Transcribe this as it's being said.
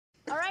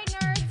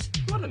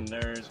I'm a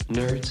nerd.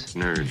 Nerds.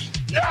 Nerds.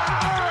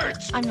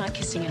 Nerds! I'm not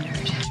kissing a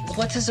nerd.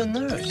 What is a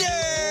nerd?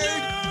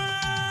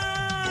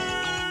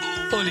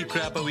 Holy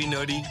crap, are we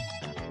nerdy?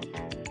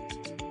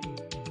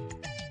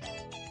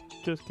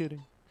 Just kidding.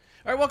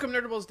 All right, welcome,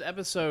 Nerdables, to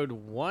episode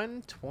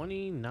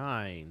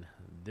 129.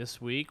 This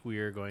week, we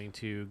are going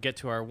to get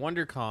to our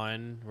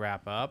WonderCon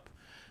wrap-up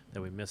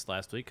that we missed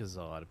last week because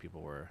a lot of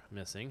people were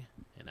missing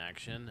in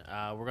action.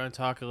 We're going to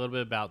talk a little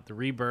bit about the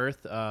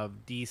rebirth of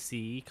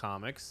DC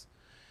Comics.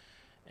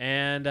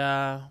 And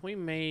we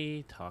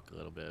may talk a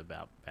little bit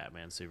about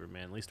Batman,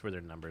 Superman, at least where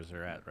their numbers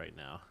are at right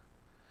now.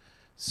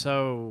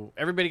 So,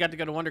 everybody got to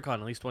go to WonderCon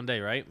at least one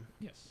day, right?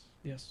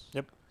 Yes.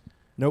 Yep.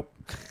 Nope.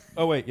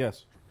 Oh, wait,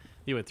 yes.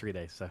 You went 3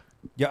 days, so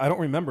Yeah, I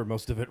don't remember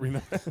most of it.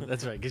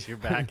 that's right, because you're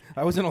back.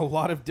 I was in a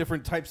lot of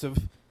different types of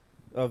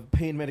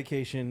pain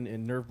medication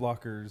and nerve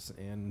blockers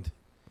and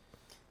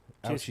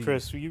Jeez, ouchie,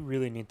 Chris, you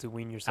really need to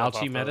wean yourself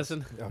off Ouchie those.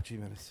 medicine? ouchie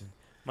medicine.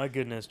 My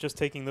goodness, just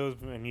taking those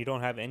and you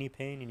don't have any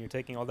pain and you're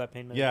taking all that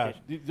pain Yeah.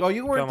 medication. Oh,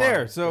 you weren't Come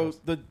there. on, So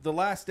Chris. the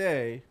last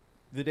day,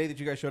 the day that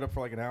you guys showed up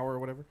for like an hour or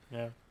whatever.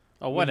 Yeah.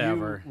 Oh,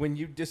 whatever. When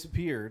you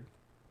disappeared,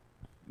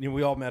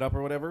 we all met up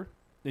or whatever,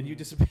 and you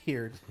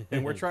disappeared,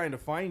 and we're trying to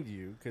find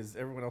you because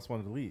everyone else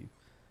wanted to leave.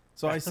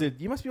 So I said,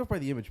 you must be up by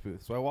the Image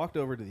booth. So I walked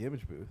over to the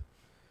Image booth.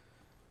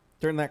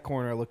 Turn that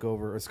corner, I look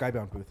over, or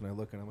Skybound booth, and I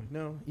look, and I'm like,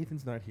 no,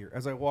 Ethan's not here.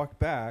 As I walked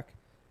back,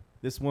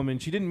 this woman,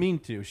 she didn't mean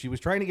to. She was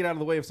trying to get out of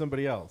the way of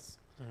somebody else.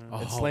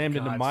 Oh, It slammed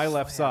into God, my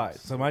left slams. side.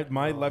 So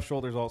my left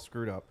shoulder's all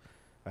screwed up.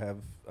 I have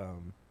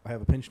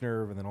a pinched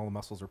nerve, and then all the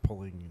muscles are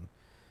pulling, and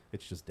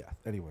it's just death.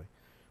 Anyway,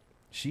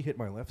 she hit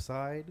my left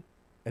side,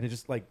 and it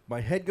just like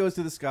my head goes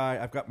to the sky.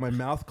 I've got my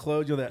mouth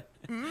closed. You know that.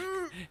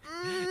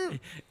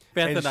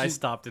 Beth And and I she-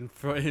 stopped in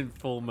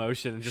full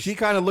motion. And just She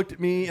kind of looked at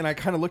me, and I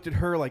kind of looked at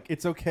her like,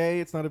 it's okay.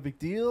 It's not a big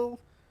deal.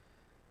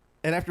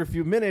 And after a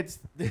few minutes,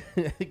 I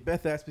think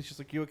Beth asked me, she's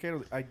like, you okay? I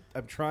was like,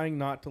 I'm trying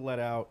not to let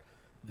out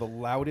the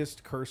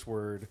loudest curse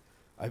word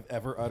I've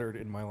ever uttered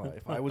in my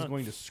life. I was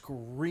going to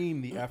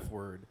scream the F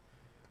word.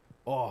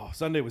 Oh,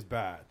 Sunday was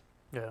bad.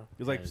 Yeah. It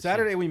was like Yeah, it's-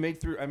 Saturday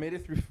I made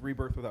it through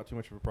Rebirth without too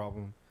much of a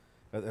problem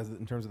as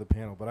in terms of the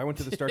panel. But I went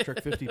to the Star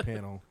Trek 50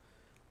 panel.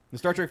 The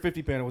Star Trek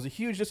 50 panel was a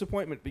huge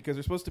disappointment because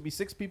there's supposed to be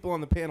 6 people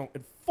on the panel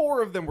and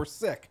 4 of them were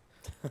sick.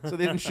 So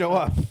they didn't show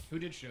up. Who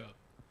did show up?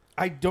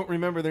 I don't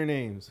remember their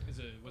names.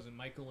 Was it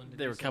Michael and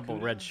there were a couple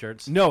Okuda? red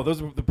shirts. No,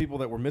 those were the people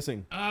that were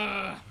missing.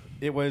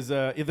 It was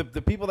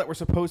the people that were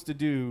supposed to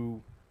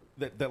do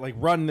that like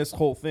run this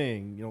whole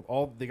thing. You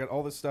know, they got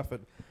all this stuff.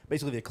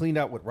 Basically, they cleaned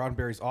out what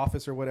Roddenberry's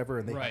office or whatever,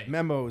 and they Right. had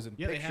memos and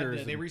Yeah,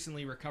 pictures. they and-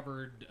 recently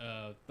recovered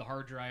the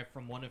hard drive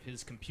from one of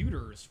his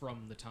computers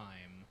from the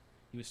time.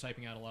 He was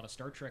typing out a lot of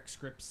Star Trek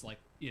scripts, like,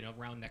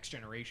 around Next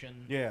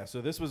Generation. Yeah,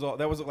 so this was all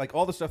that was like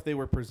all the stuff they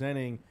were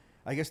presenting.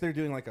 I guess they're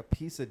doing like a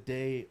piece a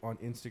day on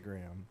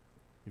Instagram.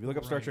 If you look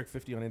up Star Right. Trek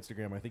 50 on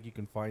Instagram, I think you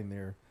can find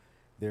their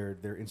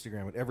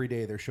Instagram. And every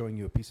day they're showing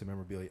you a piece of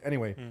memorabilia.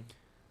 Anyway,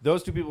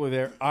 those 2 people were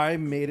there. I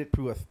made it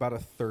through about a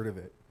third of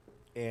it,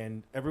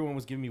 and everyone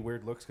was giving me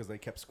weird looks because they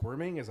kept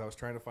squirming as I was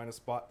trying to find a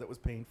spot that was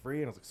pain free,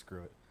 and I was like,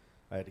 screw it,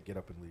 I had to get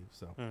up and leave.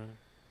 So.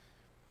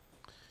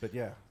 But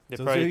yeah, They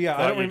so probably yeah, thought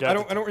I don't, you'd I have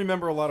don't, to- I don't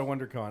remember a lot of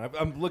WonderCon.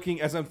 I'm looking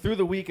as I'm through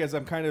the week, as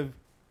I'm kind of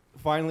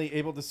finally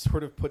able to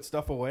sort of put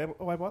stuff away.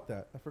 Oh, I bought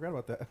that. I forgot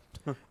about that.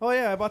 Oh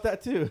yeah, I bought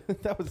that too.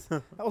 that was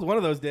one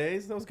of those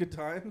days. That was good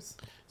times.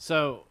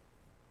 So,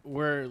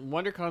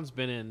 WonderCon's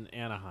been in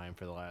Anaheim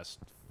for the last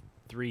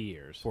 3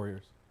 years. 4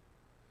 years.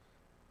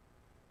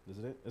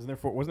 Isn't it? Isn't there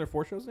 4? Wasn't there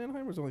 4 shows in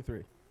Anaheim? Or was it only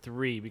 3?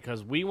 3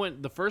 because we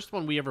went. The first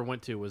one we ever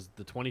went to was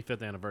the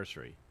 25th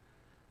anniversary,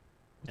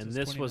 and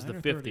this was the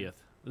 50th.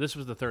 This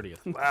was the 30th.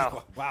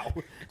 Wow. Wow.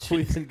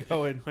 We've been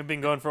going. We've been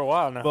going for a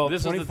while now. Well,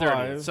 This was the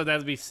 25, 30th, so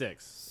that'd be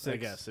 6, I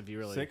 6, guess, if you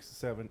really. 6,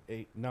 7,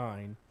 8,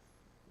 9.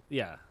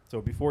 Yeah, So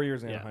it'd be 4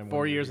 years in yeah. Anaheim. 4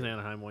 1 years in here.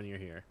 Anaheim, 1 year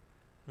here.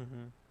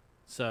 Mm-hmm.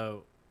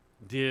 So,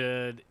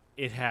 did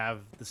it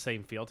have the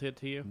same feel to it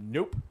to you?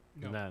 Nope.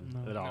 None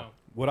No. at all. No.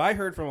 What I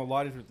heard from a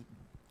lot of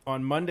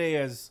on Monday,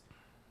 as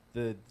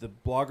the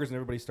bloggers and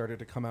everybody started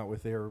to come out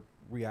with their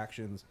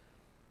reactions,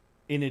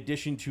 in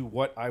addition to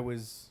what I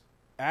was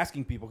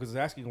asking people, because I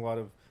was asking a lot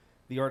of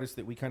the artists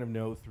that we kind of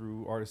know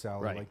through Artist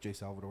Alley, Right. like Jay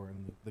Salvador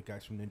and the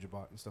guys from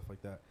NinjaBot and stuff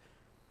like that.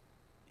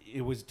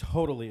 It was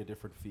totally a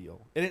different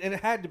feel, and it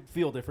had to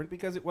feel different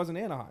because it wasn't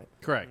Anaheim.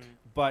 Correct.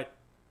 But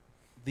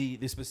the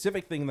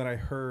specific thing that I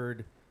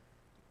heard,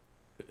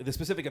 the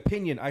specific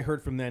opinion I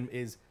heard from them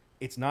is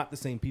it's not the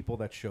same people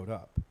that showed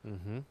up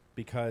Mm-hmm.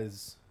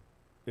 because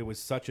it was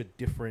such a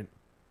different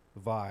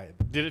vibe.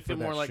 Did it for feel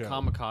that more like show.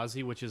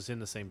 Kamikaze, which is in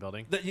the same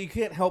building? That you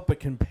can't help but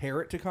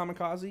compare it to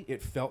Kamikaze.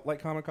 It felt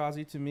like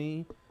Kamikaze to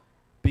me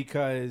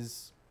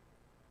because,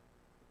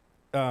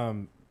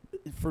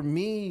 for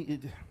me,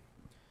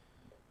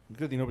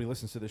 good thing nobody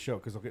listens to this show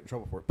because I'll get in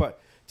trouble for it. But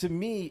to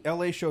me,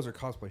 LA shows are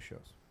cosplay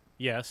shows.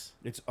 Yes.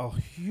 It's a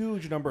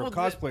huge number of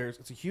Well, cosplayers.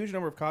 It's a huge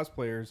number of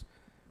cosplayers,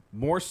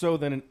 more so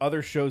than in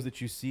other shows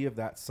that you see of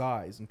that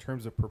size in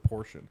terms of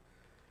proportion.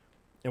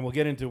 And we'll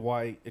get into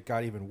why it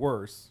got even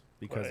worse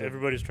because of-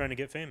 everybody's trying to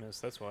get famous.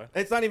 That's why.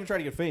 it's not even trying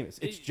to get famous.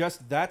 It's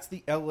just that's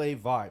the LA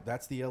vibe.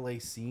 That's the LA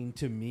scene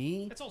to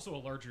me. It's also a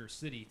larger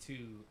city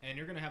too, and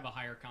you're going to have a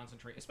higher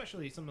concentration,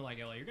 especially something like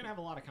LA. You're going to have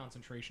a lot of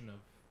concentration of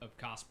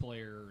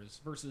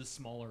cosplayers versus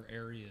smaller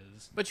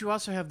areas. But you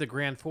also have the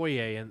Grand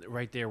Foyer and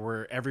right there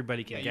where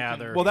everybody can Yeah, you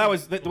can- gather.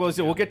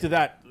 Well, we'll get to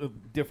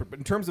that different. But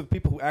in terms of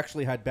people who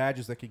actually had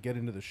badges that could get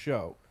into the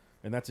show,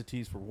 and that's a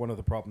tease for one of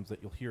the problems that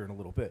you'll hear in a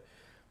little bit,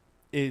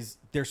 is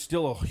there's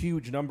still a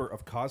huge number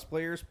of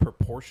cosplayers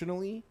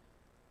proportionally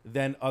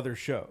than other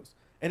shows.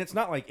 And it's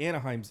not like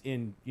Anaheim's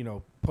in,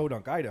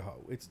 Podunk,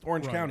 Idaho. It's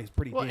Orange Right. County's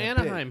pretty well, damn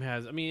Anaheim big.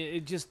 has. I mean,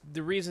 it just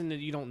the reason that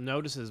you don't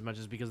notice as much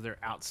is because they're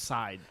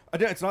outside.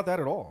 It's not that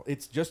at all.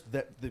 It's just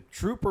that the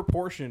true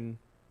proportion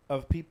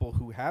of people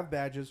who have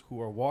badges who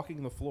are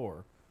walking the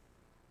floor,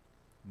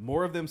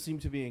 more of them seem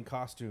to be in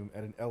costume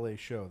at an LA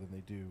show than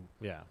they do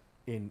Yeah.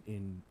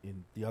 in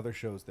the other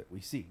shows that we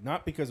see.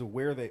 Not because of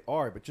where they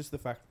are, but just the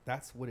fact that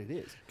that's what it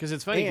is. Because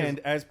it's funny. 'cause- And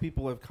as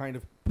people have kind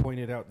of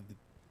pointed out,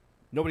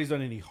 nobody's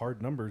done any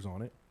hard numbers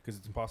on it because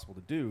it's impossible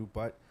to do.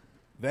 But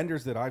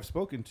vendors that I've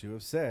spoken to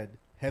have said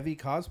heavy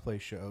cosplay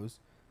shows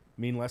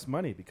mean less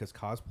money because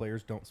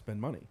cosplayers don't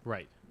spend money.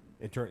 right.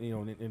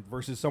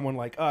 Versus someone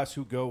like us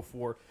who go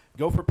for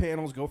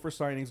panels, go for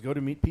signings, go to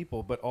meet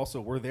people, but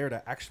also we're there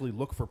to actually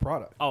look for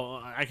product. Oh,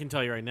 I can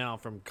tell you right now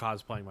from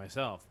cosplaying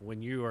myself,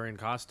 when you are in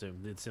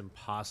costume, it's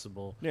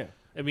impossible. Yeah.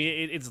 I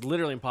mean, it's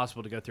literally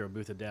impossible to go through a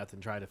booth of death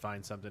and try to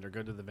find something or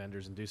go to the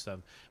vendors and do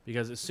something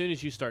because as soon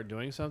as you start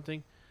doing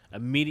something,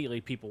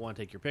 immediately people want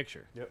to take your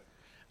picture. Yep.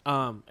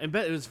 And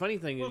it was a funny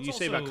thing Well, it's you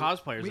say about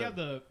also- cosplayers. We that-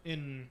 have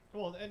and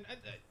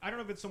I don't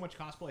know if it's so much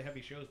cosplay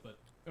heavy shows, but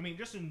I mean,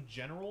 just in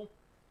general.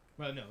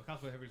 Well, no,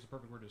 cosplay heavy is the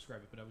perfect word to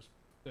describe it. But I was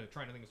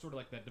trying to think. It's sort of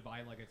like that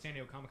divide, like at San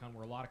Diego Comic Con,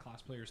 where a lot of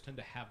cosplayers tend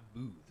to have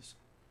booths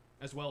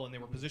as well, and they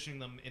were positioning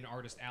them in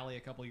Artist Alley a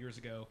couple of years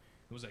ago.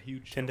 It was a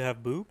huge. Tend to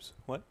have boobs?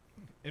 What?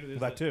 It is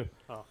That too.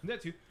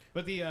 That too.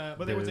 But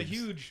but there was a Boobs.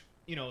 huge,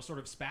 sort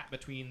of spat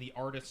between the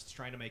artists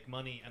trying to make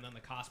money and then the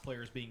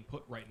cosplayers being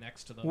put right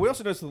next to them. We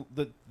also noticed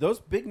those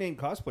big name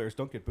cosplayers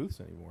don't get booths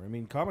anymore. I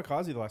mean,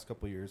 Kamikaze the last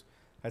couple of years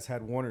has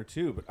had one or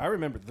two, but I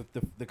remember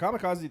the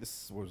Kamikaze,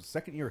 this was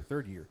second year or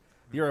third year.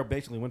 The year I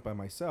basically went by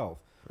myself.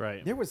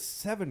 right. There was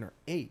 7 or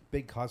 8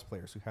 big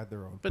cosplayers who had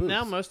their own But booths.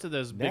 now most of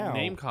those big Now-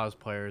 name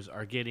cosplayers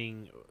are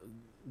getting.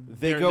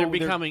 they're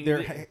becoming.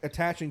 they're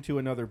attaching to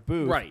another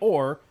booth, Right.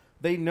 or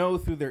they know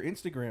through their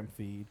Instagram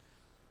feed,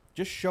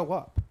 just show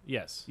up.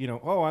 yes.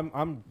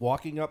 I'm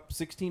walking up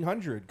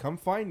 1600. Come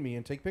find me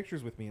and take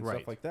pictures with me and Right.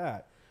 stuff like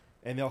that.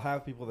 And they'll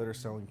have people that are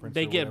selling prints.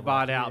 They or get whatever.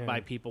 bought out Yeah. by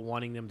people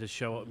wanting them to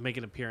show make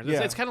an appearance.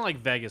 Yeah. It's kind of like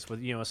Vegas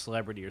with a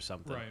celebrity or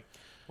something. right.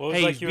 Well, it was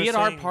Hey, like you be were at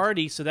our saying-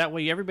 party so that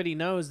way everybody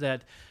knows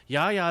that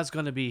Yaya's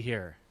going to be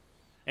here.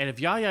 And if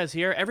Yaya's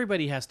here,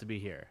 everybody has to be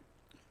here.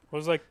 What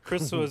was like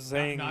Chris was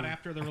saying? Not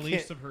after the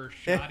release of her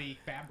shoddy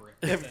fabric.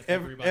 Every, that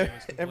everybody was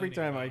every complaining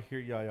time I about. hear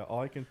Yaya, all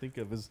I can think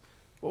of is,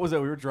 what was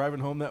that? We were driving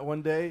home that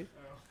one day,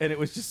 and it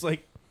was just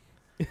like,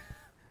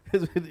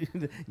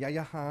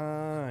 Yaya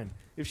Han.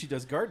 If she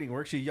does gardening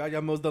work, she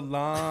Yaya mows the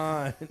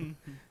lawn.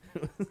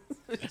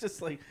 It's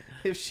just like,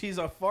 if she's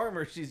a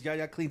farmer, she's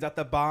Yaya cleans out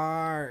the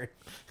barn.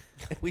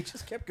 And we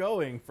just kept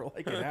going for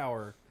like an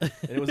hour. And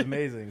it was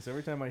amazing. So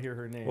every time I hear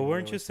her name. Well, I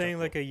weren't know you it's saying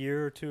tough. like a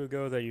year or two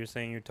ago that you're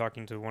saying you're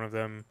talking to one of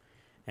them,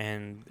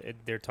 and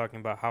they're talking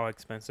about how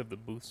expensive the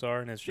booths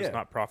are, and it's just Yeah.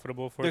 not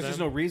profitable for There's them? just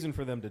no reason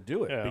for them to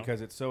do it Yeah.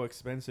 because it's so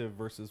expensive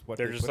versus what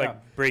They're they just put like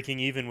out. breaking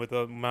even with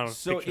the amount of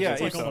So, pictures yeah, that It's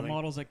they're like all the selling.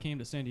 models that came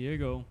to San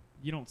Diego.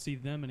 You don't see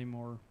them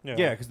anymore.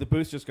 Yeah, because the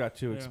booths just got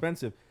too Yeah.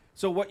 expensive.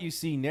 So what you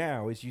see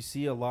now is you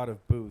see a lot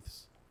of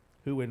booths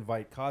who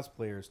invite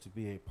cosplayers to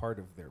be a part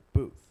of their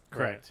booth.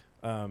 Correct.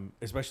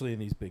 Especially in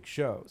these big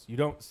shows. You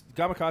don't.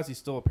 Kamikaze is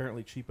still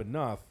apparently cheap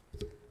enough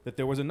that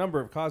there was a number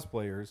of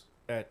cosplayers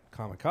at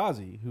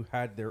Kamikaze who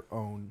had their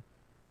own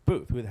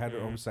booth, who had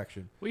their own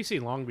section. Well, you see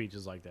Long Beach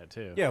is like that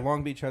too. Yeah,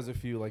 Long Beach has a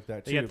few like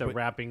that They too. got the but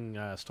rapping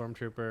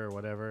Stormtrooper or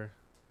whatever.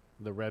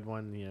 The red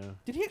one,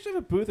 did he actually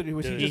have a booth, or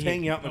was he He- just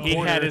hanging out in the He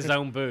corner? had his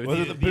own booth. Was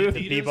it the booth? The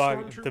Adidas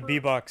B-box, the Stormtrooper?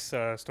 B-box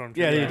Stormtrooper.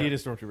 Yeah, the Yeah.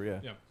 Adidas Stormtrooper. Yeah.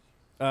 Yeah.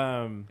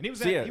 And And he was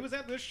so, at he was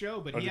at this show,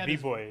 but Or he the had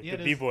B-boy. his, he had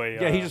The his- B-boy.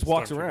 Yeah, he just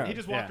walks Stormtrooper. around. He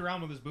just walked Yeah.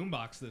 around with his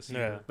boombox this Yeah.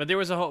 year. But there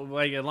was a whole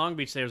like at Long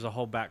Beach. There was a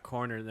whole back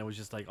corner that was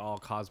just like all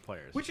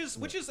cosplayers. Which is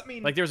I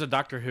mean, like there was a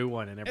Doctor Who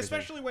one and everything.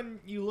 especially when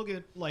you look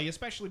at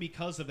especially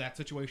because of that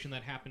situation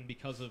that happened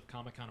because of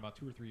Comic-Con about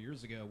 2 or 3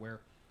 years ago,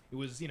 where it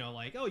was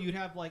like, oh, you'd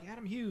have like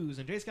Adam Hughes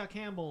and J. Scott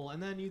Campbell,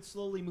 and then you'd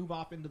slowly move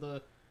off into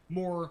the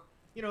more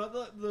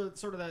the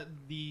sort of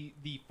the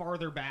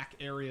farther back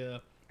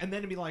area, and then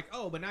it'd be like,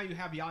 oh, but now you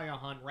have Yaya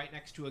Hunt right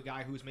next to a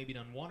guy who's maybe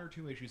done 1 or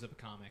 2 issues of a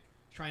comic,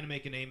 trying to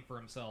make a name for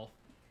himself,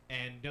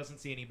 and doesn't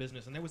see any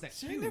business. And there was that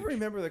See, I huge. never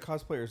remember the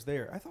cosplayers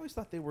there. I always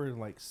thought they were in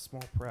like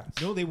small press.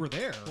 No, they were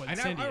there. What, And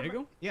San I remember-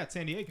 Diego? Yeah, at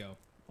San Diego.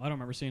 I don't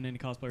remember seeing any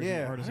cosplayers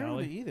Yeah, in Artist I don't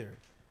Alley. remember either.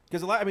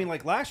 Because I mean,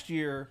 like last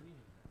year,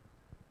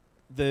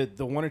 the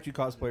 1 or 2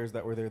 cosplayers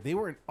that were there, they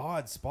were in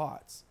odd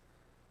spots.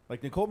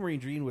 Like Nicole Marie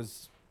Jean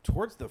was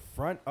towards the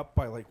front, up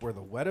by like where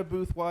the Weta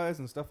booth was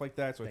and stuff like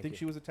that. So I Thank think you.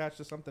 she was attached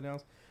to something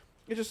else.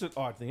 It's just an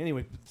odd thing.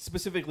 Anyway,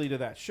 specifically to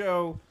that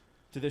show,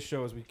 to this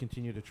show, as we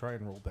continue to try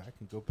and roll back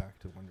and go back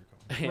to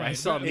WonderCon. I Right,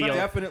 saw but- the but-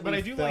 definitely But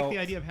I do like felt- the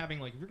idea of having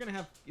like if you're gonna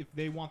have if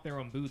they want their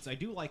own booths, I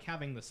do like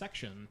having the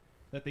section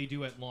that they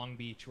do at Long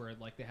Beach where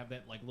like they have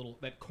that like little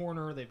that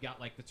corner. They've got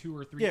like the 2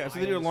 or 3. Yeah, so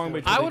they do a aisles Long for-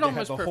 Beach. I They would have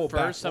almost the whole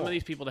prefer back some of wall.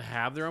 these people to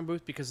have their own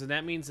booth because then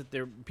that means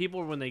that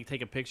people, when they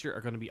take a picture,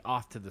 are going to be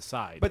off to the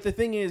side. But the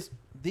thing is,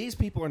 these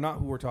people are not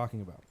who we're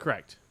talking about.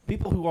 Correct.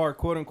 People who are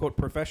quote unquote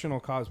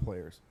professional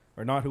cosplayers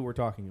are not who we're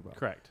talking about.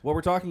 Correct. What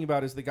we're talking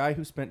about is the guy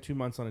who spent 2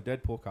 months on a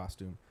Deadpool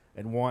costume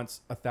and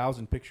wants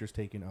 1,000 pictures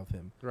taken of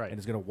him. Right. And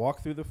is going to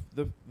walk through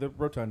the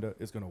rotunda,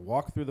 is going to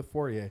walk through the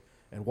foyer,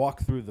 and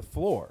walk through the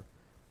floor.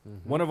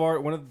 Mm-hmm. One of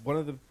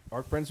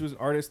our friends who's an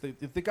artist,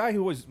 the guy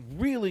who was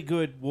really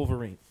good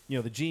Wolverine,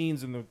 the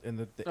jeans and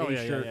the Oh, A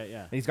yeah, shirt,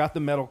 yeah. and he's got the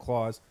metal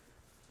claws.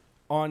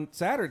 On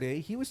Saturday,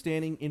 he was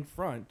standing in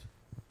front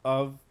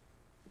of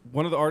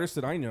one of the artists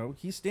that I know.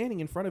 He's standing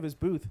in front of his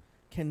booth,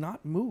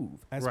 cannot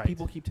move as Right.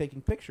 people keep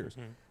taking pictures.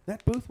 Mhm.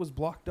 That booth was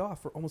blocked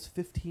off for almost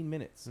 15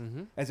 minutes.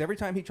 Mm-hmm. As every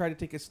time he tried to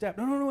take a step,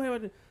 no,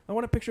 I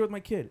want a picture with my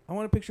kid. I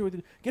want a picture with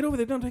you. Get over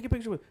there. Don't take a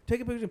picture with. Take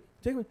a picture.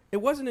 Take a.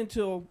 It wasn't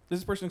until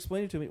this person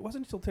explained it to me. It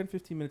wasn't until 10,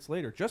 15 minutes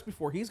later, just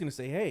before he's going to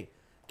say, "Hey,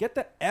 get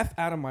the F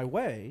out of my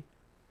way,"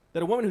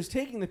 that a woman who's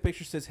taking the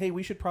picture says, "Hey,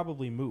 we should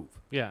probably move."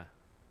 Yeah.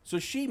 So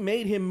she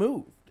made him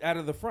move out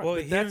of the front. Well,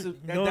 But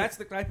that's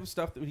the type of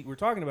stuff that we're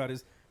talking about.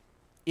 Is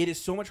it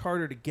is so much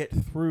harder to get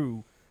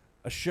through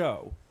a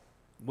show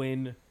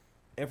when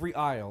every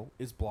aisle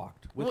is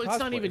blocked with Well, it's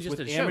not cosplayers, even just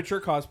with a show. amateur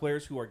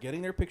cosplayers who are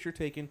getting their picture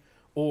taken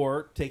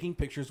or taking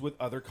pictures with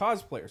other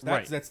cosplayers.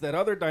 Right. That's that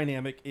other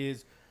dynamic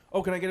is,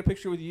 oh, can I get a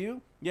picture with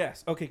you?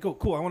 Yes. Okay,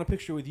 cool. I want a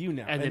picture with you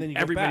now. And then you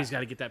go everybody's back. got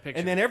to get that picture.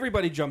 And then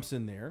everybody jumps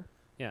in there,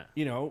 yeah.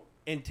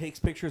 and takes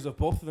pictures of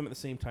both of them at the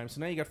same time. So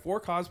now you got 4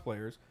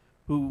 cosplayers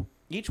who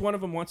each one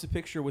of them wants a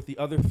picture with the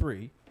other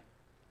 3.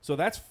 So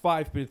that's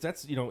 5, but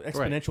that's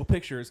exponential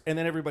pictures, and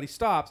then everybody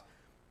stops.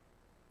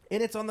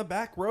 And it's on the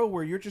back row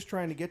where you're just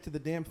trying to get to the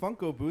damn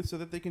Funko booth so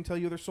that they can tell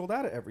you they're sold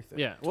out of everything.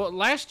 Yeah. Well,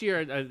 last year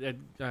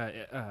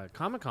at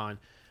Comic-Con,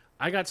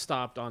 I got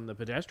stopped on the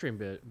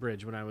pedestrian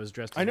bridge when I was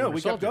dressed as I know, Winter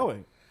we kept Soldier.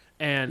 going.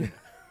 And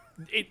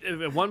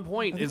at one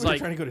point, I think it's we were like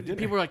trying to go to dinner.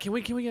 people were like, "Can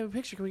we get a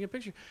picture? Can we get a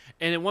picture?"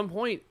 And at one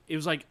point, it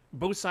was like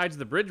both sides of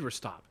the bridge were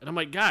stopped, and I'm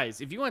like, "Guys,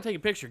 if you want to take a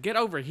picture, get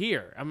over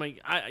here." I'm like,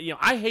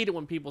 I hate it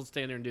when people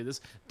stand there and do this.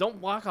 Don't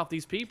block off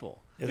these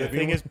people. Yeah, the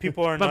thing is,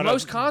 people are But not.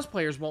 most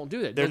cosplayers won't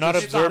do that. They're They'll not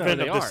just stop observant where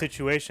of they the are.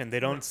 situation. They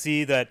don't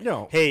see that.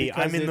 No, Hey,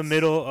 because I'm in the it's-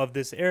 middle of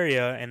this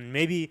area, and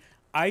maybe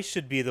I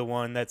should be the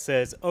one that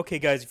says, "Okay,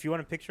 guys, if you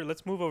want a picture,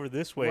 let's move over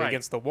this way Right.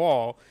 against the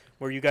wall,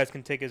 where you guys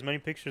can take as many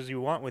pictures as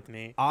you want with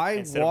me." I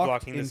instead of walked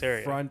blocking in this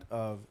area. front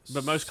of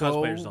But most so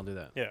cosplayers don't do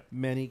that. Yeah.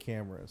 many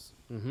cameras.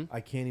 Mm-hmm.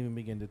 I can't even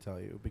begin to tell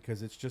you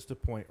because it's just a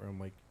point where I'm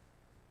like,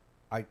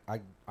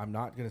 I'm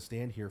not going to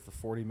stand here for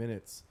 40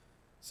 minutes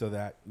so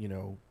that,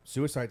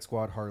 Suicide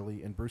Squad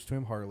Harley and Bruce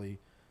Timm Harley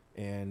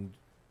and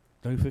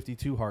New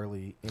 52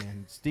 Harley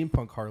and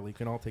Steampunk Harley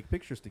can all take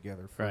pictures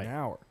together for Right. an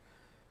hour.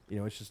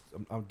 It's just,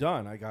 I'm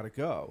done. I got to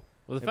go.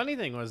 Well, the funny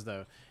thing was,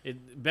 though,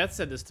 Beth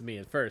said this to me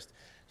at first.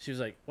 She was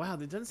like, "Wow,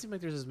 it doesn't seem like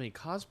there's as many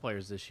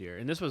cosplayers this year."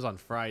 And this was on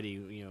Friday,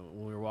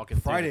 when we were walking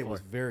through Friday the floor.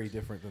 was very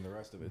different than the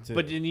rest of it, too.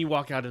 But then you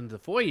walk out into the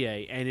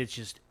foyer, and it's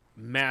just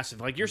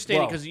massive. Like you're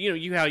standing Well- because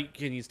you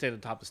can you stand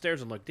on top of the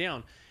stairs and look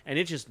down, and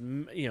it's just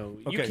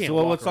you okay, can't. so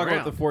walk let's talk about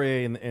around. the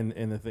foyer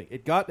and the thing.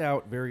 It got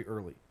out very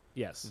early.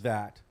 Yes,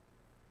 That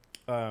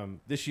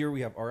this year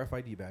we have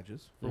RFID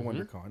badges for Mhm.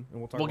 WonderCon, and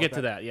we'll talk. we'll about get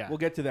to that. Yeah, We'll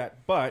get to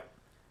that. But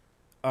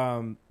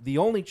the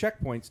only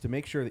checkpoints to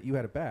make sure that you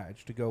had a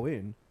badge to go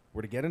in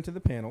were to get into the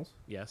panels,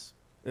 yes,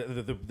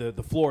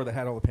 the floor that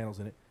had all the panels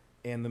in it,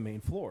 and the main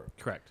floor.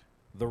 correct.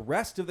 The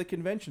rest of the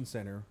convention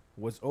center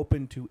was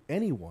open to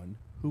anyone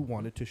who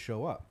wanted to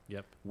show up.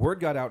 Yep. Word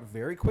got out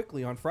very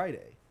quickly on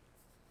Friday.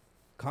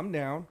 Come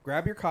down,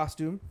 grab your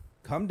costume,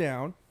 come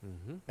down,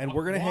 Mm-hmm. and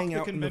we're going to Walk hang the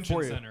out in the convention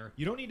foyer. center.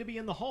 You don't need to be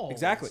in the hall.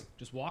 Exactly.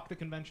 Just walk the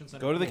convention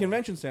center. Go to the floor.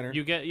 convention center.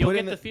 You'll put get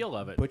in the feel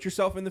of it. Put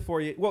yourself in the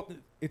foyer. Well,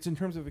 it's in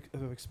terms of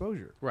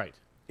exposure. Right.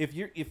 If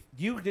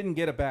you didn't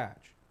get a badge,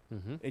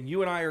 Mm-hmm. and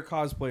you and I are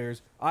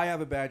cosplayers, I have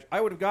a badge. I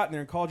would have gotten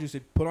there and called you and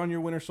said, "Put on your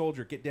Winter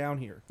Soldier. Get down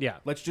here. Yeah.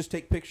 Let's just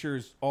take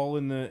pictures all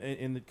in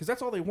the because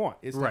that's all they want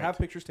is Right. to have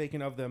pictures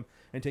taken of them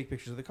and take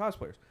pictures of the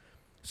cosplayers."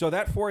 So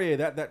that foyer,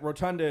 that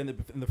rotunda in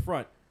the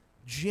front,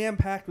 jam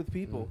packed with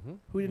people Mhm.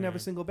 who didn't have a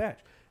single badge.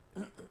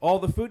 All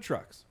the food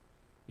trucks.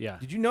 Yeah.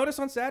 Did you notice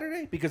on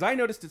Saturday? Because I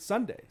noticed it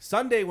Sunday.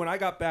 Sunday when I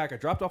got back, I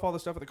dropped off all the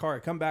stuff at the car. I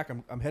come back.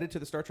 I'm headed to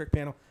the Star Trek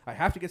panel. I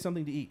have to get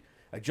something to eat.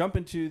 I jump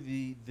into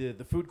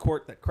the food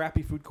court, that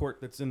crappy food court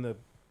that's in the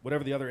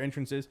whatever the other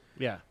entrance is.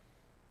 Yeah.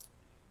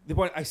 The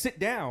point, I sit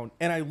down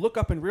and I look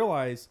up and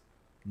realize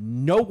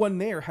no one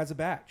there has a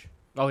badge.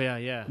 Oh yeah.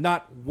 Yeah.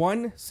 Not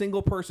one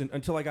single person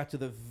until I got to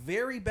the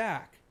very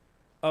back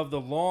of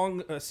the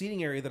long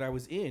seating area that I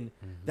was in.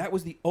 That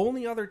was the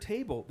only other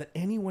table that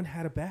anyone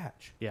had a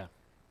badge. Yeah.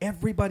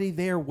 Everybody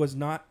there was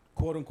not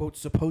quote unquote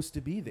supposed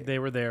to be there. They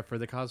were there for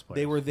the cosplay.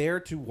 They were there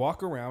to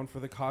walk around for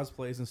the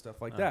cosplays and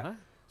stuff like Uh-huh. that.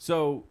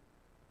 So,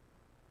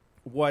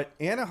 what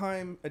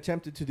Anaheim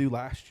attempted to do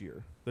last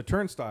year, the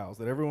turnstiles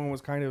that everyone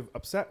was kind of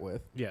upset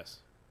with, Yes.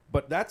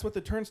 but that's what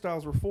the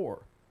turnstiles were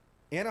for.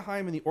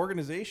 Anaheim and the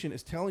organization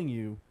is telling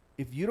you,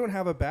 if you don't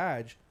have a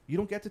badge, you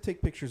don't get to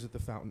take pictures at the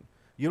fountain.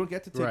 You don't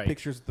get to take Right.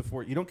 pictures at the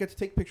fort. You don't get to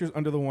take pictures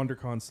under the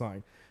WonderCon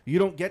sign. You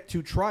don't get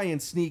to try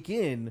and sneak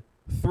in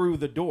through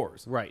the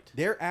doors. Right.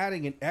 They're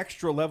adding an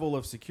extra level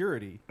of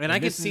security. And I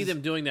could this see is-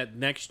 them doing that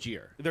next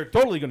year. They're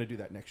totally going to do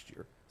that next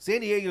year.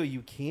 San Diego,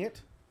 you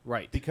can't.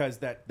 Right. Because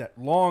that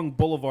long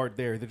boulevard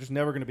there, they're just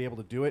never going to be able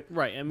to do it.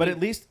 Right. And But at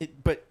least,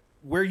 but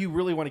where you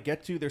really want to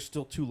get to, there's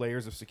still 2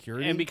 layers of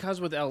security. And because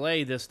with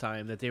LA this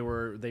time that they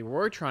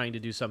were trying to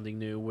do something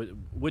new,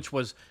 which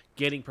was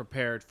getting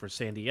prepared for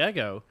San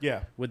Diego.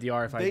 Yeah. With the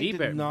RFID. They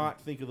did not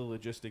think of the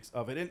logistics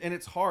of it. And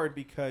it's hard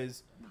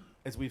because,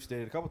 as we've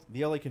stated a couple times,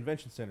 the LA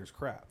Convention Center is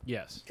crap.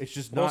 Yes. It's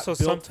just Well, not so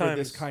built for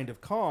this sometimes- kind of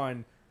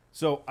con.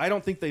 So I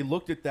don't think they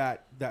looked at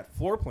that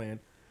floor plan.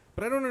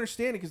 But I don't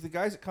understand it because the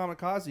guys at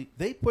Kamikaze,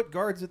 they put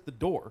guards at the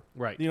door.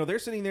 Right. You know, they're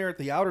sitting there at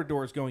the outer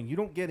doors going, you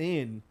don't get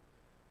in.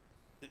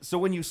 So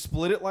when you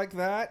split it like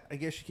that, I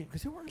guess you can't.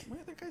 Because were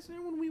there guys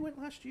there when we went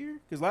last year?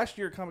 Because last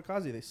year at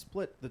Kamikaze, they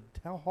split the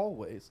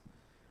hallways.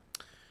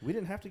 We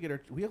didn't have to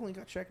get we only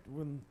got checked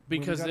when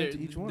Because we got into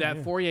each one. that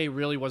yeah. foyer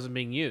really wasn't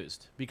being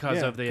used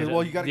because Yeah, of the 'cause,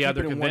 well, you gotta the keep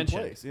other it in convention.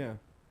 one place. Yeah.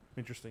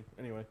 Interesting.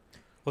 Anyway.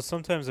 Well,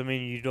 sometimes I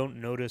mean you don't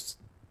notice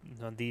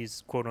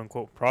these quote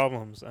unquote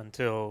problems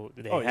until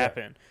they Oh, yeah.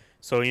 happen.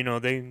 So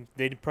they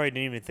probably didn't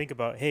even think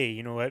about, hey,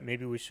 you know what?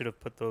 Maybe we should have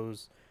put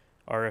those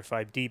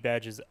RFID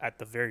badges at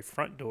the very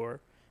front door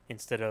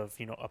instead of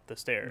up the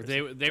stairs.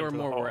 They were into the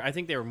more hall. worried. I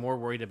think they were more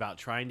worried about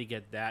trying to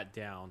get that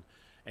down,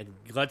 and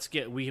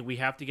we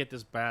have to get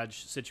this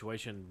badge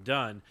situation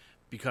done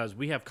because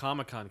we have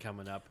Comic-Con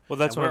coming up. Well,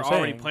 that's and what we're I'm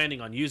already saying.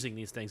 planning on using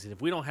these things, and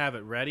if we don't have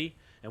it ready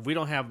and we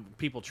don't have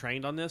people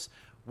trained on this,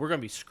 we're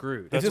gonna be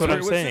screwed. That's It's what just-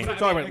 I'm since saying. we're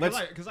talking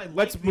about it, Because I like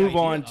let's the move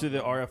idea on of to the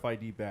them.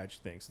 RFID badge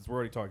thing since we're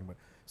already talking about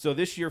it. So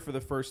this year, for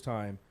the first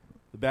time,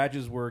 the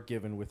badges were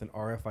given with an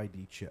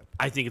RFID chip.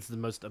 I think it's the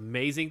most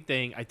amazing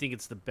thing. I think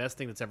it's the best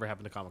thing that's ever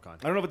happened to Comic-Con.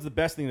 I don't know if it's the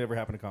best thing that ever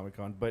happened to Comic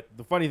Con, but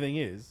the funny thing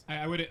is,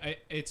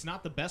 It's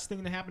not the best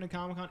thing that happened at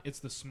Comic Con. It's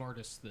the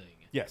smartest thing.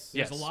 yes,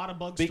 Yes. There's a lot of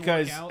bugs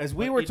because to work out, as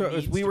we but were it needs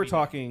as we to were be done.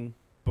 talking,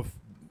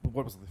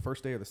 what was it, the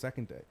first day or the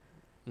second day,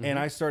 Mm-hmm. and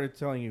I started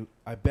telling you,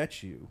 I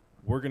bet you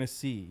we're going to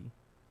see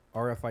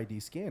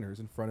RFID scanners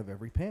in front of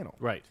every panel,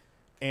 Right.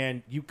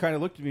 and you kind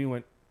of looked at me and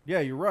went, yeah,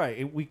 you're right.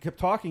 And we kept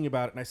talking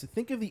about it, and I said,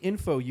 think of the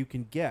info you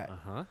can get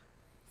Uh-huh.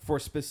 for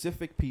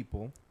specific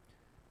people,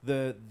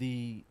 the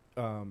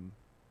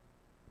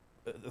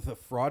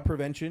fraud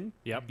prevention.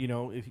 Yep.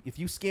 If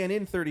you scan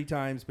in 30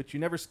 times but you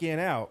never scan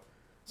out,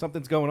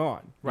 something's going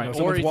on. Right. Or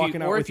someone's if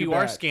walking out or with if your you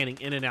are badge. scanning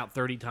in and out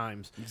 30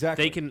 times,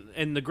 Exactly. they can.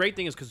 And the great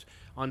thing is because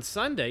on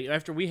Sunday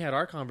after we had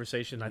our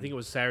conversation, I think it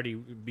was Saturday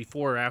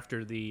before or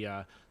after the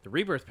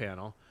Rebirth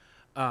panel.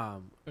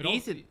 It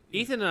also-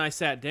 Ethan and I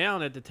sat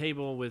down at the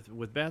table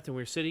with Beth, and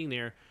we were sitting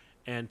there,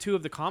 and 2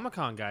 of the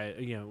Comic-Con guys,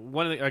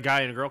 a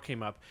guy and a girl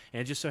came up,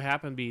 and it just so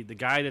happened to be the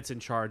guy that's in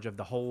charge of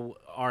the whole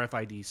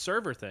RFID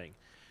server thing,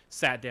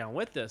 sat down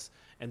with us,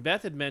 and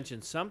Beth had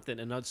mentioned something,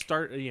 and it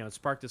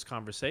sparked this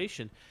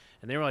conversation,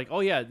 and they were like, oh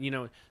yeah,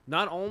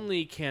 not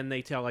only can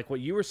they tell, like what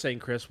you were saying,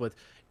 Chris, with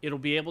it'll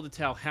be able to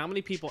tell how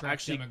many people Track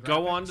actually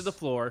go onto demographics. the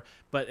floor,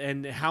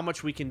 and how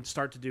much we can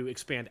start to do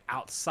expand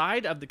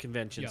outside of the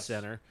convention Yes.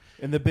 center.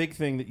 And the big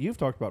thing that you've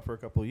talked about for a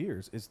couple of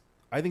years is,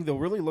 I think they'll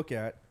really look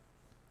at,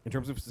 in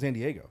terms of San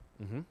Diego,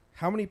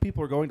 how many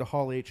people are going to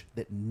Hall H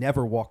that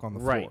never walk on the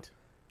floor. Right.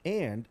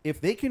 And if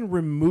they can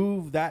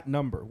remove that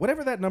number,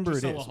 whatever that number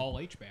Just it sell a is, Hall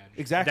H badge.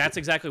 exactly. That's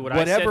exactly what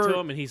I said Whatever- to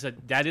him, and he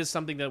said that is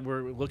something that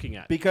we're looking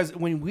at. Because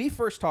when we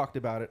first talked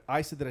about it,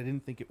 I said that I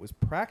didn't think it was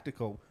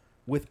practical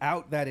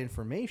without that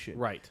information.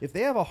 Right. If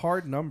they have a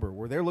hard number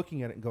where they're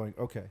looking at it and going,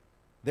 okay,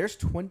 there's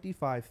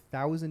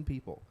 25,000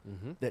 people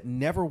that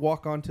never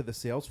walk onto the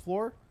sales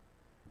floor.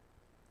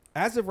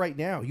 As of right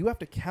now, you have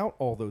to count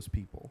all those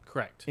people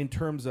Correct. in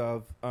terms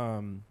of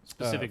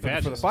Specific for the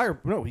badges. fire.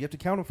 No, you have to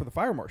count them for the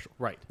fire marshal.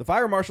 Right. The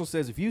fire marshal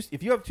says if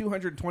you have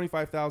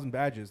 225,000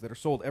 badges that are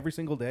sold every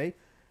single day,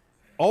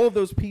 all of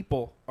those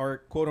people are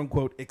quote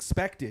unquote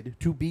expected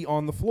to be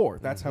on the floor.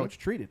 That's how it's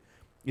treated.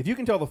 If you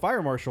can tell the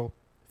fire marshal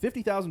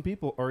 50,000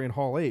 people are in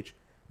Hall H,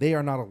 they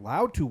are not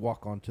allowed to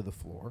walk onto the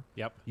floor.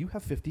 Yep. You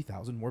have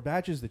 50,000 more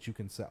badges that you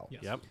can sell.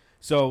 Yes. Yep.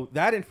 So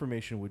that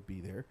information would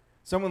be there.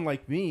 Someone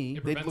like me,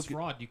 It they'd prevents look at,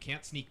 fraud. You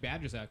can't sneak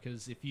badges out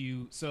because if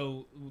you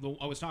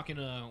I was talking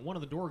to one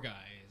of the door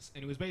guys,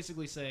 and he was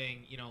basically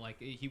saying, like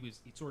he's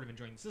sort of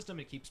enjoying the system.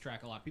 It keeps track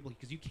of a lot of people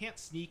because you can't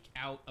sneak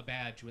out a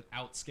badge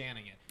without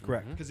scanning it.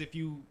 correct. Because if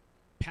you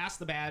pass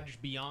the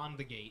badge beyond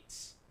the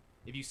gates,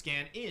 if you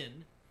scan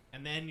in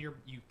and then you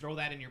throw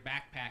that in your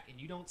backpack and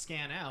you don't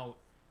scan out,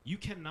 you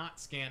cannot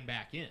scan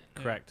back in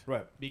Correct.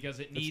 Right. because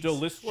it It needs still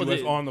lists Well, you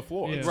as they- on the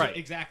floor. Yeah. Right.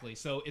 Exactly.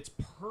 So it's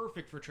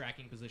perfect for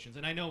tracking positions.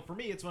 And I know for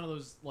me, it's one of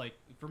those like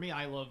for me,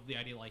 I love the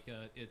idea like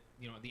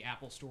the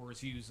Apple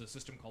stores use a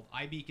system called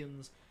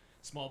iBeacons,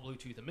 small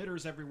Bluetooth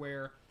emitters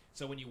everywhere.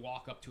 So when you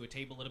walk up to a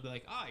table, it'll be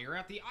like, you're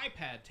at the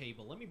iPad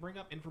table. Let me bring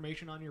up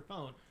information on your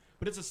phone.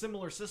 But it's a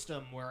similar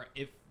system where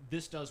if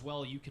this does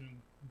well, you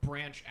can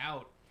branch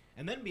out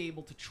and then be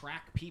able to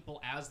track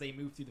people as they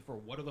move through the floor.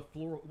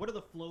 What are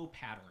the flow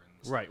patterns?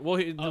 Right. Well,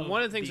 Of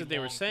one of the things the that they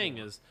were long saying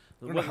floor. is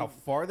I don't know how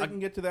far they can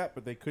get to that,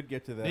 but they could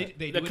get to that.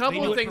 They The do it- couple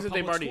they do of it things for that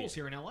they've public already- schools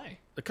here in LA.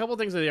 a couple of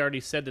things that they already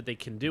said that they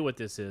can do with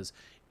this is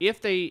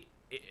if they,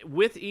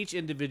 with each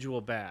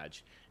individual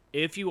badge,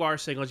 if you are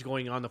saying let's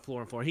going on the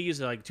floor and floor, he uses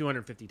it like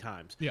 250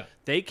 times. Yeah.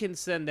 They can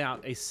send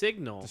out a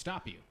signal To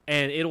stop you.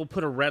 and it'll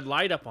put a red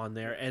light up on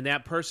there, and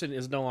that person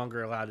is no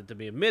longer allowed to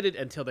be admitted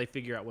until they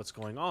figure out what's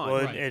going on.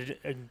 Well, right. it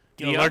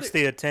The alerts other-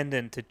 the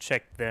attendant to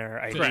check their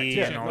ID Correct,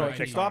 yeah, and all no, that. you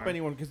check can stop on it.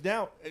 anyone because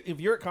now,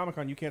 if you're at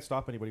Comic-Con, you can't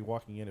stop anybody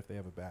walking in if they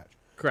have a badge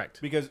Correct.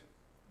 because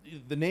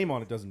the name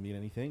on it doesn't mean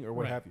anything or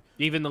what Right. have you.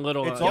 Even the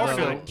little. It's the also-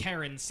 little- Not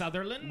Karen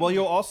Sutherland. Well,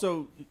 you'll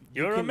also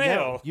You're a can male.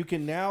 Now, you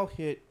can now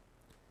hit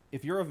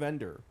if you're a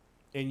vendor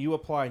and you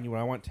apply and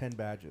I want 10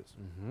 badges,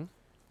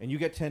 and you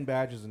get 10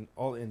 badges and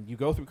you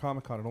go through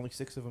Comic-Con and only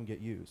 6 of them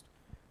get used.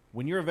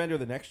 When you're a vendor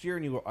the next year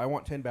and you go, I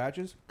want 10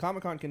 badges,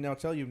 Comic-Con can now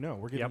tell you, no,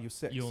 we're giving Yep. you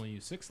 6. you only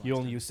use 6. You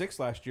only used 6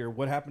 last year.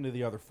 What happened to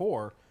the other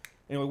 4?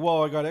 And you're like,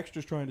 well, I got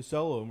extras trying to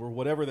sell them or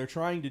whatever they're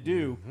trying to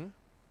do.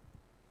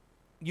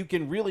 You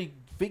can really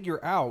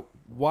figure out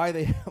why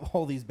they have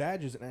all these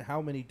badges and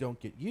how many don't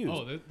get used.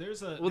 Oh,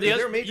 there's a. Well, there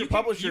the are major you can-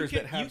 publishers you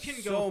can- that have you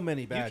can so go,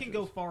 many badges. You can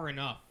go far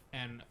enough,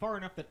 and far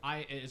enough that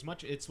it's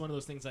one of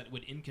those things that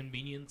would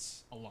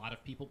inconvenience a lot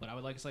of people. But I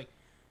would like to say,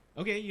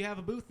 okay, you have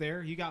a booth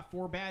there. You got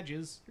 4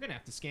 badges. You're gonna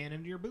have to scan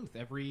into your booth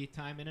every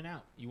time in and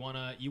out. You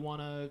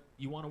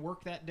wanna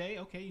work that day?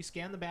 Okay, you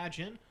scan the badge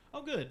in.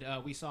 Oh, good.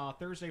 We saw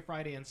Thursday,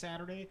 Friday, and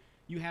Saturday.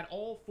 You had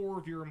all 4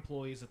 of your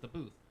employees at the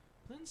booth.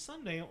 Then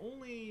Sunday,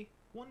 only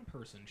 1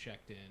 person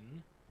checked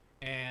in.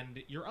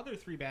 And your other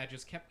 3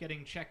 badges kept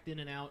getting checked in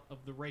and out of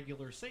the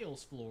regular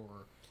sales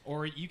floor,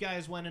 or you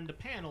guys went into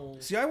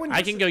panels. See, I wouldn't.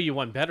 I can go you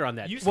one better on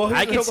that. You- Well,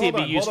 I can hold see it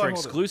be on, used hold for on,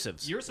 hold on.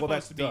 exclusives. You're Well, supposed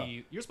that's to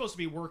dumb.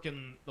 be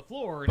working the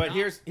floor. But not,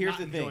 here's not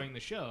the thing. enjoying the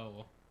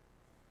show.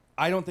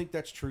 I don't think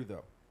that's true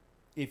though.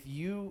 If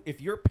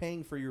you're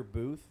paying for your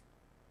booth,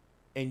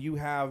 and you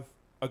have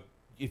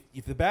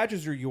if the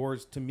badges are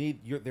yours, to me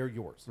they're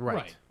yours.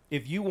 Right.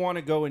 If you want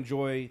to go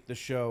enjoy the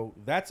show,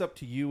 that's up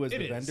to you as It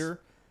the is. vendor.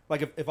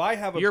 Like if I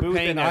have a You're booth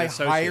paying and that I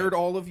associate. hired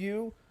all of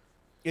you,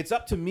 it's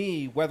up to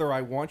me whether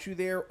I want you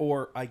there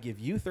or I give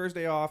you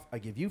Thursday off, I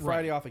give you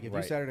Friday off, I give you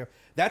Right. Saturday off.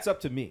 That's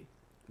up to me.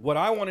 What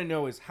I want to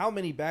know is how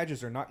many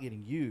badges are not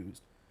getting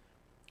used.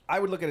 I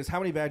would look at it as how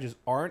many badges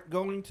aren't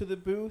going to the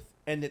booth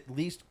and at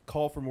least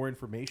call for more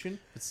information.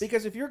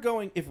 Because if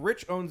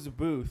Rich owns the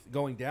booth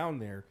going down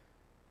there,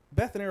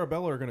 Beth and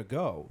Arabella are going to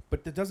go,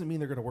 but that doesn't mean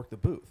they're going to work the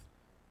booth.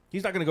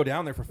 He's not going to go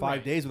down there for 5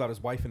 Right. days without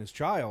his wife and his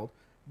child,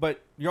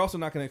 but you're also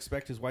not going to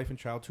expect his wife and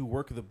child to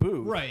work the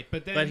booth. Right,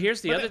 but then But here's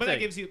the other but that thing.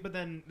 gives you. But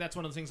then that's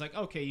one of the things like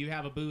okay, you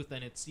have a booth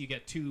and you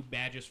get 2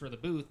 badges for the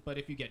booth, but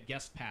if you get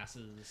guest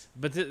passes.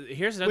 But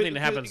here's another thing that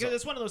happens. Because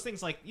it's one of those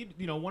things like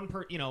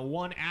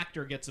one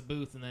actor gets a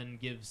booth and then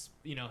gives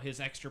his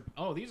extra.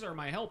 Oh, these are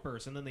my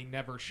helpers, and then they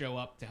never show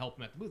up to help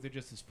him at the booth. They're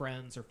just his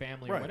friends or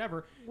family or Right.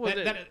 whatever. Well,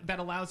 that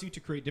allows you to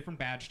create different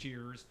badge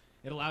tiers.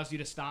 It allows you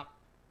to stop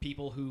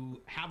people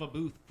who have a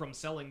booth from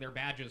selling their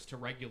badges to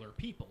regular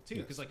people too.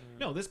 Because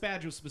no, this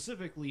badge was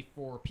specifically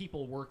for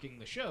people working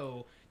the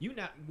show. You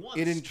not once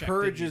It checked into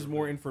encourages your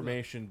more booth.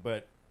 information,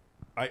 but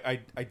I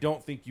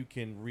don't think you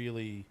can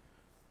really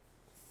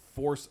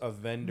force a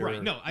vendor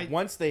Right, no,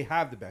 once they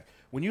have the badge.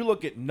 When you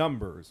look at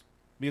numbers,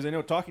 because I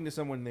know talking to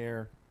someone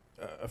there,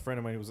 a friend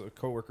of mine who was a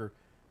coworker,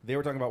 they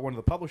were talking about one of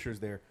the publishers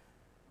there.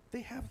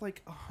 They have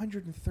like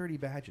 130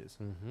 badges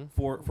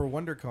for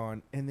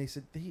WonderCon, and they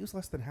said they use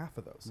less than half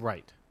of those.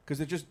 right.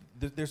 Because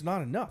there's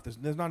not enough.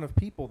 There's not enough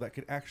people that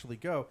could actually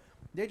go.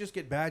 They just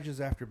get badges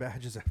after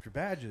badges after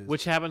badges.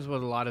 Which happens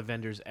with a lot of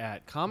vendors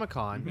at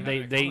Comic-Con. Mhm.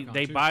 They At they Comic-Con,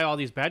 they too. buy all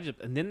these badges,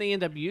 and then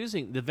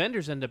the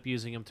vendors end up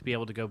using them to be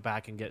able to go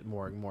back and get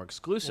more What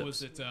exclusives.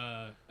 was it?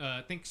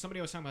 I think somebody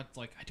was talking about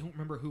like I don't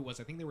remember who it was.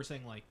 I think they were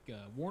saying like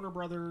Warner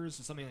Brothers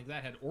or something like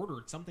that had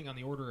ordered something on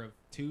the order of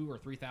 2,000 or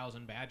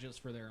 3,000 badges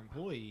for their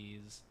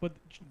employees. But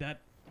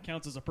that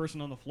counts as a person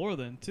on the floor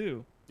then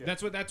too.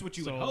 That's what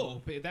you would So,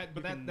 hope. That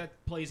you can-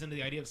 that plays into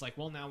the idea of it's like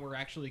well now we're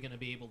actually going to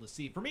be able to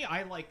see. For me,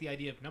 I like the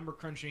idea of number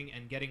crunching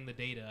and getting the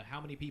data. How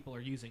many people are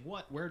using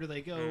what? Where do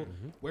they go?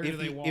 Where do if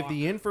they the, walk? if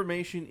the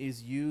information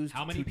is used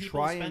How many to people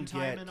try spend and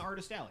time get in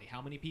Artist Alley?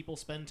 How many people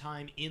spend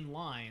time in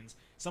lines?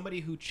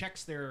 Somebody who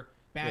checks their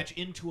badge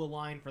into a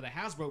line for the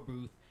Hasbro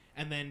booth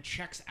and then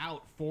checks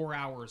out 4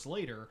 hours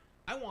later.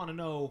 I want to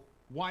know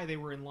why they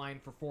were in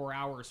line for 4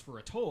 hours for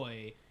a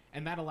toy,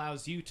 and that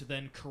allows you to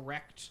then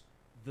correct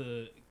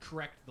the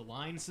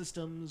line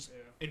systems,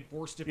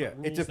 enforce different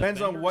rules. it depends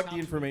that on vendors what not the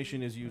to-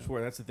 information is used for.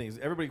 That's the thing. Is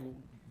everybody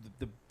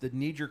the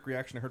knee jerk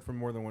reaction I heard from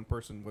more than one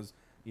person was,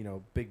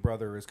 Big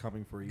Brother is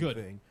coming for you Good.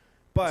 thing.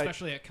 But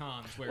Especially at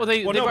cons where Well,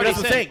 they- well, they've no, but already that's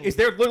what I'm said- saying is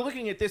they're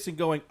looking at this and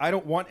going, I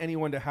don't want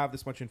anyone to have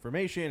this much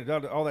information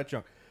and all that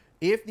junk.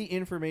 If the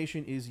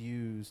information is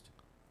used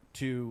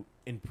to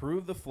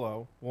improve the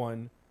flow,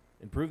 one,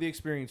 improve the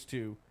experience,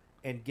 two,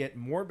 and get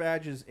more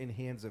badges in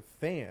hands of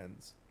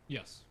fans,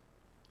 yes.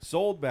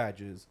 sold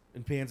badges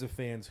in hands of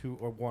fans who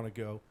want to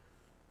go,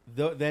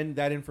 then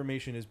that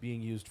information is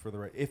being used for the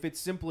right. If it's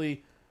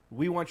simply,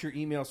 we want your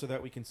email so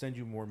that we can send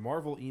you more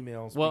Marvel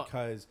emails Well-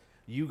 because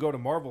you go to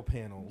Marvel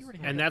panels. You already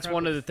have And that that's crap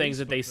one of with the things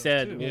that they Facebook, though,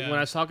 said too. when Yeah. I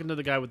was talking to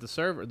the guy with the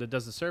server that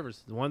does the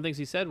servers. One of the things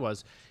he said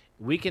was,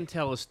 we can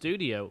tell a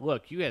studio,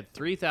 look, you had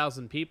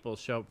 3,000 people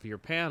show up for your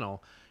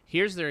panel.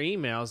 Here's their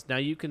emails. Now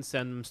you can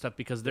send them stuff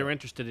because they're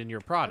interested in your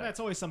And product. that's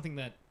always something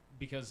that,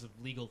 because of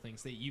legal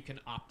things, that you can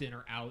opt in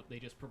or out. They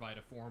just provide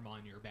a form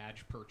on your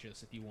badge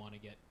purchase if you want to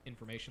get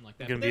information like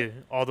that. Going But to then-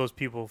 be all those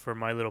people for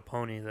My Little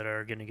Pony that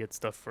are going to get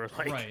stuff for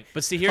like. right.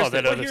 But see, here's all that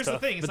the, But other here's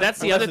stuff. the thing. It's but like, that's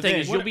the Well, other that's the thing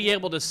thing. is What- you'll be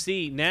able to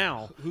see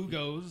now. who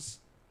goes,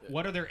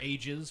 what are their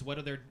ages, what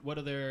are their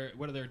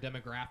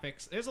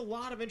demographics. There's a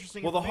lot of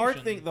interesting Well, the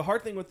information.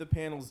 hard thing with the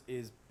panels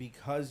is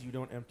because you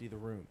don't empty the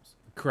rooms.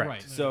 Correct.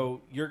 Right.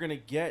 So you're gonna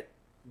get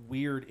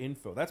weird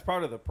info. That's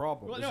part of the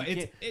problem. Well, is no, you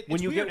it's- can't- it's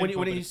when you weird get when info, you,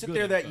 but when you it's sit good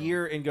there that info.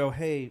 year and go,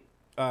 hey,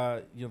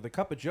 the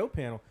Cup of Joe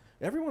panel.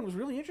 Everyone was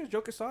really interested.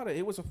 Joe Quesada.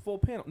 It was a full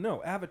panel.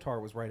 No, Avatar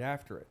was right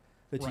after it.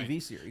 The Right. TV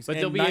series. But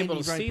and they'll be able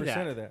to 99% see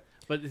that. of that.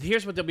 But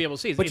here's what they'll be able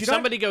to see: is But if you don't-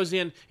 somebody goes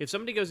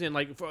in,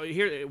 like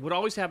here, what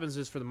always happens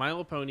is for the My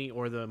Little Pony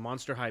or the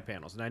Monster High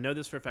panels, and I know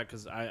this for a fact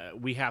because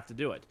we have to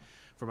do it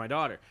for my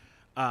daughter.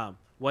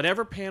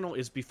 Whatever panel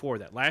is before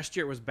that. Last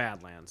year it was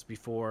Badlands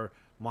before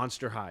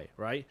Monster High,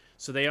 right?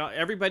 So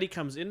everybody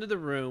comes into the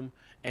room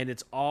and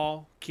it's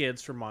all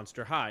kids from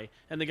Monster High,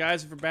 and the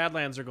guys for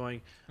Badlands are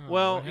going,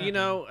 well, what you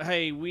know,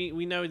 hey,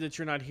 we know that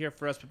you're not here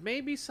for us, but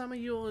maybe some of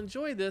you will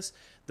enjoy this.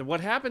 Then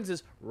what happens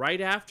is right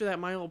after that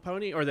My Little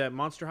Pony or that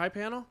Monster High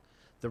panel,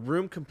 the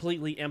room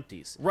completely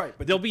empties. Right,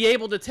 but they'll be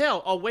able to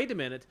tell, oh, wait a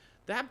minute,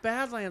 that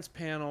Badlands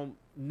panel,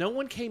 no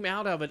one came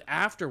out of it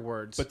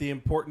afterwards. But the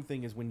important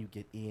thing is when you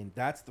get in.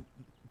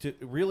 To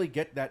really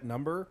get that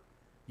number,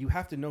 you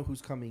have to know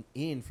who's coming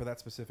in for that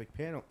specific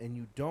panel, and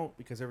you don't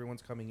because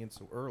everyone's coming in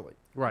so early.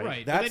 right.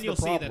 Right. That's But then the you'll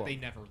see that problem. they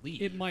never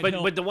leave. It might But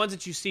help. but the ones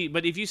that you see,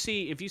 but if you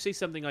see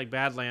something like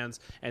Badlands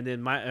and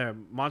then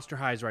Monster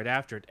High is right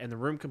after it, and the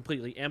room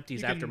completely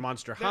empties You after can-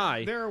 Monster there-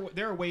 High.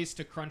 There are ways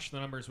to crunch the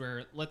numbers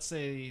where let's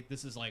say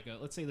this is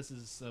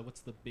what's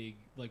the big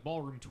like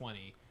ballroom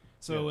 20.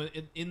 So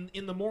in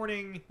the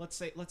morning, let's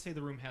say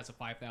the room has a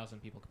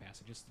 5,000 people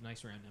capacity, just a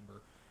nice round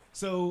number.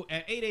 So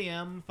at 8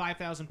 a.m.,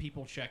 5,000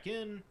 people check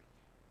in,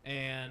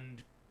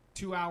 and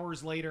 2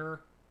 hours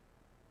later,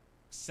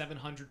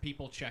 700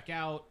 people check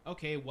out.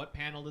 Okay, what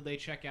panel did they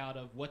check out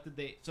of? What did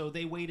they? So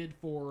they waited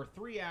for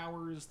 3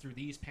 hours through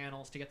these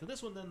panels to get to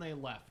this one. Then they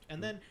left,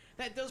 and then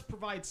that does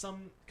provide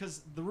some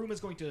because the room is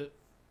going to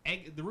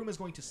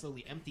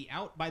slowly empty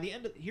out by the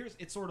end of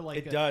it's sort of like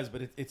It does,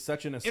 but it's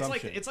such an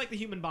assumption. it's like the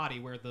human body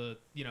where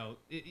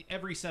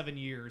every 7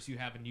 years you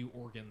have new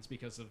organs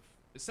because of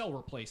cell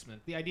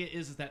replacement. The idea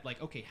is that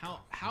like okay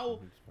how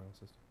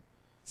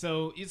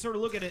so you sort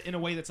of look at it in a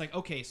way that's like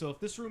okay, so if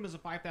this room is a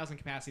 5,000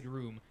 capacity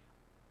room,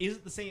 is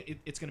it the same?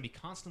 It's going to be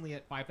constantly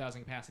at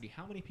 5,000 capacity.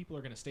 How many people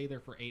are going to stay there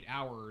for 8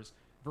 hours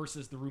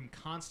versus the room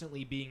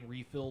constantly being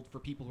refilled for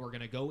people who are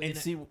going to go in? And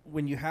see,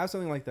 when you have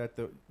something like that,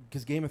 though,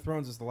 because Game of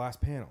Thrones is the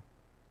last panel,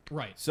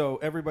 right. so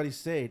everybody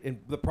stayed. And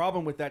the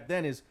problem with that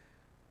then is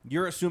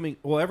you're assuming,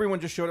 well, everyone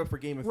just showed up for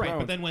Game of Right,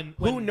 Thrones. but then when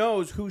who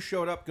knows who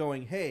showed up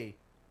going, hey,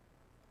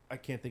 I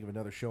can't think of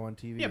another show on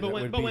TV. Yeah, but that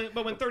when would but be- when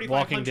but when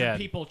Walking 3,500 Dead.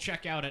 people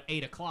check out at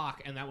 8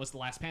 o'clock and that was the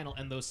last panel,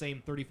 and those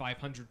same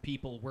 3,500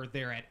 people were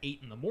there at 8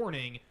 in the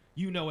morning,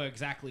 you know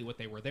exactly what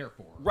they were there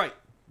for. Right.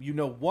 You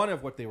know one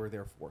of what they were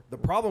there for. The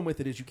problem with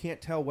it is you can't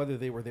tell whether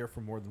they were there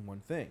for more than one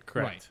thing.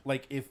 Correct. Right.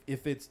 Like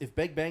if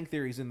Big Bang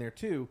Theory's in there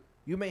too,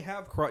 you may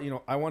have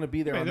I want to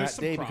be there Right, on there's that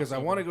some day because I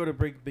want to crossover.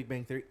 go to Big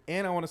Bang Theory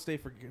and I want to stay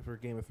for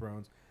Game of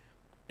Thrones.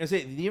 I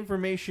say the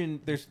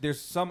information there's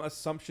some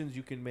assumptions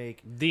you can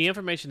make. The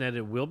information that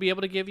it will be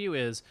able to give you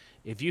is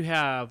if you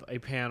have a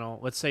panel,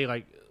 let's say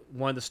like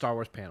one of the Star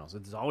Wars panels,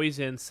 it's always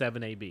in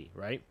 7AB,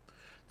 right?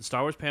 The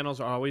Star Wars panels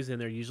are always in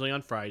there, usually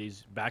on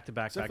Fridays, back to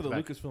back, Except back for to the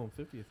back. Lucasfilm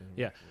 50th thing.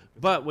 Yeah,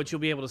 but what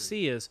you'll be able to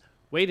see is,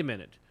 wait a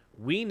minute,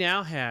 we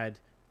now had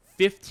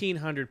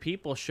 1,500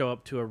 people show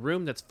up to a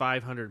room that's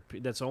 500,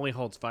 that's only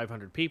holds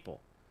 500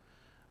 people.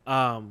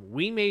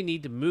 We may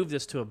need to move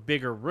this to a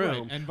bigger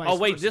room. Right, and vice oh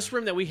wait, versa. this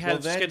room that we had Well,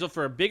 then- scheduled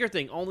for a bigger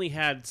thing only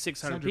had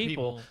 600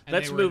 people. and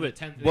Let's they were in move the it.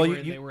 10 they Well, were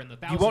in- they were in the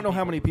you won't know 1,000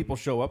 how many room. people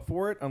show up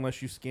for it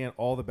unless you scan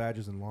all the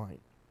badges in line.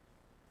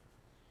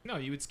 No,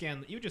 you would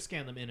just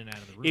scan them in and out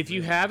of the room. If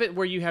you really. have it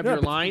where you have No,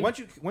 your but line, once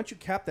you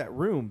cap that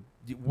room,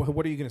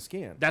 what are you going to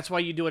scan? that's why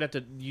you do it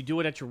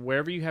at your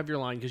wherever you have your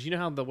line, because you know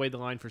how the way the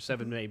line for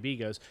 7AB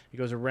goes, it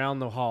goes around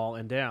the hall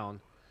and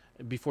down.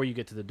 before you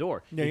get to the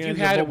door. Yeah, if you you have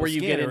had a it where mobile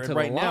you get scanner, into and the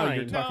right now line,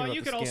 you're talking No, about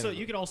you the could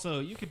also,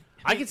 scanner. you could.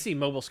 I could see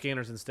mobile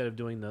scanners instead of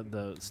doing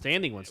the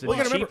standing ones. It'd Well,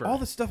 you be gotta cheaper. remember, all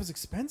this stuff is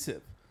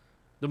expensive.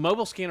 The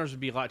mobile scanners would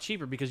be a lot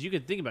cheaper because you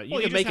could think about it. You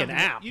Well, could just make an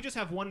have app. You just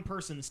have one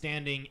person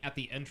standing at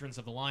the entrance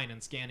of the line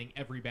and scanning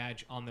every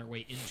badge on their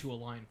way into a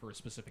line for a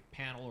specific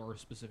panel or a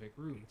specific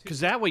room. Too.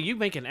 Because that way you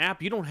make an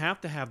app, you don't have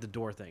to have the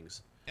door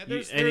things. And You-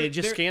 there's- and there- it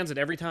just there- scans it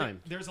every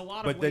time. There's a lot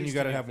of. But then ways you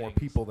got to do have more things.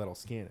 people that'll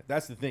scan it.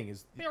 That's the thing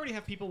is. They already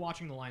have people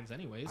watching the lines,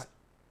 anyways.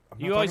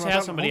 I'm You not always talking have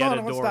about somebody hold at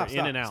on, a door, stop, in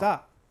stop, and out.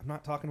 Stop. I'm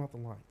not talking about the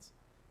lines.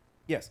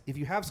 Yes, if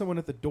you have someone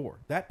at the door,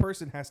 that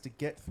person has to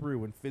get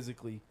through and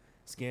physically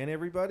scan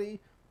everybody.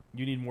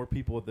 You need more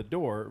people at the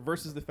door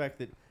versus the fact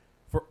that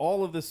for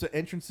all of the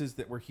entrances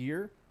that were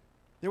here,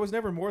 there was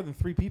never more than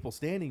 3 people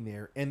standing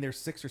there, and there's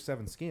 6 or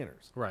 7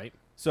 scanners. Right.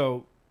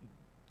 So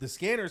the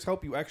scanners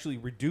help you actually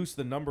reduce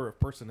the number of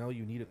personnel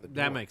you need at the door.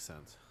 That makes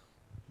sense.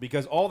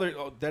 Because all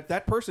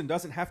that person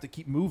doesn't have to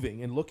keep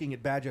moving and looking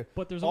at badge.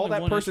 But there's all only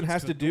that one person entrance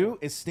has to to the do door.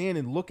 is stand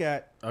and look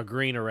at A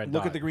green or red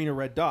look dot. at the green or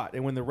red dot,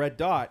 and when the red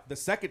dot, the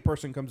second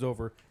person comes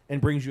over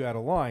and brings you out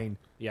of line.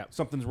 Yep.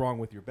 Something's wrong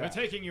with your We're badge.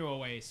 taking you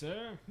away,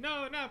 sir.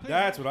 No, please.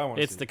 That's what I want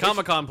to It's see. the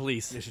Comic-Con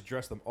police. They should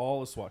dress them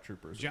all as SWAT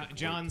troopers.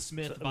 John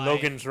Smith So buys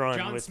Logan's Run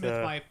John with,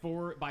 Smith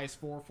buys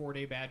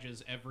 4-day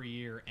badges every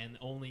year and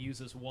only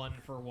uses one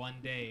for one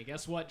day.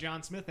 Guess what?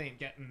 John Smith ain't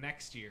getting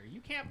next year.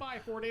 You can't buy a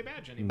 4-day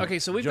badge anymore. Okay,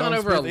 so we've John gone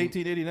over Smith,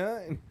 a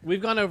 1889.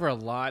 We've gone over a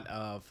lot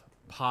of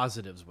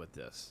positives with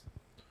this.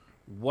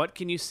 What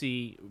can you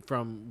see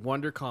from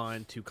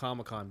WonderCon to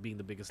Comic-Con being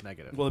the biggest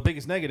negative? Well, the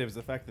biggest negative is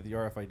the fact that the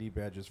RFID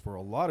badges for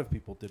a lot of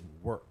people didn't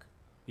work.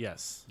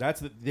 Yes.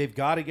 They've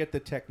got to get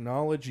the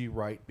technology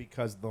right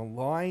because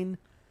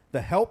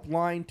the help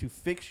line to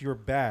fix your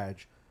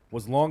badge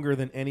was longer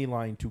than any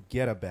line to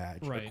get a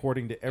badge, Right.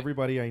 according to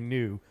everybody I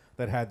knew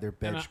that had their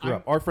badge And screwed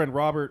I'm- up. Our friend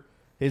Robert,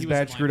 his He was in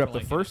badge line screwed for up the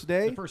like first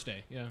day, The first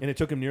day, yeah. and it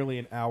took him nearly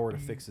an hour to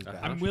fix his badge.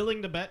 I'm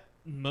willing to bet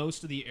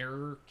most of the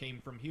error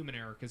came from human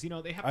error because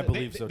they have to, I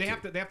believe they, so, they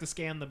too. have to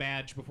scan the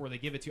badge before they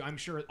give it to you. I'm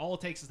sure all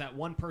it takes is that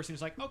one person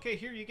who's like, okay,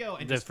 here you go,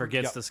 and That just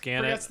forgets Yep. to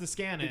scan forgets it. to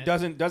scan it. It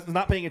doesn't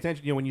not paying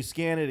attention. When you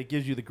scan it, it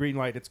gives you the green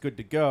light. It's good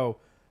to go.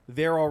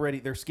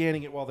 They're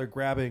scanning it while they're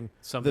grabbing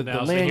Something the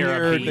else, they hear a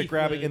lanyard. beep. They're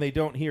grabbing and they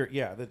don't hear it.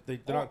 Yeah, they're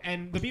Oh, not.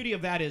 and the beauty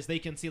of that is they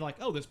can see like,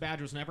 oh, this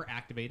badge was never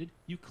activated.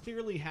 You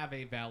clearly have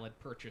a valid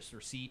purchase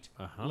receipt.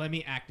 Uh-huh. Let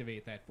me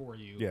activate that for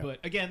you. Yeah. But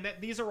again,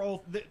 these are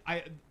all.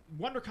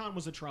 WonderCon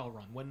was a trial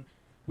run. When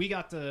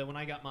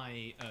I got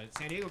my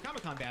San Diego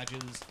Comic-Con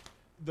badges,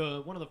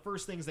 one of the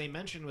first things they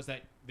mentioned was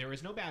that there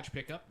is no badge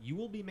pickup. You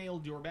will be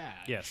mailed your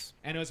badge. Yes.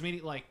 And it was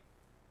immediately like,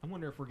 I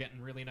wonder if we're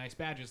getting really nice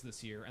badges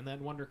this year. And then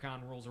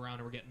WonderCon rolls around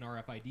and we're getting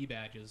RFID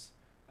badges.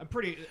 I'm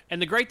pretty.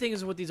 And the great thing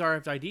is with these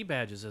RFID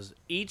badges is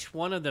each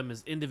one of them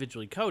is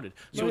individually coded.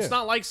 So Oh, it's yeah.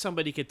 not like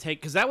somebody could take,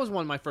 because that was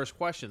one of my first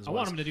questions. I was,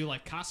 want them to do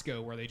like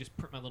Costco, where they just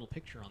print my little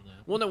picture on the.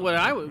 Well, no, what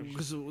I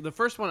because the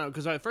first one,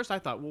 because at first I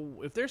thought,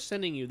 well, if they're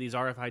sending you these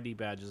RFID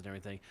badges and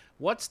everything,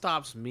 what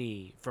stops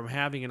me from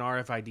having an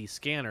RFID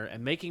scanner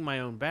and making my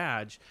own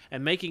badge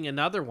and making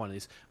another one of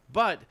these?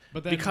 But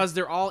then- because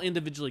they're all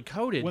individually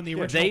coded, When the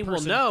original they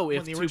person, will know when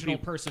if the two original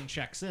people. person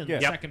checks in, Yeah.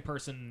 the Yep. second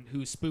person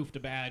who spoofed a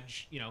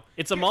badge,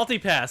 It's a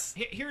multi-pass.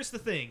 Here's the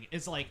thing: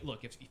 is like,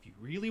 look, if you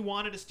really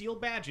wanted to steal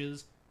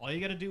badges, all you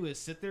got to do is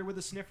sit there with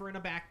a sniffer and a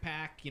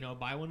backpack,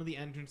 buy one of the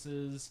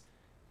entrances,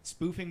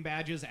 spoofing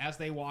badges as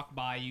they walk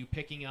by you,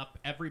 picking up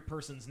every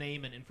person's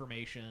name and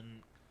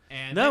information.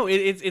 And No, then-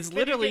 it's then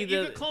literally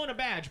you could clone a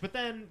badge, but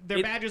then their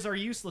It- badges are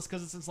useless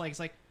because it's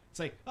like. It's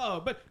like, oh,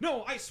 but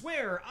no, I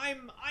swear,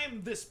 I'm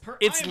this person.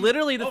 It's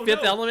literally the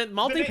Fifth Element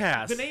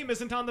multipass. The name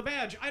isn't on the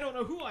badge. I don't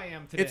know who I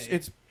am today.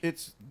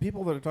 It's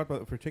people that have talked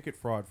about it for ticket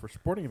fraud for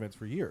sporting events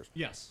for years.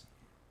 Yes.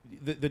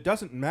 That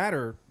doesn't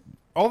matter.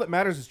 All that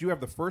matters is you have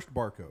the first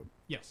barcode.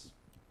 Yes.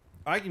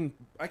 I can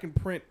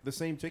print the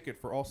same ticket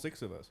for all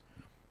 6 of us,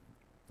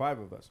 5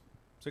 of us,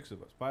 6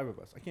 of us, 5 of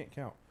us. I can't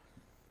count.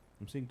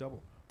 I'm seeing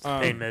double.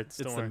 Hey, meds. it's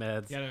Don't the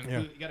worry. meds.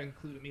 You gotta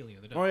include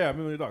Amelia the dog. Oh yeah,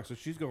 Amelia Dog. So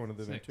she's going to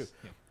the event too. 6,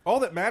 yeah. All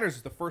that matters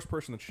is the first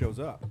person that shows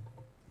up.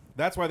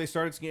 That's why they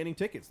started scanning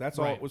tickets. That's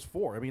all Right. it was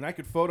for. I mean, I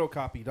could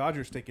photocopy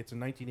Dodgers tickets in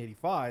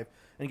 1985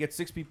 and get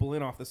 6 people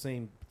in off the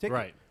same ticket.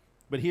 Right.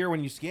 But here,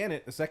 when you scan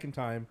it the second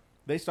time,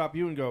 they stop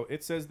you and go,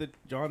 "It says that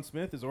John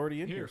Smith is already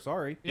in here.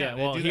 Sorry, Yeah,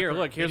 they well, do that here, for-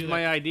 look, they here's do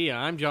my that. idea.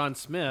 I'm John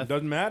Smith. it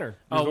doesn't matter. It's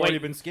Oh, already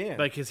wait, been scanned."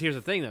 Because here's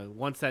the thing, though.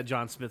 Once that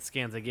John Smith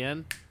scans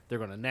again, they're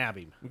going to nab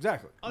him.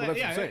 Exactly. Oh, Well, that's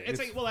yeah, what I'm saying. it's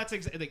like, well, that's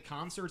the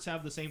concerts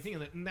have the same thing,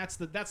 and that's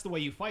the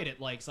way you fight it.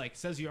 Like, it's like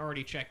says you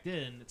already checked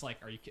in. It's like,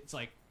 It's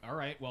like, all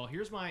right, well,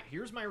 here's my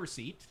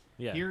receipt.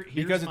 Yeah. Here's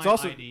Because it's my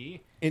also- ID.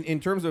 in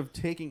terms of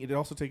taking it,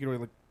 also taking away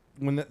like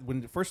when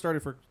it first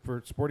started for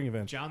sporting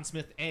events. John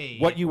Smith A.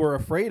 What you were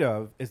afraid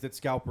of is that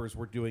scalpers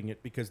were doing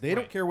it because they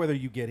don't Right. care whether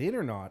you get in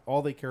or not.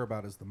 All they care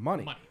about is the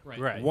money. Right.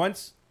 Right.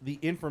 Once the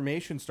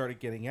information started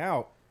getting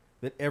out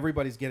that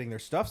everybody's getting their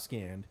stuff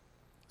scanned,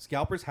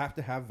 scalpers have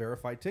to have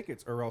verified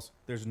tickets or else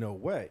there's no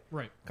way.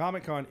 Right.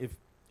 Comic-Con,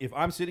 if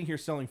I'm sitting here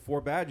selling 4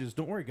 badges,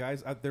 don't worry,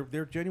 guys.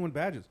 They're genuine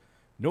badges.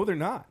 No, they're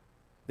not.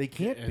 They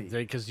can't be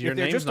because your if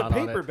they're name's just not a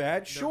on paper it.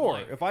 badge. Sure,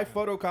 blank. if I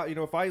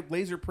if I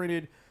laser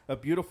printed a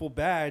beautiful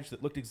badge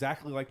that looked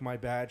exactly like my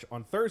badge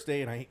on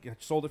Thursday and I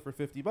sold it for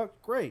 $50,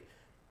 great.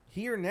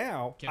 Here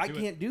now, Can't I do it.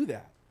 can't do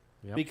that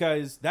Yep.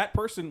 because that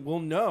person will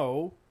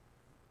know.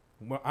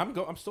 Well,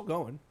 I'm still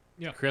going.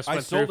 Yeah. Chris I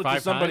went sold through it to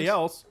 5 somebody times.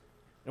 else,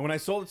 and when I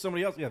sold it to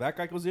somebody else, yeah, that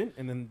guy goes in,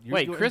 and then you're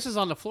Wait, doing Chris is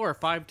on the floor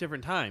 5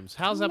 different times.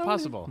 How's that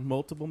possible?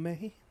 Multiple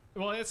May.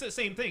 Well, it's the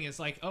same thing. It's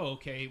like, oh,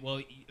 okay,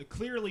 well,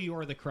 clearly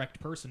you're the correct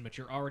person, but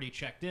you're already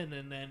checked in,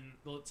 and then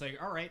let's say,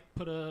 all right,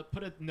 put a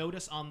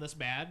notice on this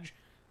badge.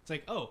 It's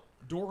like, oh,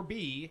 door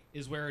B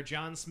is where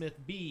John Smith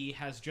B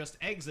has just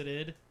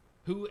exited.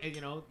 Who,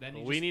 then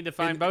you We just- need to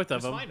find both of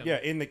just them. find 'em. Yeah,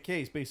 in the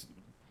case, basically,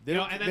 they You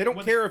know, don't, and they then don't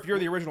when- care if you're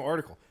the original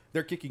article.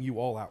 They're kicking you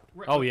all out.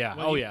 Right, Oh, when- yeah.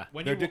 when Oh, you- yeah.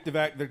 when They're you wa-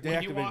 they're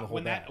when you deactivating walk- the whole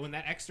when badge.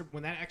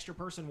 that extra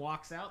person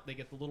walks out, they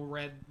get the little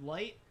red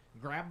light.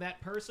 Grab that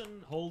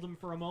person, hold him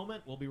for a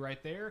moment. We'll be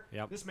right there.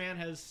 Yep. This man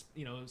has,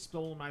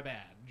 stolen my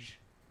badge.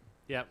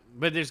 Yeah,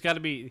 but there's got to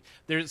be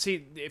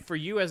for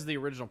you as the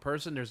original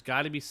person, there's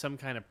got to be some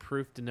kind of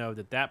proof to know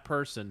that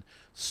person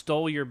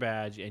stole your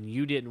badge and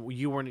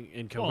you weren't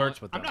in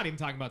converts with them. I'm not even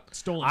talking about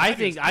stolen. I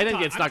badges.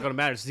 think it's not going to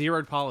matter. It's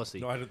zeroed policy.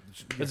 No,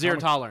 It's zero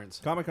tolerance.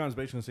 Comic-Con is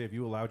basically going to say if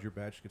you allowed your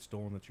badge to get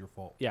stolen, that's your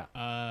fault. Yeah.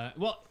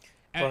 Well,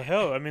 Well,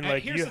 hell, I mean,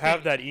 like, here's you the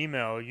have thing. that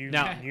email. You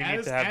Now- need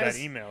to have that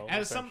email.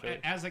 As essentially.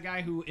 as a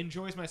guy who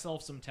enjoys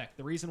myself some tech,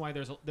 the reason why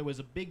there was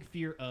a big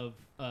fear of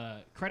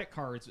credit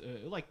cards,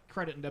 like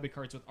credit and debit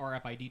cards with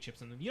RFID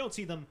chips in them. You don't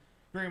see them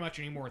very much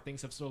anymore.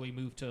 Things have slowly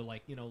moved to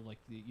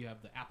you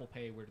have the Apple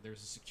Pay where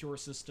there's a secure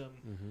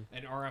system,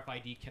 and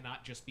RFID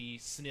cannot just be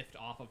sniffed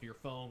off of your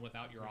phone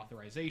without your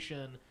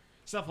authorization,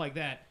 stuff like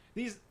that.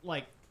 These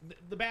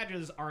the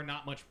badges are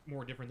not much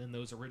more different than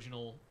those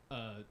original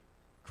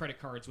credit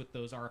cards with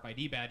those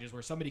RFID badges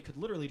where somebody could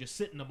literally just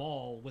sit in a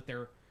mall with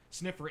their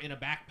sniffer in a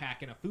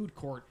backpack in a food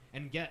court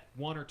and get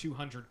 100 or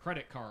 200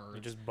 credit cards.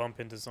 You just bump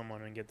into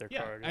someone and get their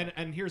Yeah, card.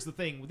 and here's the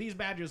thing. These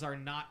badges are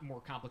not more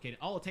complicated.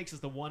 All it takes is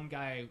the one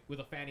guy with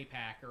a fanny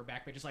pack or a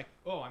backpack just like,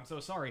 oh, I'm so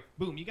sorry.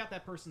 Boom, you got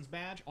that person's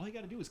badge. All you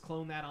got to do is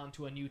clone that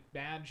onto a new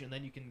badge, and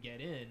then you can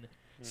get in.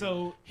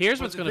 So Here's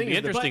But what's the going to thing be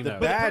is, the interesting, bu- though. the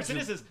But the badge person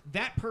is- is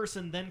that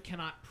person then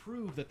cannot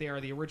prove that they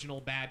are the original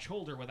badge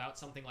holder without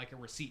something like a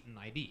receipt and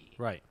ID.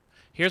 Right.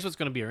 Here's what's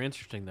going to be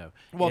interesting, though.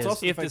 Well, it's is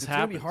also the if fact this it's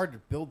going to be happens, hard to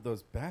build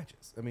those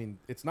badges. I mean,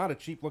 it's not a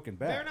cheap-looking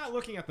badge. They're not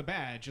looking at the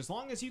badge. As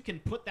long as you can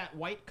put that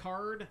white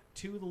card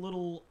to the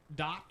little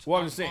dot Well,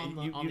 I'm on, just saying,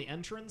 on you- the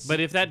entrance.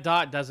 But if that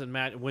dot doesn't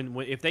match, when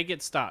if they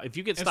get stopped, if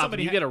you get If stopped,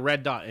 somebody and you ha- get a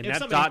red dot, and if that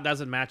somebody- dot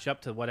doesn't match up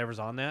to whatever's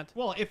on that,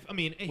 well,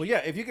 Well, yeah,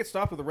 if you get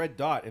stopped with a red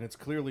dot and it's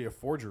clearly a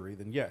forgery,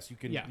 then yes, you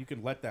can Yeah. you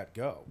can let that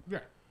go yeah.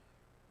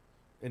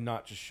 and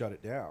not just shut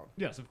it down.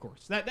 Yes, of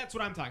course. That's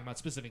what I'm talking about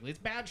specifically. It's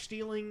badge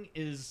stealing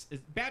is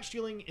badge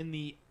stealing in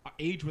the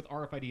age with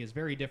RFID is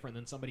very different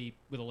than somebody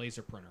with a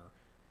laser printer.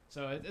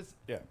 So it's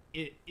Yeah.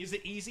 Is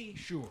it easy?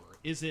 Sure.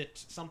 Is it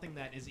something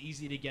that is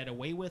easy to get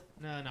away with?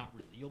 No, not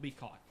really. You'll be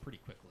caught pretty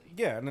quickly.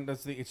 Yeah, and then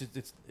that's the it's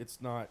just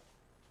it's not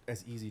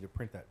as easy to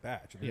print that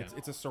badge. I mean, Yeah.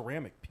 it's a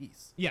ceramic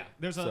piece. Yeah,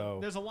 there's So-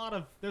 a lot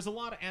of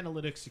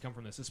analytics to come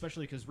from this,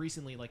 especially because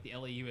recently, like the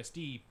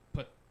LAUSD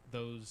put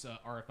those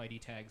RFID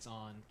tags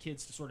on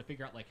kids to sort of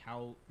figure out like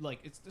how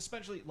it's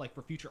especially like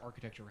for future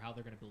architecture how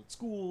they're going to build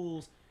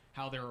schools,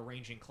 how they're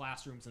arranging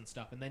classrooms and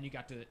stuff, and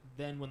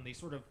then when they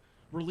sort of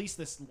release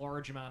this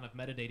large amount of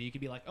metadata, you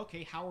could be like,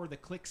 okay, how are the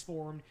cliques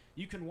formed?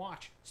 You can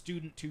watch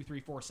student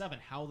 2347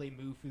 how they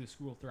move through the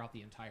school throughout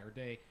the entire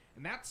day.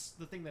 And that's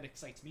the thing that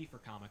excites me for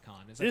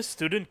Comic-Con. Is that This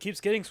student keeps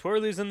getting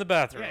swirlies in the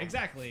bathroom. yeah,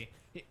 exactly.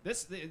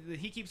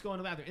 He keeps going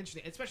to the bathroom.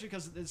 Interesting, especially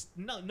because there's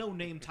no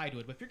name tied to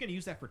it. But if you're going to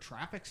use that for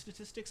traffic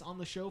statistics on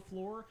the show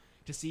floor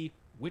to see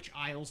which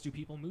aisles do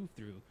people move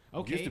through,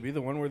 okay, It used to be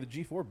the one where the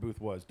G4 booth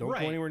was. Don't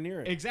right, go anywhere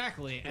near it.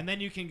 Exactly, and then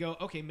you can go,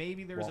 okay,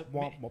 maybe there's Womp,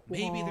 womp, womp,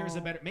 maybe there's a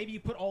womp. better. Maybe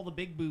you put all the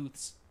big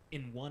booths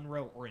in one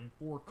row or in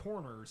four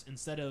corners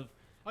instead of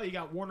you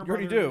got Warner You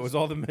already Brothers. do. It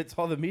was it's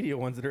all the media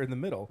ones that are in the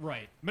middle.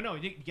 right, but no,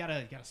 you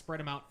gotta spread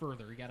them out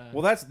further. You gotta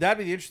Well, that'd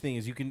be the interesting thing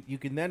is you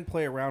can then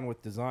play around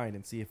with design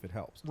and see if it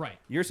helps. right.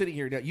 You're sitting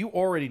here now. You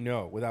already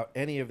know without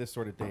any of this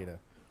sort of data.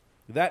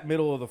 That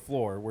middle of the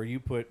floor where you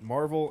put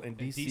Marvel and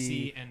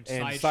DC, and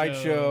Sideshow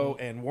Sideshow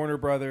and Warner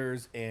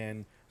Brothers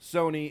and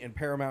Sony and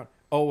Paramount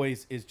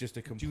always is just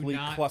a Do complete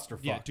not, clusterfuck.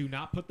 yeah, do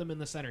not put them in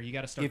the center. You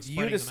got to start. If you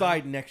spreading them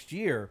decide out. next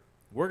year,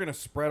 we're going to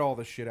spread all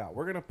this shit out.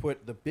 We're going to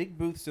put the big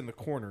booths in the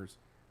corners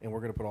and we're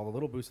going to put all the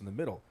little booths in the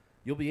middle.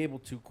 You'll be able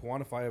to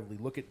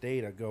quantifiably look at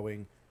data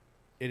going,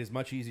 it is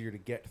much easier to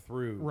get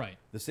through Right.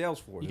 the sales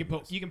floor. You than can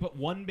put this. you can put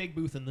one big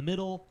booth in the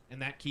middle,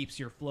 and that keeps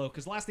your flow.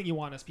 Because the last thing you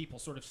want is people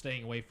sort of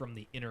staying away from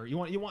the inner. You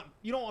don't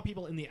want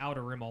people in the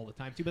outer rim all the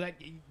time too. But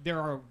there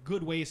are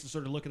good ways to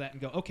sort of look at that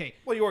and go, okay,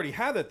 Well, you already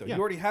have that though. Yeah.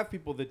 You already have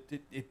people that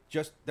it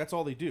just that's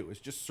all they do is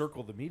just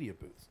circle the media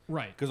booths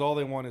right, because all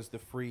they want is the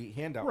free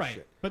handout right.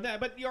 shit.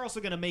 But you're also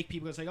going to make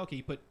people say, okay,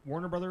 you put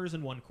Warner Brothers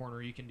in one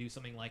corner. You can do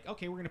something like,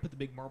 okay, we're going to put the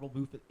big Marvel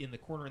booth in the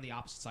corner in the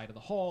opposite side of the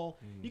hall.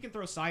 You can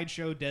throw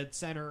Sideshow dead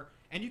center.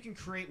 and you can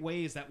create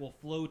ways that will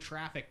flow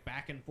traffic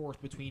back and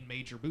forth between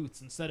major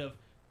booths instead of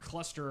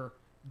cluster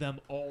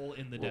them all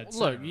in the dead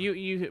Look, center.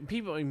 you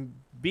people in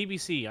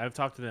BBC. I've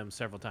talked to them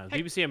several times.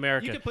 Heck, BBC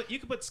America. You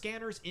could put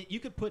scanners. You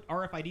could put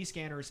RFID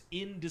scanners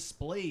in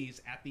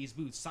displays at these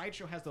booths.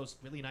 Sideshow has those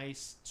really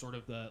nice sort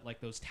of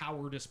those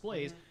tower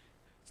displays.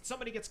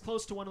 Somebody gets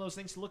close to one of those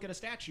things to look at a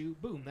statue.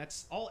 Boom.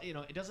 That's all.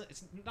 It doesn't.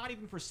 It's not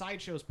even for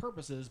Sideshow's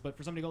purposes, but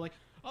for somebody to go like,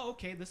 oh,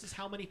 okay, this is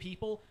how many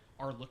people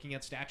are looking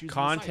at statues.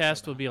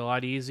 Contest would be a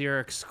lot easier.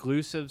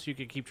 Exclusives you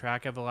could keep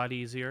track of a lot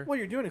easier. Well,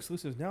 you're doing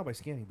exclusives now by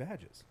scanning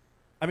badges.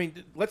 I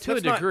mean, let's To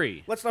a not-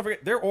 degree. Let's not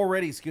forget they're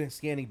already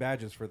scanning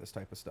badges for this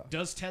type of stuff.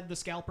 Does Ted the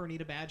Scalper need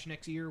a badge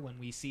next year when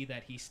we see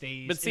that he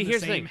stays But see, in the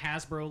here's the same thing.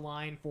 Hasbro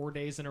line 4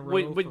 days in a row?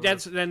 Wait, but for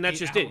that's 8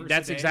 just it. hours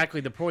That's a day?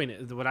 exactly the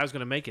point. What I was going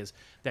to make is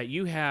that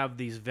you have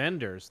these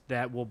vendors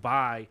that will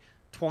buy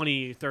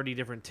 20, 30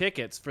 different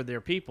tickets for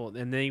their people,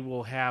 and they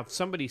will have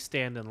somebody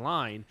stand in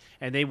line,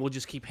 and they will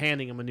just keep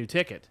handing them a new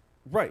ticket.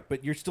 Right,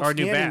 but you're still Or a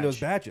new scanning those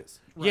badge. badges.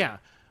 Yeah,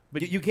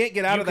 but You can't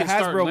get out you of the can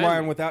start Hasbro line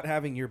limiting- without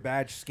having your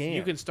badge scanned.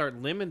 You can start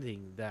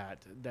limiting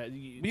that.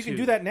 You can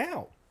do that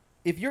now.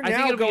 If you're I now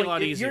think it'll be a going,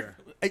 lot if you're-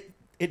 easier.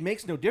 it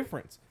makes no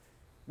difference.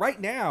 Right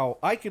now,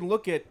 I can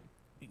look at,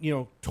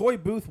 Toy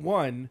Booth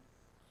 1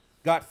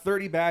 got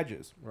 30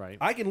 badges. Right.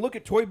 I can look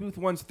at Toy Booth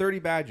 1's 30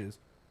 badges.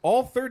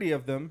 All 30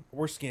 of them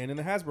were scanned in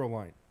the Hasbro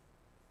line.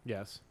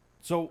 Yes.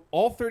 So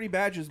all 30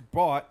 badges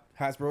bought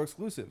Hasbro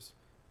exclusives.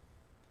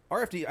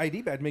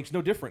 RFID badge makes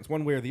no difference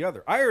one way or the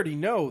other. I already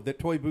know that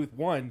Toy Booth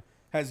 1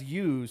 has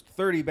used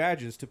 30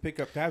 badges to pick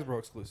up Hasbro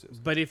exclusives.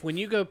 But if when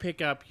you go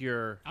pick up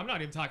your I'm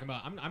not even talking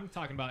about. I'm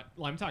talking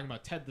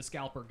about Ted the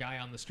Scalper guy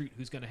on the street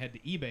who's going to head to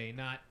eBay,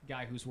 not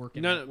guy who's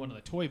working at one of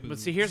the toy booths. But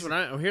see, here's what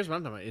I'm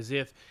talking about: is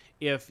if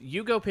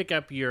you go pick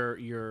up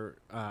your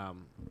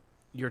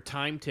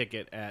time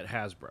ticket at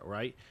Hasbro,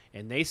 right,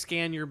 and they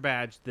scan your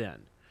badge, then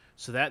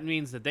so that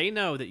means that they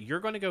know that you're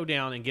going to go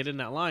down and get in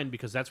that line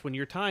because that's when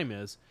your time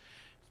is.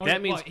 Oh, That yeah,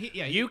 means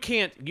well,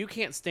 you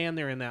can't stand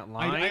there in that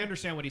line. I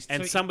understand what he's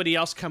and so- somebody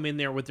else come in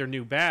there with their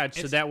new badge, so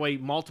It's- that way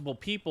multiple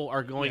people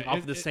are going Yeah,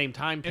 off the same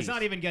timepiece. It's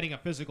not even getting a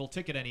physical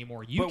ticket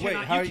anymore. You But cannot.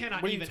 wait, how, you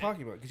cannot what are you even.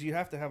 talking about? Because you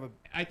have to have a...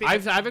 I think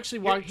I've actually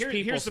watched people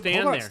here's the- stand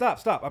Hold on, there.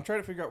 stop. I'm trying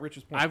to figure out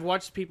Rich's point. I've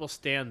watched people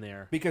stand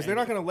there Because they're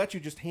and- not going to let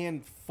you just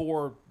hand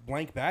 4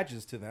 blank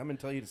badges to them and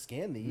tell you to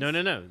scan these. No.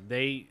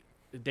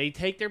 They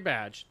take their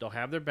badge. They'll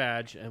have their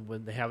badge, and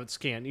when they have it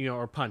scanned,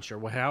 or punch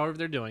or however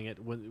they're doing it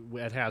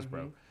at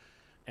Hasbro,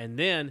 and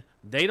then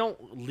they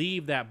don't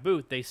leave that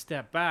booth. They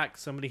step back.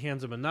 Somebody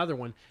hands them another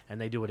one,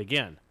 and they do it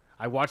again.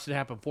 I watched it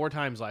happen 4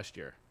 times last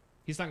year.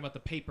 He's talking about the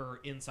paper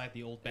inside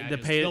the old The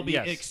badges. pay- They'll be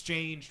yes.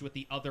 exchanged with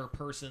the other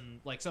person.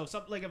 Like so,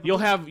 some like. You'll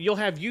have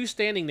you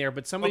standing there,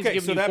 but somebody's Okay,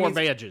 giving so you that 4 means,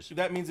 badges.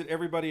 that means that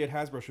everybody at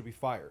Hasbro should be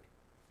fired.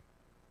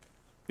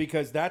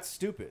 Because that's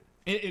stupid.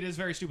 It is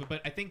very stupid, but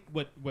I think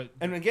what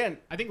And again,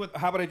 I think what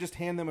how about I just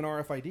hand them an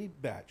RFID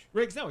badge?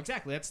 Riggs, no,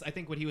 exactly. That's I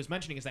think what he was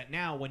mentioning is that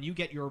now when you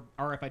get your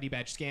RFID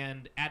badge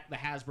scanned at the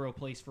Hasbro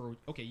place for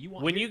you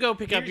want When you go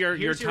pick up your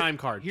here's time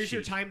card here's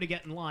your sheet. time to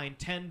get in line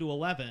 10 to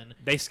 11.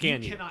 They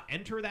scan you. You cannot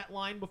enter that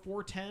line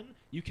before 10.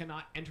 You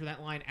cannot enter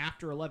that line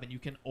after 11. You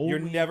can only You're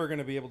never going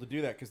to be able to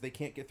do that because they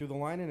can't get through the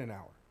line in an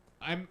hour.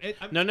 No, I'm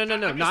just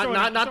not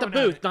throwing not the out-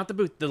 booth, not the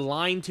booth. The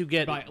line to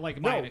get. by No,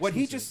 an what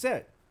he exclusive. just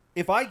said.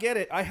 If I get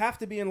it, I have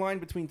to be in line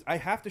between. I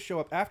have to show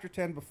up after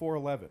 10 before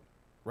 11,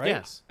 right?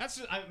 Yes. That's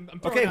just, I'm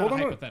throwing Okay, out hold a on.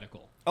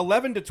 hypothetical.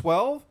 11 to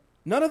 12.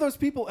 None of those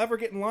people ever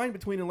get in line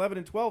between 11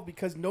 and 12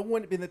 because no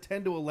one in the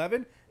 10 to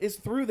 11 is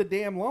through the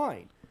damn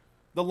line.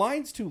 The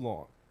line's too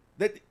long.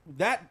 That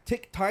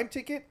time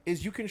ticket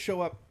is you can show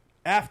up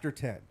after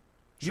 10.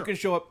 You Sure. can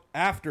show up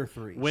after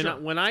 3.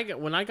 When I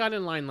got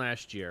in line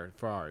last year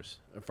for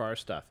our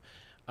stuff,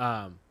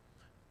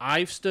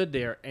 I've stood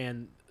there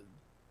and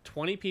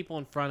 20 people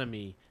in front of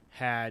me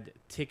had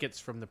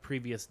tickets from the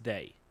previous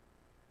day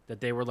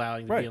that they were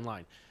allowing to Right. be in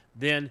line.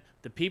 Then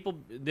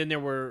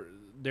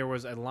there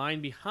was a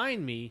line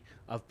behind me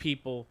of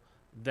people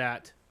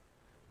that.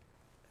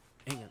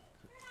 Hang on.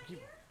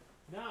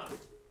 No.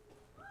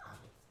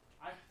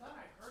 I thought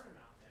I heard him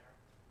out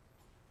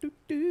there.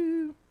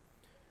 Doo-doo.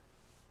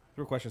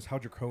 The real question is how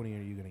draconian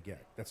are you going to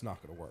get? That's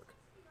not going to work.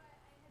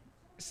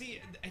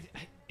 See,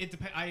 it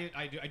depends.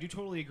 I do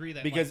totally agree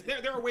that Because-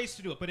 like, there are ways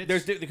to do it, but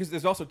it's Because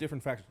there's also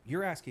different factors.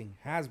 You're asking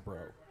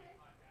Hasbro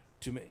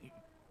to make.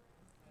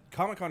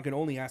 Comic-Con can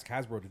only ask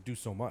Hasbro to do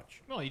so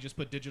much. well, you just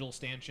put digital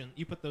stanchion.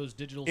 You put those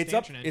digital It's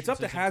up. stanchion. It's up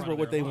to entrances in front Hasbro of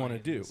what their they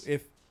want to lines. do.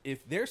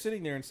 If they're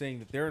sitting there and saying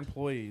that their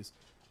employees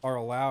are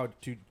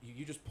allowed to,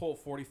 you just pull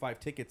 45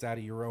 tickets out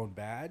of your own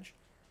badge,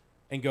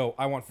 and go,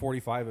 I want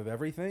 45 of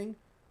everything,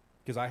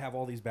 because I have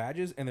all these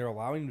badges, and they're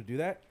allowing them to do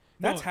that.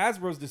 That's No.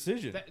 Hasbro's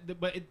decision.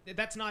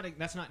 That's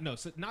not no.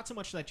 So not so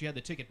much that you had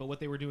the ticket, but what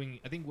they were doing.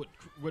 I think what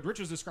Rich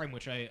was describing,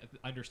 which I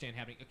understand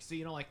having. So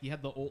like you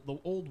had the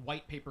old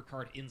white paper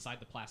card inside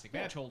the plastic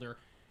badge holder,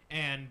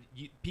 and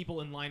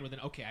people in line with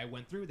I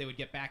went through. They would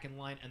get back in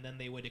line, and then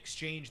they would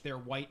exchange their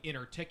white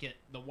inner ticket,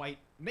 the white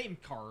name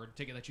card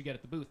ticket that you get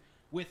at the booth,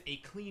 with a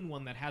clean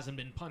one that hasn't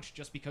been punched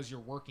just because you're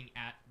working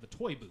at the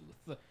toy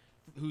booth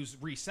who's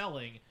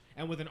reselling.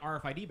 And with an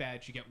RFID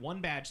badge, you get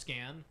one badge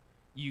scan.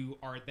 You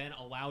are then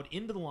allowed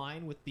into the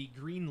line with the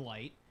green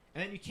light.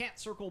 And then you can't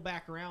circle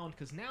back around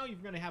because now you're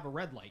going to have a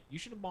red light. You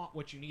should have bought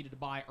what you needed to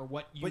buy or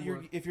what you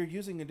were... if you're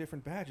using a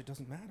different badge, it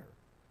doesn't matter.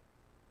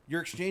 You're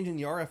exchanging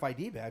the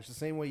RFID badge the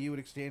same way you would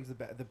exchange the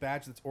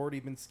badge that's already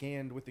been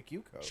scanned with the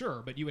Q code.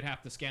 Sure, but you would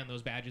have to scan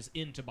those badges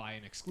in to buy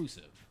an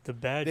exclusive. The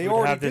badge They would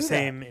already have the do that.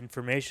 same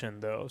information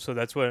though, so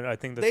that's what I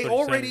think. That's They what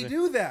it's already saying.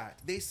 do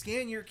that. They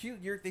scan your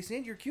they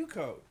scan your Q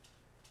code.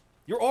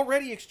 You're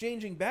already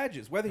exchanging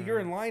badges, whether you're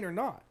in line or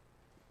not.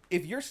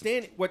 If you're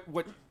standing, what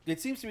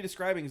it seems to be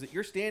describing is that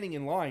you're standing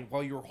in line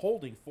while you're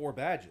holding 4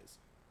 badges.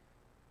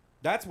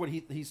 That's what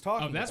he's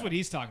talking about. Oh, that's what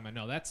he's talking about.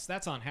 No, that's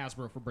on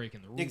Hasbro for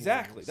breaking the rules.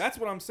 Exactly. That's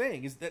what I'm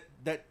saying, is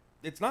that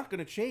it's not going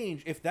to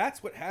change. If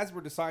that's what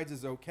Hasbro decides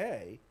is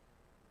okay,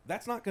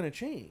 that's not going to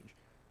change.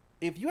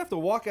 If you have to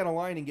walk out of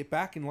line and get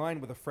back in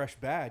line with a fresh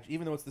badge,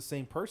 even though it's the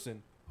same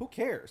person, who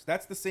cares?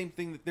 That's the same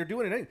thing that they're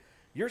doing it anyway.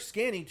 You're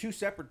scanning 2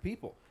 separate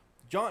people.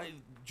 John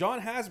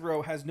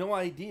Hasbro has no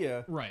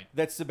idea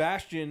that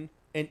Sebastian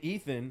and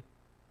Ethan,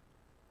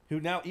 who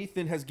now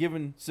Ethan has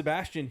given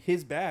Sebastian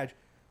his badge,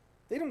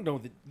 they don't know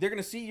that they're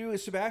going to see you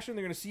as Sebastian,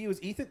 they're going to see you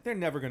as Ethan. They're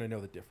never going to know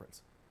the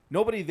difference.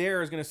 Nobody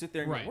there is going to sit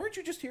there and go, weren't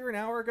you just here an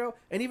hour ago?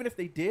 And even if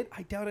they did,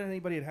 I doubt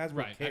anybody at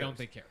Hasbro cares. I don't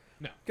think care.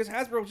 No. Because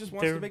Hasbro just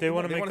wants to make they the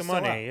want money. to make the sell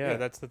out. money. Yeah,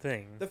 that's the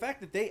thing. The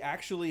fact that they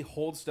actually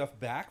hold stuff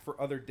back for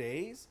other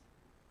days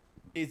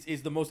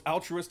is the most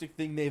altruistic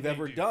thing they've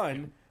ever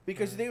done.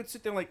 Because they would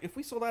sit there like, if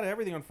we sold out of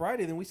everything on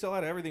Friday, then we sell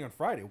out of everything on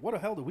Friday. What the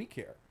hell do we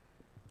care?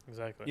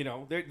 Exactly. You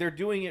know, they're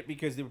doing it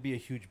because there would be a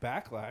huge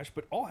backlash.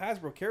 But all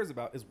Hasbro cares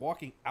about is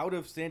walking out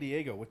of San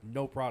Diego with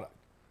no product.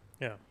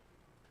 Yeah.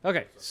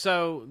 Okay,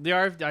 so the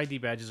RFID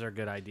badges are a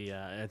good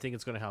idea. I think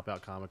it's going to help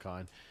out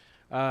Comic-Con.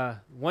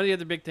 One of the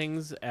other big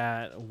things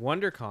at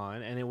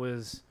WonderCon, and it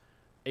was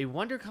a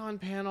WonderCon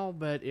panel,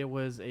 but it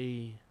was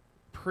a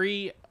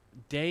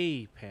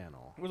pre-day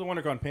panel. It was a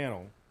WonderCon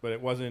panel, but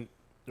it wasn't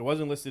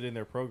listed in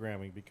their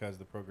programming because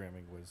the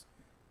programming was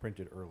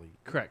printed early.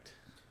 Correct.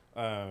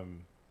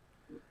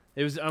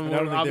 It was I don't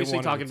think they obviously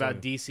wanted talking it to-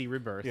 about DC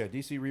Rebirth. Yeah,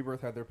 DC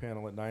Rebirth had their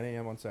panel at 9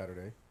 a.m. on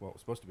Saturday. Well, it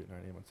was supposed to be at 9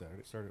 a.m. on Saturday.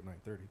 It started at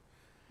 9:30.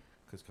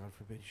 Because God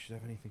forbid you should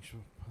have anything show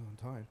up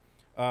on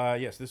time.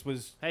 Yes, this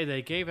was... Hey,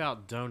 they gave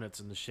out donuts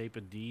in the shape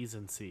of D's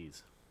and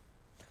C's.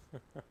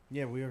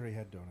 Yeah, we already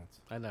had donuts.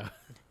 I know.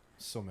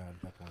 So mad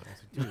at that point. I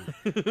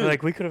was like, dude,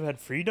 Like we could have had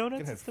free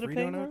donuts could have instead of free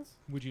paying donuts?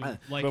 Would you Uh,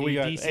 like but a we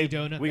got- DC hey,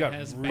 donut we got that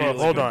has really Well,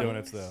 good hold on.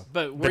 donuts, though.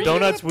 But The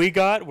donuts we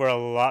got were a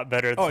lot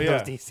better than Oh, yeah.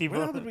 those DC Where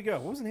the hell ones. did we go?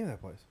 What was the name of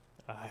that place?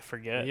 I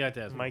forget. You have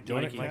to ask Mikey,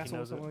 Donut Mikey Castle or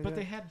knows it. something like But that?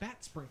 they had bat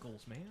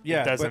sprinkles, man.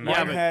 Yeah, doesn't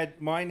but matter.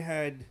 mine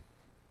had...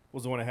 What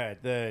was the one I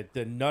had?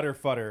 The Nutter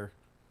Futter.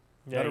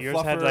 Yeah, Nutter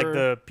yours had like Fluffer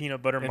the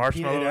peanut butter and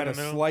marshmallow it had in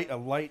the a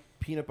middle. light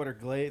peanut butter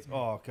glaze.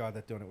 Oh, God,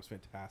 that donut was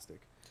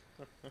fantastic.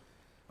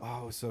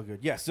 Oh, it was so good.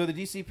 Yeah, so the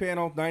DC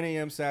panel, 9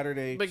 a.m.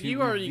 Saturday. But to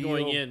you already reveal-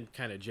 going in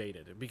kind of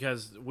jaded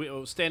because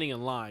standing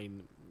in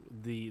line,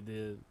 the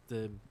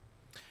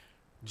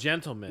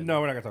gentleman No,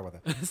 we're not going to talk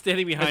about that.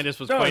 standing behind us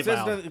was No, quite it says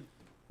loud. nothing-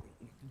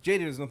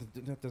 jaded is nothing.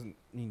 That doesn't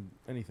mean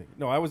anything.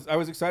 No, I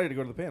was excited to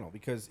go to the panel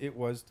because it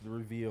was the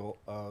reveal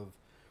of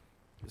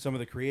some of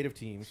the creative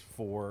teams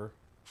for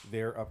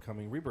their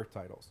upcoming Rebirth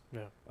titles.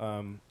 Yeah.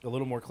 A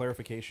little more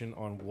clarification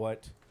on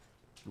what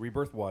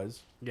Rebirth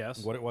was,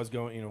 Yes. what it was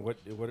going. You know what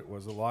it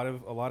was. A lot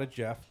of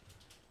Jeff.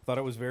 Thought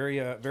it was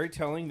very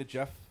telling that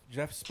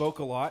Jeff spoke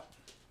a lot,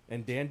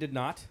 and Dan did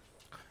not.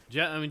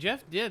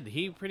 Jeff did.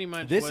 He pretty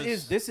much This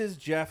was, is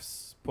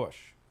Jeff's push.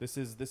 This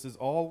is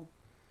all,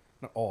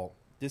 not all.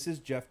 This is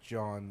Jeff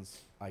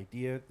John's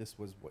idea. This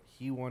was what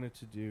he wanted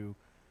to do.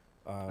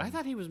 I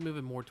thought he was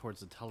moving more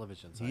towards the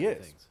television side He of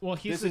is. things. Well,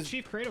 he's This the is-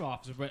 chief creative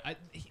officer, but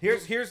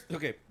Here's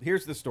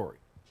the story.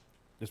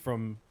 It's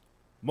from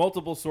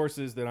multiple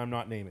sources that I'm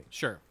not naming.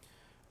 Sure.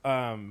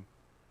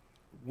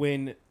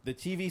 When the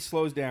TV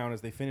slows down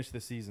as they finish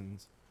the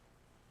seasons,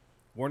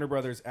 Warner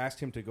Brothers asked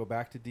him to go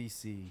back to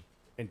DC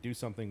and do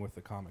something with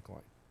the comic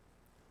line.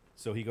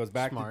 So he goes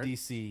back Smart. to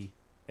DC,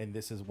 and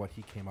this is what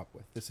he came up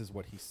with. This is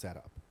what he set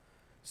up.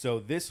 So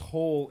this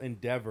whole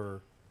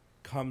endeavor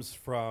comes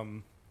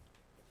from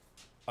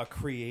a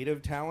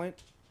creative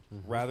talent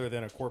rather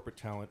than a corporate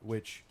talent,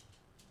 which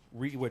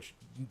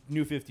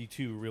New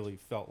 52 really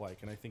felt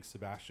like, and I think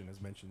Sebastian has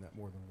mentioned that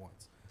more than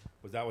once,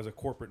 was a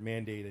corporate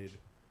mandated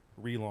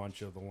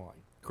relaunch of the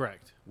line.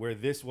 Correct. Where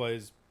this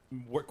was,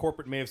 what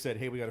corporate may have said,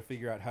 hey, we got to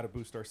figure out how to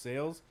boost our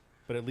sales,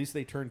 but at least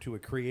they turned to a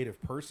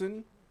creative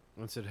person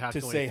And said, how to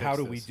can we say, fix how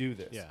do we this? do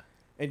this? Yeah.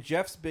 And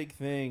Jeff's big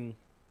thing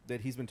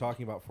that he's been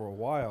talking about for a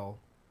while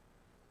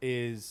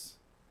is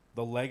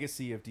the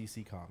legacy of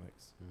DC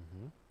Comics.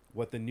 Mm-hmm.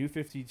 What the New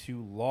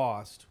 52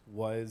 lost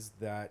was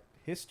that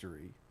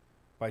history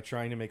by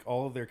trying to make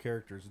all of their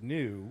characters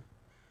new,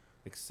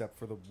 except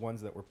for the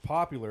ones that were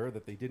popular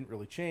that they didn't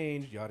really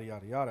change, yada,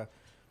 yada, yada.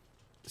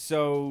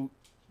 So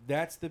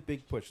that's the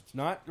big push. It's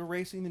not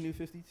erasing the New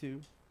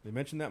 52. They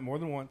mentioned that more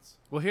than once.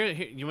 Well, here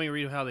you want me to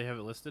read how they have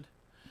it listed?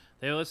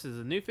 They have it listed as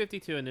the New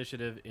 52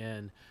 initiative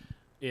in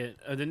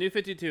the New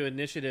 52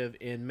 initiative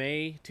in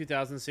May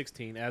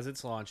 2016 as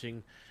its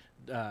launching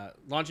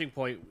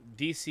point.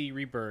 DC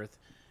Rebirth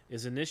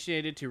is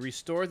initiated to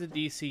restore the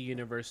DC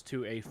universe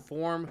to a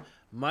form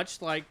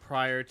much like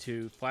prior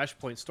to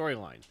Flashpoint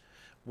storyline,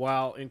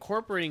 while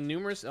incorporating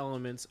numerous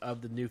elements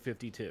of the New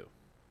 52.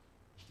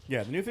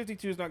 Yeah, the New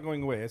 52 is not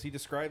going away. As he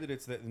described it,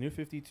 it's that the New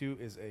 52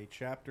 is a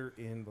chapter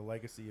in the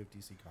legacy of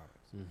DC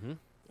Comics.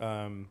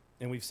 Mm-hmm.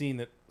 And we've seen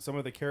that some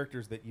of the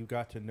characters that you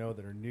got to know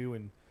that are new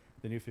in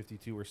the New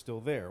 52 are still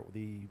there.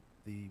 The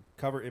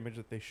cover image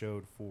that they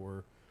showed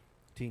for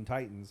Teen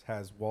Titans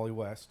has Wally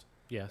West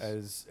Yes.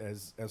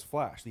 as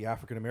Flash, the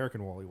African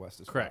American Wally West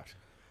as Correct. Flash.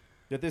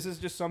 That this is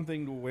just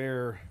something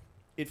where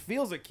it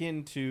feels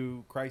akin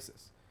to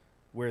Crisis,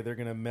 where they're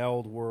going to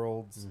meld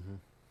worlds,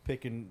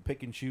 pick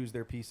and choose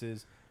their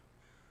pieces.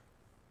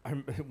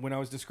 When I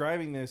was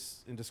describing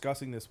this and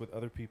discussing this with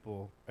other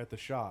people at the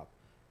shop,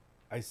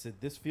 I said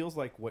this feels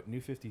like what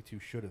New 52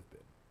 should have been.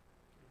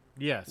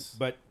 Yes.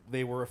 But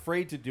they were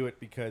afraid to do it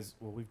because,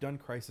 well, we've done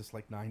Crisis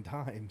like 9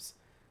 times.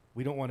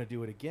 We don't want to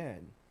do it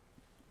again.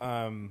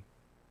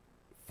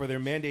 For their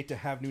mandate to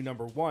have new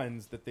number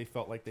ones, that they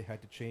felt like they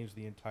had to change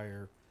the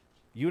entire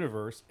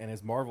universe. And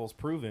as Marvel's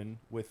proven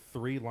with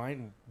 3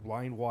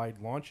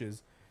 line-wide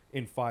launches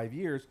in 5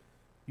 years,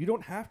 you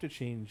don't have to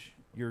change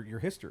your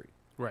history.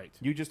 Right.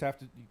 You just have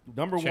to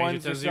number Change one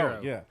it to is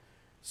 0. Yeah.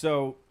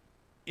 So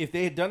if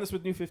they had done this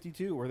with New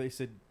 52, where they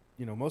said,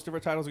 most of our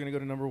titles are going to go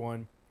to number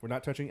 1. We're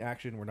not touching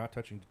Action. We're not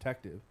touching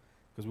Detective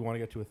because we want to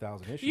get to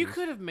 1,000 issues. You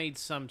could have made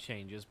some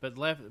changes, but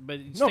No, stay but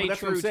that's what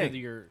true I'm saying. to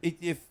your.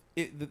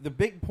 The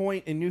big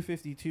point in New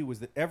 52 was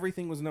that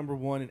everything was number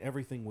 1 and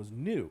everything was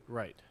new.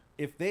 Right.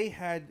 If they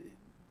had,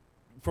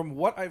 from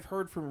what I've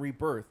heard from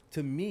Rebirth,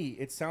 to me,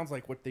 it sounds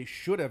like what they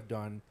should have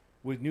done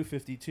with New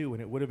 52,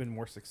 and it would have been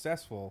more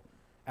successful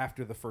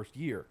after the first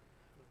year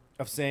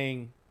of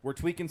saying, we're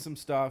tweaking some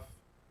stuff.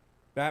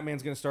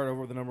 Batman's going to start over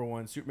with the number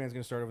 1. Superman's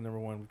going to start over with number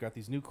 1. We've got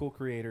these new cool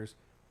creators.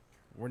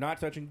 We're not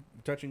touching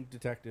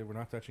Detective. We're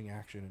not touching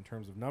Action in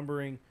terms of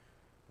numbering.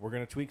 We're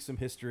going to tweak some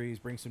histories,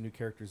 bring some new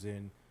characters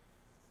in,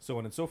 so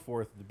on and so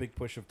forth. The big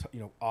push of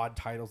odd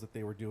titles that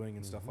they were doing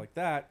and stuff like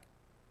that.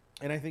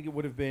 And I think it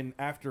would have been,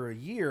 after a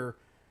year,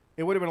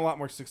 it would have been a lot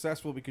more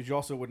successful because you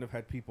also wouldn't have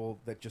had people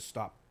that just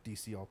stopped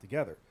DC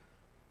altogether.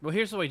 Well,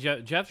 here's the way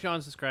Jeff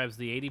Johns describes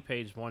the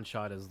 80-page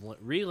one-shot as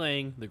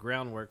relaying the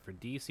groundwork for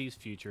DC's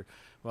future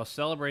while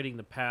celebrating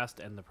the past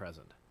and the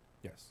present.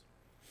 Yes.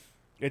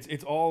 It's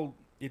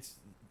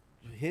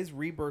his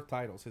Rebirth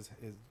titles, his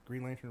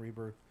Green Lantern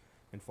Rebirth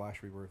and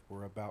Flash Rebirth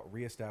were about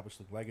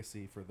reestablishing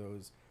legacy for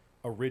those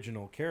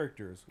original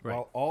characters, Right.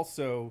 while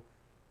also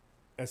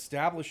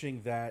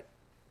establishing that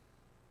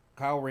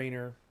Kyle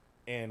Rayner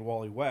and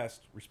Wally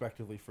West,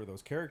 respectively, for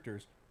those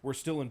characters, were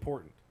still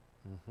important.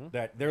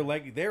 That their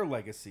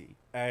legacy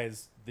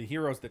as the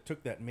heroes that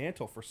took that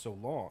mantle for so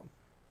long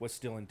was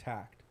still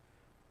intact.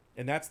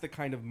 And that's the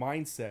kind of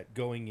mindset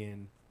going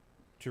in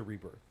to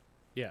Rebirth.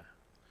 Yeah.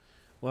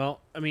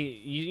 Well, I mean,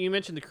 you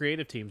mentioned the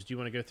creative teams. Do you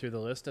want to go through the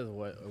list of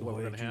what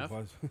we're going to have?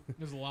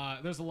 There's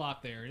a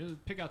lot there.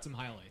 Just pick out some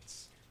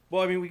highlights.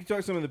 Well, I mean, we can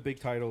talk some of the big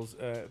titles.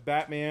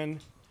 Batman.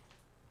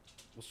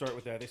 We'll start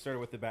with that. They started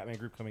with the Batman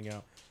group coming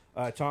out.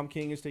 Tom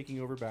King is taking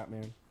over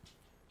Batman.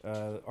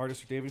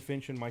 Artists are David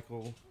Finch and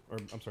Mikel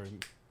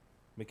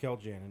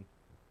Janin.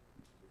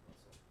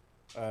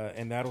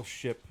 And that'll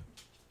ship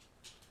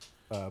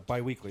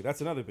bi-weekly.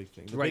 That's another big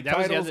thing. The Right, big that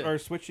was the titles other- are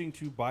switching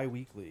to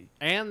bi-weekly.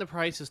 And the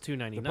price is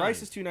 $2.99. The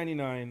price is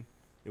 $2.99.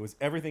 It was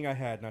everything I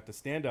had not to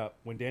stand up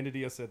when Dan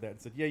DiDio said that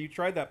and said, "Yeah, you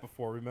tried that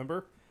before,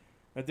 remember?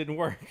 That didn't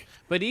work."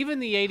 But even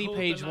the Hold the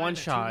 80-page line one at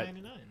shot.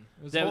 $2.99.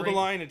 It was That Hold the great.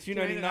 line at That was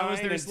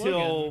 $2.99 their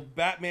until slogan.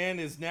 Batman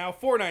is now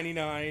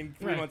 $4.99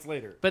 3 Right. months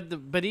later.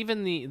 But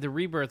even the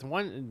Rebirth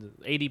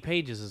 80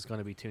 pages is going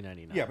to be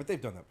 $2.99. Yeah, but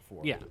they've done that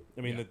before. Yeah.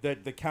 I mean,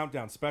 the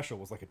countdown special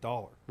was like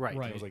 $1. Right.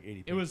 Right. It was like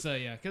 80 It was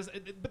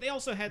but they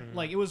also had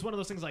it was one of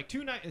those things like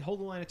hold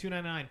the line at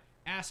 $2.99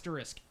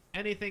 asterisk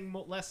anything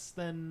less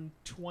than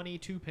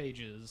 22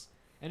 pages,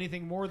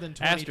 anything more than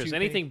 22 Asterisk.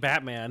 Anything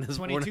Batman is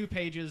 22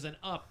 pages and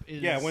up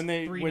is Yeah, when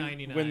they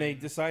 $3.99. when they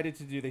decided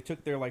to do, they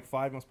took their like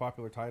 5 most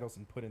popular titles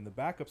and put in the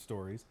backup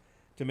stories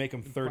to make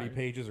them 30 Right.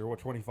 pages or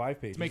 25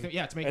 pages. to make them,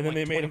 and then like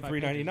they made them 25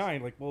 pages.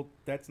 $3.99. Like, well,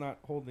 that's not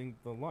holding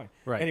the line.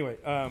 Right. Anyway,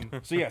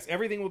 so yes,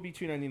 everything will be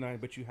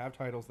 $2.99, but you have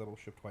titles that will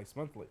ship twice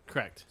monthly.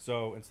 correct.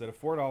 So instead of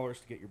 $4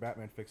 to get your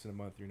Batman fix in a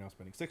month, you're now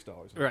spending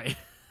 $6. Right.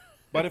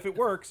 But if it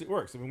works, it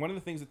works. I mean, one of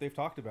the things that they've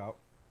talked about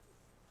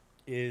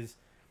is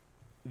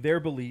their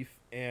belief,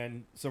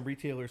 and some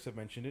retailers have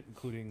mentioned it,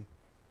 including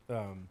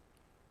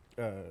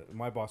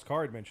my boss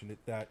Card mentioned it,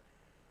 that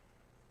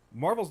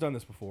Marvel's done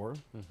this before.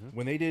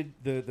 When they did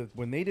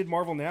when they did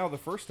Marvel Now the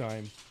first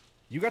time,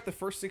 you got the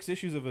first 6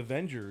 issues of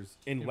Avengers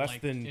in less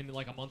than in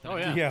like a month. Oh, and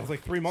a yeah. half. yeah, it was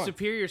like 3 months.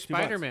 Superior 2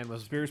 months. Spider-Man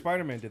was. Superior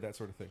Spider-Man did that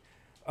sort of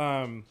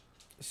thing.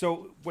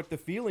 So what the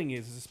feeling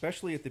is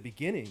especially at the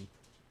beginning,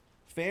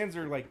 fans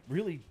are like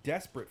really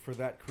desperate for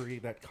that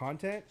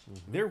content,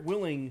 they're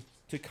willing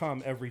to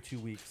come every 2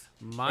 weeks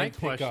My and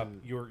pick up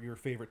question your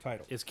favorite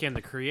title. is, can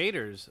the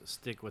creators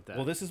stick with that?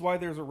 Well, this is why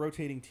there's a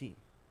rotating team.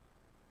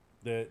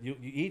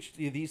 Each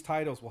of these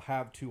titles will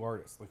have 2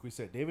 artists. Like we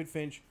said, David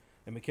Finch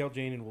and Mikhail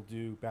Janin will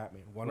do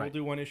Batman. One will Right.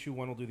 do one issue,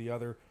 one will do the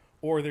other.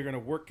 Or they're going to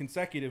work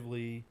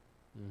consecutively,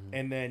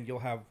 and then you'll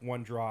have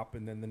one drop,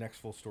 and then the next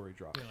full story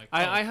drop. You're like,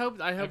 I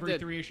hope every that.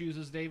 3 issues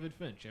is David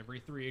Finch. Every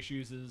 3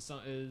 issues is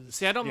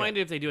See, I don't Yeah. mind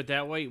it if they do it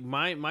that way.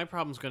 My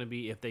problem's going to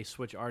be if they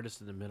switch artists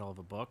in the middle of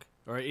a book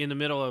or in the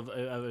middle of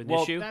an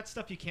Well, issue. that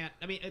stuff you can't.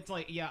 I mean, it's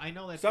like, yeah, I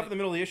know that Stuff in the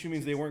middle of the issue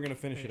means they weren't going to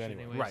finish it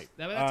anyways. anyway. Right.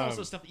 That's also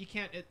Um, stuff that you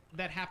can't.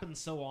 That happens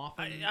so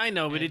often. I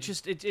know, but and- it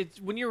just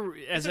it's when you're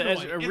as It's a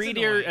annoying. It's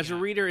reader annoying,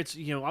 yeah.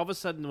 it's all of a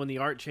sudden when the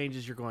art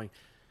changes you're going,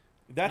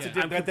 That's Yeah.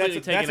 a I'm that's completely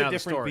a taken out of the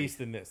different story. beast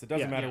than this. It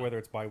doesn't Yeah. matter Yeah. whether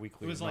it's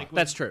bi-weekly It was or like not.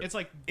 That's true. It's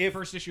like If-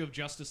 first issue of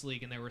Justice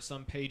League, and there were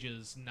some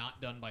pages not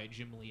done by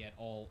Jim Lee at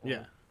all, or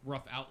Yeah.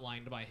 rough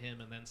outlined by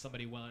him, and then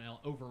somebody went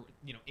over,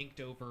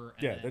 inked over.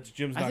 And Yeah, then, that's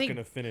Jim's I not think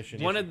going to finish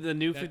it. one of the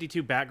new That-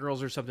 52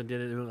 Batgirls or something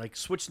did it, and like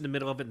switched in the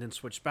middle of it and then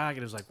switched back, and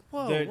it was like,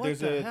 whoa, what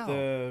there's the hell?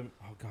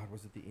 oh god,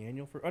 was it the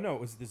annual for? Oh no,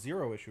 it was the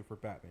 0 issue for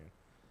Batman.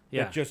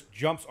 Yeah. That just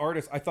jumps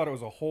artists. I thought it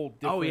was a whole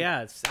different. Oh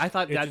yeah, I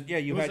thought It that. just- yeah,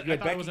 you It was- had I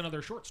thought Becky. it was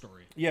another short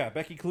story. Yeah,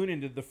 Becky Cloonan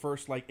did the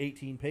first like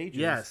 18 pages.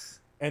 Yes.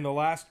 And the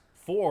last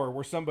 4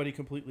 were somebody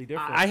completely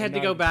different. I and had to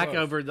not go even back close.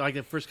 over like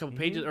the first couple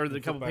pages or the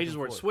Flip couple back pages and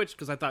where it forth. switched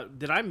because I thought,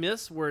 did I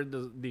miss where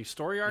the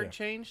story arc Yeah.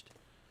 changed?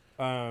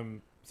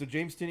 So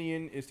James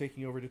Tinian is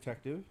taking over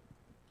Detective.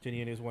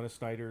 Tinian is one of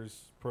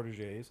Snyder's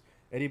proteges.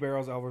 Eddie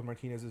Barrows, Alvaro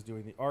Martinez is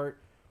doing the art.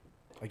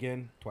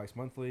 Again, twice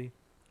monthly.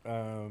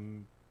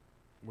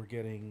 We're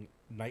getting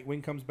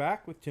Nightwing comes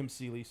back with Tim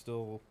Seeley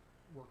still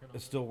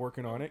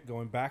working on it.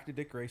 Going back to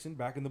Dick Grayson,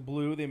 back in the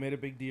blue. They made a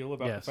big deal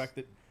about Yes. the fact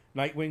that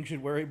Nightwing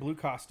should wear a blue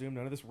costume,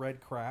 none of this red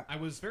crap. I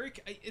was very.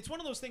 It's one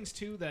of those things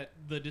too that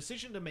the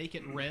decision to make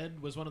it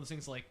red was one of those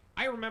things. Like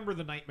I remember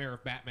the Nightmare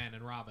of Batman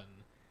and Robin.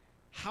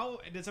 How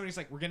did somebody's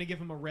like, we're gonna give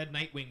him a red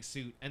Nightwing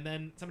suit, and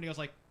then somebody goes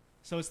like,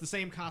 so it's the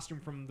same costume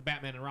from the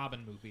Batman and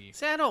Robin movie.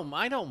 See, I don't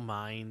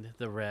mind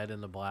the red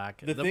and the black.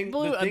 The thing-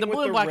 blue, the thing the with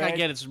blue and the black I red-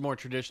 get it's more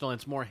traditional.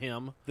 It's more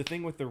him The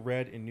thing with the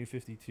red in New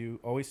 52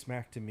 always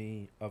smacked to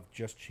me of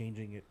just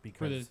changing it because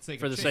For the sake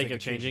for of the change. sake of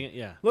changing it.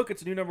 Yeah, look,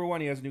 it's a new number 1.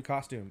 He has a new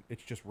costume.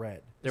 It's just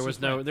red. there was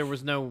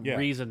no Yeah.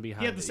 reason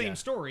behind He had the it. same yeah.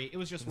 story. It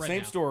was just The red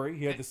same now. story.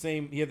 He had the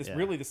same. He had this Yeah.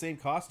 really the same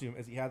costume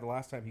as he had the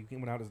last time he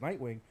went out as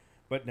Nightwing,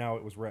 but now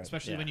it was red.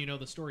 Especially Yeah. when you know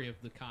the story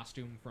of the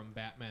costume from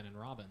Batman and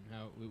Robin.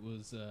 How it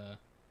was.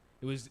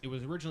 It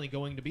was originally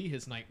going to be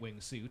his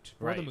Nightwing suit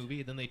for the Right.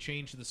 movie. Then they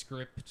changed the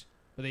script,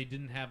 but they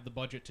didn't have the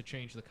budget to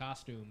change the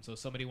costume. So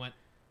somebody went,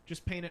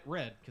 just paint it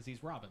red because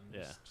he's Robin.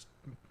 Yeah.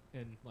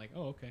 And like,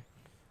 oh okay.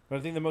 But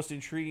I think the most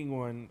intriguing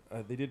one,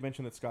 they did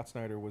mention that Scott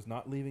Snyder was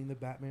not leaving the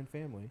Batman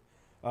family.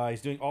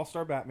 He's doing All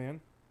Star Batman,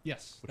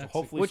 Yes. which will That's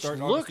hopefully Which start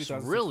looks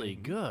August really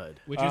 2016. good.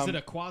 Which is it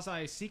a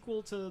quasi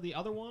sequel to the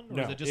other one, or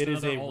No, is it just it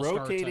is another a All-Star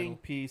rotating title?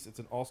 piece. It's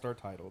an all-star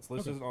title. It's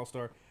listed Okay. as an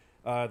all-star.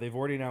 They've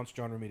already announced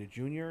John Romita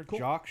Jr., Cool.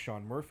 Jock,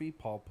 Sean Murphy,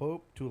 Paul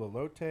Pope, Tula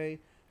Lote,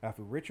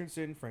 Afu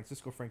Richardson,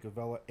 Francisco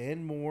Francavilla,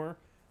 and more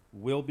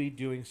will be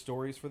doing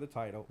stories for the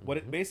title. What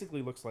Mm-hmm. it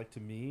basically looks like to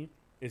me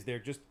is they're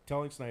just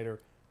telling Snyder,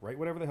 write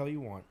whatever the hell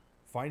you want,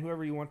 find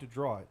whoever you want to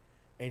draw it,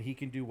 and he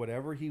can do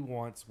whatever he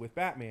wants with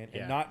Batman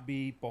Yeah. and not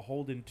be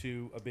beholden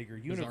to a bigger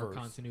Bizarre universe.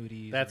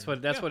 continuities. That's or- what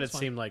it that's fine.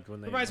 seemed like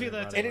when they Reminds me of when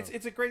they that- brought And it up.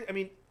 it's a great. I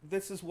mean,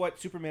 this is what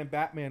Superman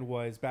Batman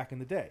was back in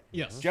the day.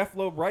 Yes. Jeff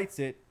Loeb writes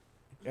it.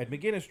 Ed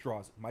McGuinness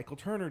draws it. Michael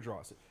Turner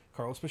draws it.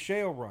 Carlos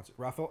Pacheco runs it.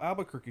 Raphael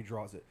Albuquerque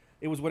draws it.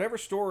 It was whatever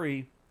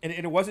story, and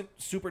it wasn't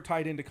super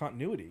tied into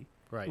continuity.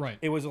 right. Right.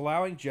 It was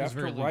allowing Jeff to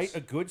very write loose.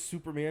 a good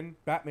Superman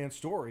Batman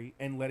story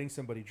and letting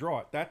somebody draw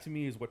it. That to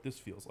me is what this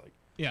feels like.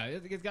 Yeah,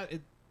 it's got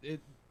it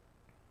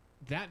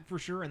that for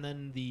sure, and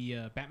then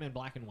the Batman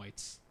Black and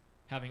Whites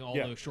having all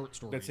Yeah, those short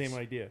stories. That same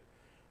idea.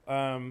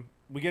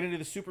 We get into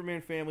the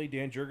Superman family.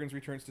 Dan Jurgens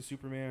returns to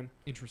Superman.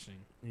 Interesting.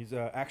 He's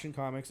Action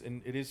Comics,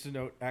 and it is to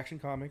note Action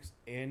Comics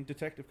and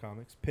Detective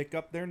Comics pick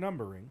up their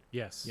numbering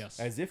Yes. Yes.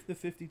 as if the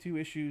 52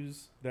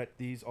 issues that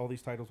all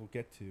these titles will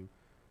get to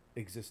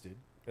existed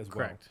as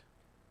Correct.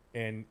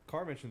 well. And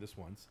Carr mentioned this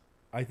once.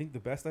 I think the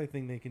best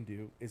thing they can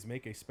do is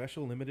make a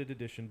special limited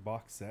edition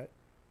box set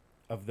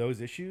of those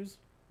issues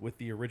with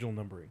the original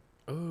numbering.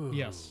 Ooh.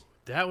 Yes.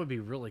 That would be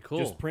really cool.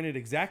 Just print it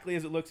exactly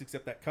as it looks,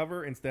 except that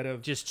cover instead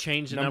of Just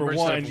change the number numbers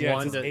one. of Yeah,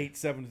 one it says to 8,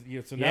 7. You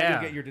know, so now Yeah.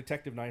 you get your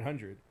Detective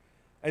 900.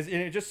 And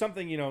it's just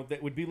something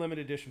that would be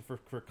limited edition for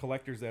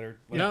collectors that are.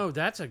 Like, No,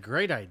 that's a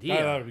great idea.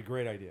 that would be a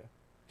great idea.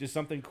 Just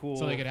something cool.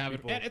 So they could have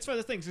people- it. And it's one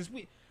of the things is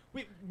we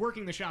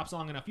working the shops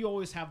long enough. You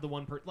always have the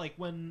one like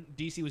when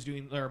DC was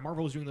doing or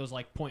Marvel was doing those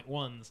like point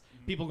ones.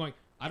 People going,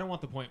 I don't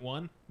want the point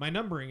one. My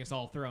numbering is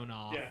all thrown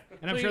off. Yeah. And I'm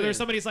What do sure you there's mean?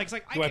 somebody's like,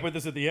 Do I put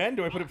this at the end?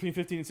 Do I put it between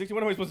 15 and 16?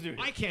 What am I supposed to do?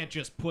 I can't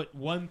just put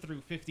 1 through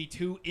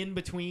 52 in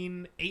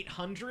between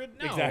 800.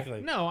 No,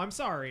 Exactly. No, I'm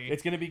sorry.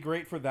 It's going to be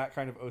great for that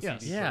kind of OCD.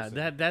 Yes. Yeah,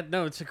 person. that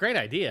no, it's a great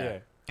idea. Yeah.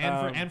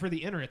 And for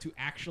the internet to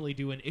actually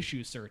do an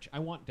issue search. I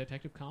want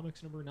Detective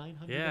Comics number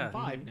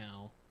 905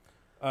 now.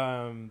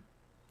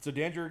 So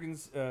Dan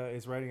Jurgens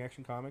is writing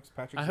Action Comics.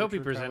 Patrick. I hope he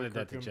Zircher, presented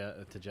Tyler that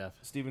Kirkham, to Jeff.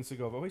 Steven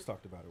Segovia. He's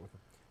talked about it with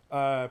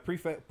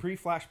him.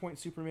 Pre-Flashpoint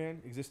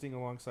Superman existing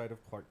alongside of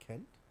Clark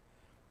Kent,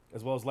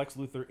 as well as Lex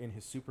Luthor in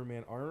his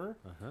Superman armor.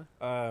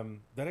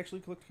 That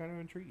actually looked kind of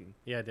intriguing.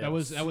 Yeah, it did. That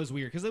was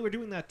weird because they were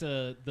doing that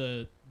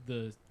the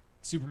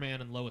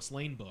Superman and Lois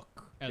Lane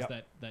book as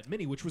that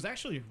mini, which was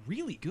actually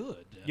really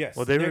good. Yes.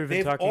 Well, they've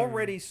they've talking-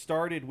 already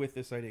started with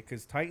this idea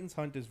because Titans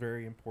Hunt is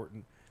very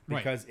important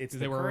because it's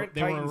they the were current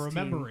they Titans were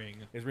remembering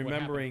team is what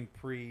remembering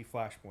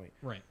pre-Flashpoint.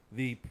 Right.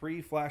 The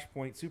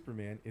pre-Flashpoint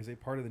Superman is a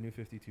part of the New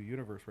 52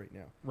 universe right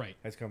now. Right.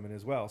 Has come in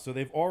as well. So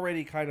they've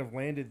already kind of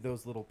landed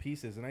those little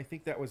pieces, and I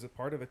think that was a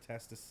part of a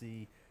test to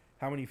see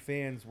how many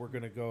fans were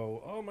going to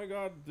go, "Oh my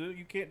God,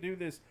 you can't do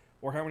this,"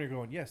 or how many are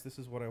going, "Yes, this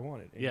is what I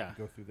wanted," and you can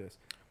go through this.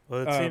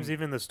 Well, it seems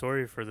even the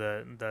story for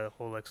the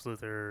whole Lex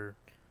Luthor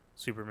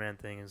Superman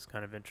thing is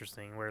kind of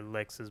interesting, where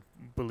Lex is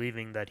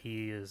believing that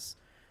he is,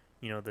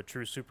 the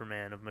true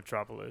Superman of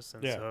Metropolis,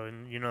 and so,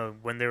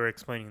 when they were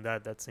explaining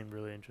that seemed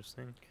really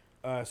interesting.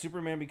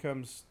 Superman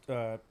becomes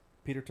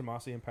Peter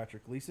Tomasi and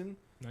Patrick Gleason,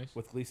 Nice.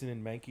 with Gleason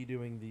and Mankey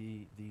doing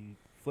the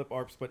flip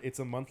arcs, but it's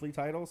a monthly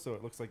title, so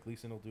it looks like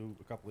Gleason will do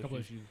a couple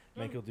issues.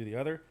 Mankey will do the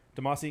other.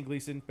 Tomasi and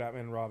Gleason,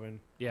 Batman and Robin,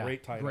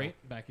 great title.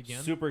 Great, back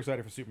again. Super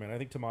excited for Superman. I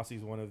think Tomasi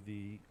is one of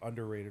the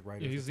underrated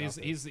writers.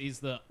 He's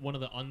the one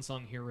of the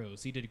unsung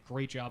heroes. He did a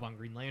great job on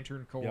Green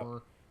Lantern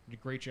Corps. Did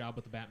a great job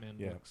with the Batman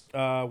books.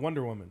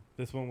 Wonder Woman.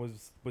 This one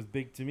was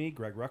big to me.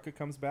 Greg Rucka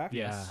comes back.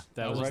 Yeah,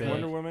 that was was big.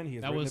 Wonder Woman. He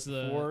has that written was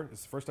it before.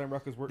 It's the first time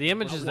Rucka's worked. The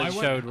images they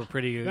showed were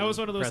pretty. That was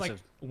one of those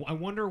impressive. I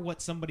wonder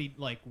what somebody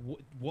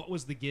what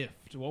was the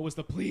gift? What was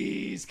the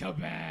please come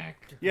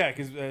back? Yeah,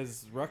 because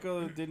as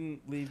Rucka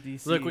didn't leave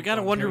DC. Look, we got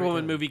a on Wonder great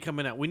Woman terms. movie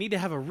coming out. We need to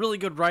have a really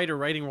good writer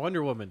writing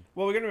Wonder Woman.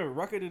 Well, we got to remember,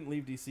 Rucka didn't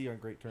leave DC on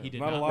great terms. He did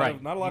not a not. lot Right.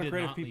 of not a He lot of did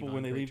creative not leave people on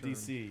when they great leave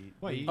terms. DC.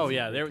 Well, leave Oh, Oh DC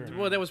yeah, on there. great terms.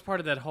 Well, that was part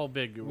of that whole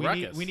big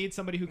ruckus. We need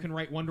somebody who can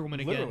write Wonder Woman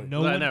again. Literally. No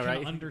Well, I one know, can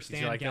right?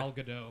 understand You like Gal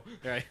that? Gadot.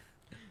 Right.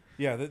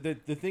 Yeah, the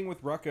thing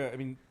with Rucka, I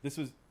mean,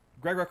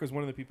 Greg Rucka was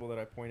one of the people that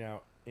I point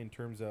out in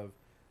terms of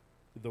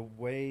the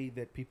way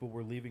that people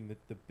were leaving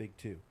the big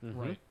two.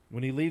 Right.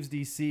 When he leaves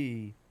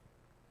DC,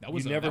 That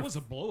was never- that was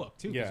a blow up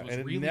too. 'cause yeah, it was and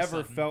it really never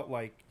sudden. felt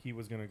like he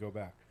was going to go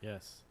back.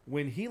 Yes.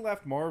 When he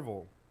left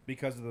Marvel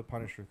because of the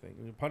Punisher thing,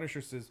 the Punisher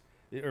says,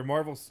 or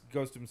Marvel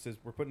goes to him and says,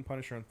 "We're putting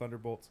Punisher on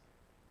Thunderbolts."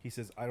 He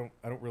says, "I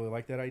don't really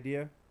like that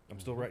idea. I'm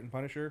still writing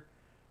Punisher,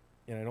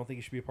 and I don't think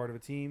he should be a part of a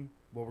team."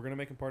 Well, we're going to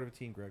make him part of a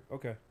team, Greg.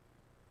 Okay.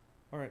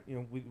 All right,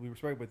 we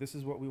respect, but this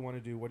is what we want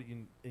to do. What do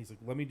you? He's like,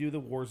 "Let me do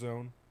the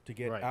Warzone to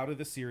get Right. out of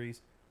the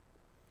series,"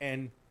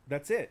 and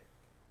that's it.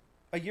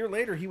 A year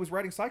later, he was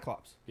writing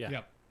Cyclops. Yeah.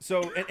 Yep.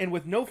 So and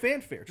with no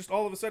fanfare, just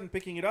all of a sudden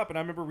picking it up, and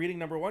I remember reading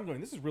number 1,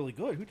 going, "This is really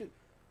good. Who did?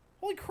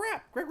 Holy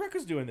crap! Greg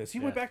Rucka's doing this." He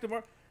went Yeah. back to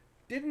Marvel.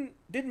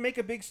 Didn't make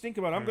a big stink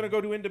about it. I'm going to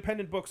go do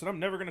independent books, and I'm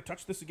never going to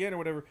touch this again or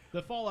whatever.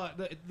 The Fallout,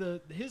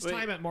 his Wait.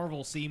 time at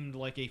Marvel seemed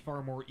like a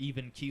far more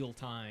even keel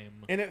time.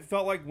 And it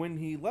felt like when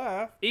he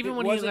left, Even it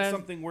when he wasn't left,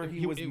 something where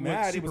he was it was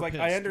mad. He was super like,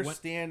 pissed. "I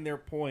understand their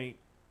point.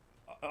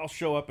 I'll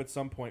show up at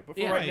some point, but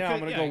for Yeah. right now, I'm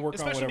going to go work on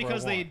especially whatever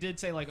because I they want." did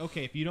say like,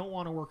 okay, if you don't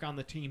want to work on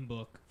the team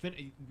book,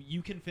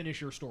 you can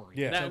finish your story.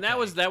 Yeah. It's That,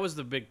 okay. that was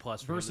the big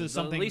plus for him. Versus At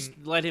something- least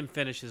let him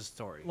finish his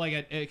story.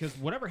 like because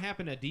whatever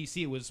happened at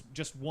DC, it was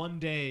just one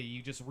day.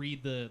 You just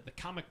read the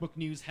comic book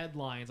news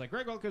headlines like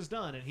Greg Rucka's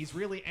done, and he's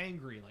really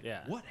angry. Like,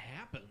 Yeah. what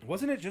happened?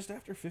 Wasn't it just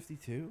after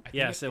 52? I think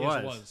Yes, it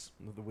was.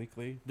 The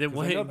weekly. There 'Cause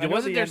wa- I know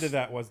wasn't the there end of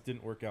s- that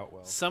didn't work out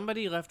well.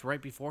 Somebody left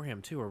right before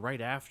him too, or right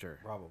after.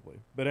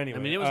 Probably, but anyway.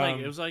 I mean,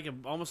 it was like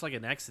almost like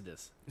an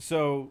exodus.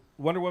 So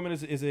Wonder Woman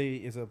is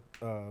a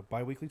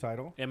bi-weekly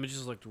title.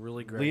 Images looked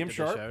really great. Liam that they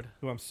Sharp, showed.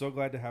 who I'm so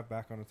glad to have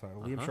back on a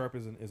title. Liam Uh-huh. Sharp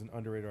is an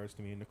underrated artist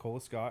to me. And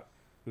Nicola Scott,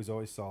 who's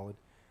always solid.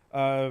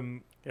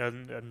 Yeah,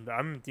 and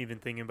I'm even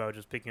thinking about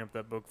just picking up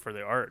that book for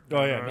the art.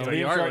 Oh yeah, I no, was the like,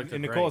 Liam art Sharp looked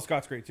and great. Nicola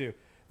Scott's great too.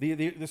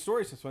 The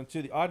story's this one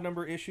too. The odd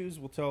number issues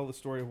will tell the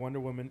story of Wonder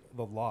Woman,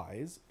 the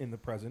lies in the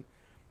present,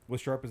 with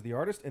Sharp as the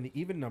artist, and the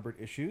even numbered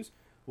issues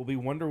will be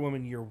Wonder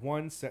Woman Year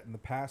 1 set in the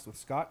past with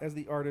Scott as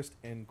the artist.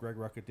 And Greg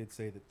Rucka did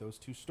say that those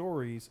two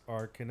stories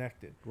are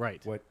connected.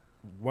 Right. What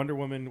Wonder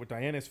Woman, what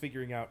Diana is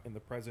figuring out in the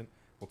present,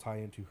 will tie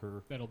into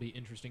her. That'll be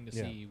interesting to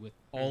Yeah. see with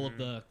all of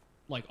the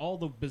all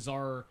the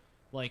bizarre.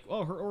 Like,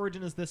 oh, her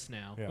origin is this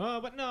now. Yeah.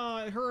 Oh, but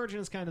no, her origin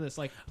is kind of this.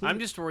 Like, I'm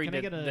please, just worried can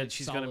I get a that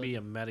she's going to solid- be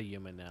a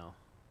meta-human now,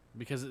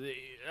 because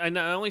and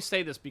I only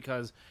say this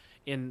because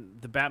in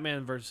the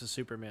Batman versus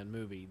Superman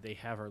movie, they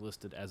have her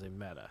listed as a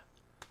meta.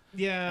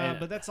 Yeah, and-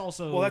 but that's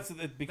also Well, that's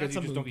because that's you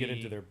a just don't get movie.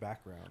 into their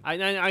background.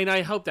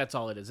 I hope that's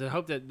all it is. I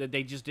hope that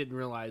they just didn't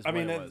realize. I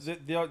mean, what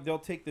it was. they'll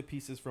take the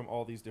pieces from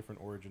all these different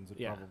origins and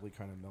Yeah. probably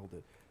kind of meld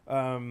it.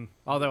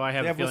 Although I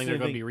have they a have feeling they're listed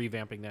going to be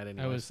revamping that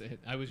anyway. I was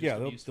just Yeah,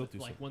 amused they'll with, do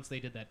like so. once they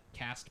did that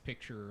cast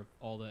picture of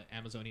all the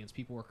Amazonians,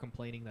 people were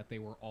complaining that they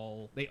were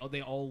all they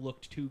all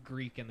looked too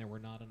Greek and there were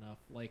not enough.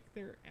 Like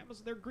they're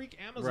Greek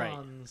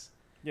Amazons.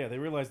 Yeah, they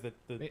realized that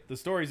They- the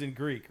story's in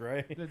Greek,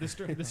 right? The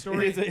story, It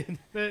is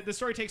the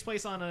story takes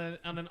place on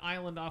an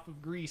island off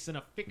of Greece in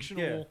a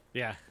fictional.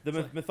 Yeah.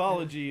 the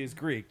mythology is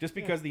Greek. Just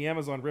because the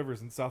Amazon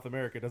River's in South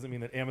America doesn't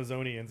mean that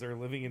Amazonians are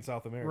living in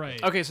South America.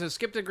 Right. Okay, so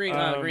skip to Green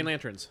Um, Green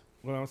Lanterns,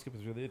 Well, I'm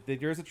skipping through.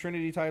 There's a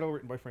Trinity title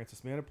written by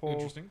Francis Manipul.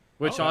 Interesting.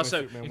 which Oh,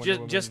 also Superman, Wonder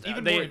Woman. just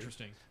even they more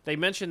interesting. they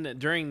mentioned that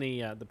during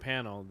the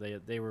panel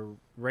they were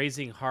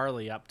raising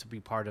Harley up to be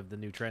part of the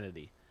new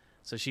Trinity,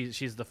 so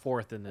she's the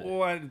fourth in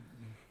the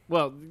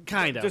well,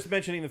 kind of. Just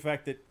mentioning the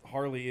fact that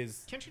Harley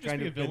is Can't you just kind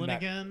be a of in villain that-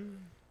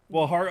 again?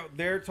 Well,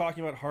 they're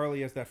talking about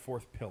Harley as that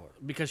fourth pillar.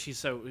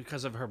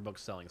 because of her book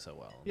selling so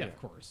well. Yeah, of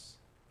course.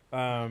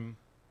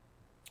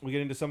 We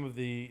get into some of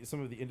the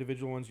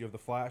individual ones. You have The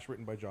Flash,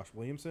 written by Josh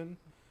Williamson,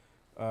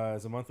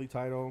 as a monthly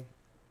title.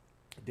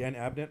 Dan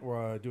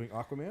Abnett doing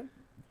Aquaman.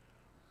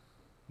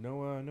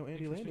 No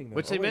Andy Landing though.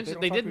 Which Oh, they wait, mentioned.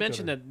 don't They talk did to each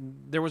mention other.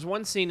 that there was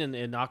one scene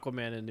in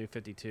Aquaman in New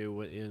 52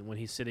 when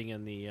he's sitting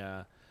in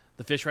the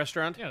fish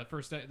restaurant, Yeah, the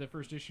first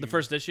issue. the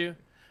first issue,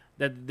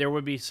 that there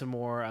would be some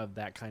more of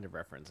that kind of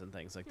reference and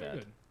things like Very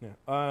that. good.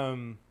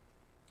 Yeah.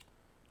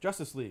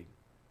 Justice League.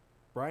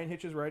 Brian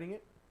Hitch is writing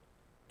it.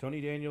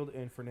 Tony Daniel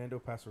and Fernando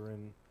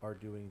Pasarin are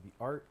doing the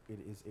art. It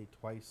is a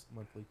twice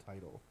monthly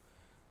title.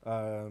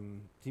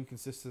 Team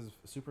consists of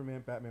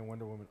Superman, Batman,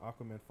 Wonder Woman,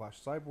 Aquaman,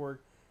 Flash, Cyborg,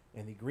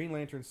 and the Green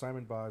Lantern,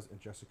 Simon Baz, and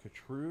Jessica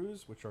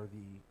Cruz, which are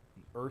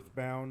the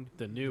Earthbound.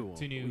 The new one.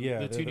 Two new, Yeah,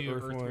 the they're two new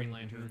Earth Earth one. Green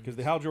Lanterns. Because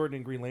the Hal Jordan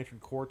and Green Lantern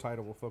core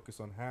title will focus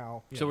on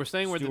Hal. So we're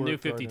staying with the new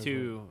Stuart Gardner as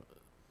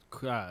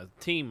 52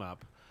 team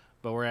up,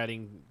 but we're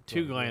adding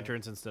two Yeah.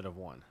 lanterns instead of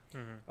one.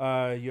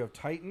 You have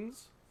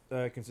Titans,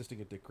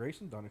 consisting of Dick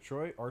Grayson, Donna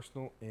Troy,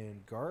 Arsenal,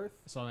 and Garth.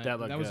 So That that,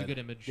 looked was a good. good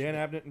image. Dan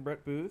Abnett and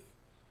Brett Booth.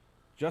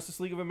 Justice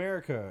League of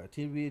America,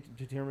 to be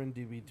determined,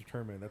 to be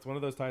determined. That's one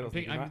of those titles.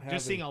 we do I'm not have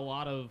just seeing in- a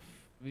lot of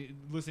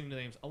listening to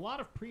names. A lot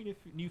of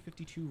pre-New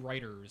 52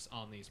 writers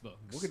on these books.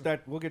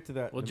 We'll get to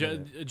that. Well, in a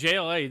minute.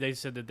 JLA, they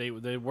said that they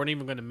weren't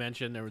even going to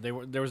mention, or there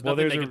was Well, nothing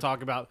there's they a- could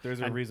talk about There's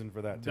a reason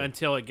for that too.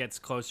 until it gets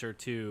closer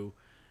to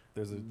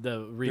There's a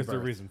the rebirth. there's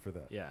a reason for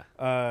that.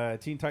 Yeah.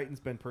 Teen Titans,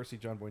 Ben Percy,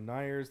 John Boy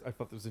Nyers. I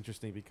thought this was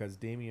interesting because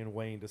Damian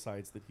Wayne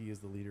decides that he is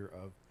the leader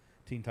of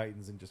Teen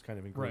Titans and just kind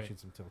of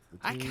ingratiates himself to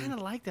the I team. kind of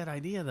like that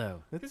idea,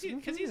 though. Because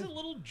he's a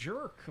little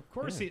jerk. Of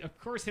course, of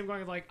course, him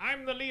going like,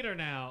 "I'm the leader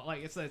now."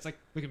 Like it's like,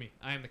 look at me,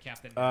 I am the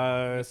captain.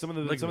 Some of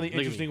the Look at me.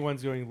 interesting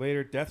ones going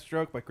later.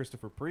 Deathstroke by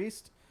Christopher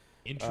Priest.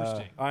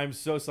 Interesting. I'm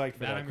so psyched for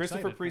That that. I'm Christopher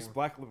excited Priest,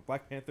 for.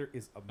 Black Panther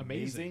is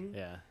amazing.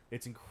 Yeah.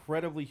 It's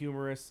incredibly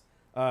humorous.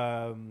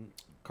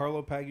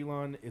 Carlo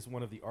Pagulon is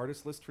one of the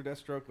artist lists for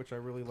Deathstroke, which I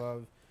really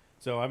love.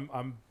 So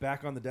I'm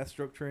back on the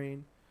Deathstroke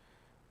train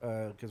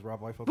because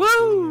Rob Liefeld is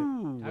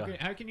doing Woo!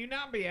 how can you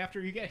not be after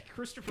you get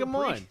Christopher Come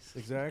on. Priest? it.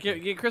 Exactly.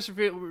 Get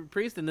Christopher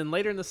Priest, and then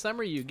later in the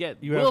summer you get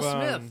You Will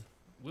have, Smith.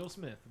 Will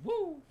Smith.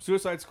 Woo!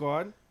 Suicide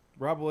Squad,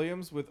 Rob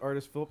Williams with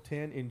artist Philip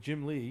Tan and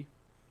Jim Lee.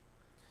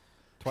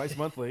 Twice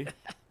monthly.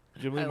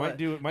 Jim Lee might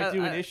do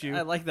an issue.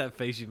 I like that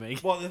face you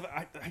make. Well,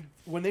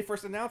 when they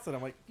first announced it,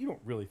 I'm like, you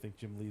don't really think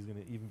Jim Lee's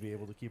going to even be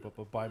able to keep up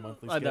a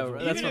bi-monthly I know,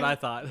 schedule? that's Even what if- I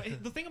thought.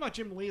 The thing about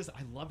Jim Lee is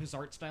I love his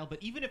art style, but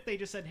even if they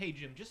just said, "Hey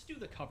Jim, just do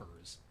the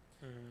covers,"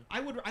 I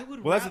would.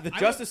 Well, that's the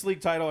Justice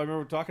League title. I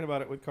remember talking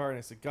about it with Carr, and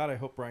I said, God, I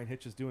hope Brian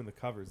Hitch is doing the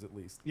covers at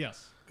least.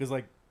 Yes, Because,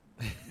 like,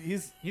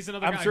 he's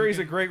another. I'm guy sure who he's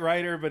a can- great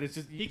writer, but it's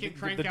just He can the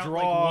crank the out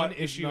draw like one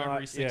is issue not-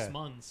 every 6 yeah.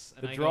 months.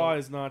 And The I draw go,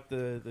 is not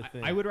the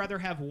thing. I would rather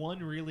have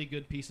one really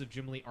good piece of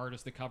Jim Lee art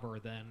as the cover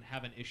than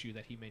have an issue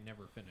that he may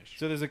never finish.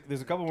 So there's a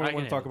couple more I I want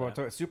can to talk handle about.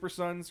 that. Super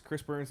Sons,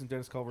 Chris Burns and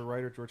Dennis Culver,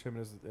 writer, George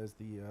Himmel as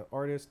the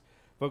artist,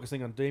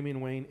 focusing on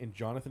Damian Wayne and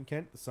Jonathan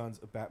Kent, the sons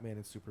of Batman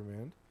and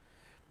Superman.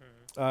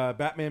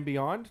 Batman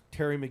Beyond,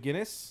 Terry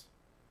McGinnis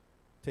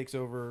takes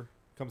over,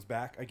 comes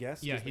back, I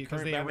guess. Yeah, the because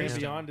current they Batman erased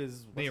him. Beyond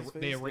is they what's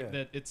his they face? are Yeah.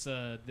 that it's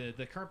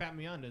the current Batman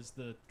Beyond is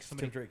the It's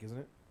somebody. Tim Drake, isn't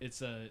it?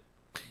 It's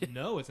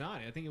no, it's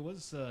not. I think it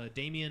was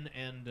Damian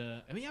and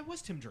I mean, yeah, it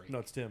was Tim Drake. No,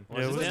 it's Tim.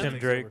 Yeah, it was Tim Tim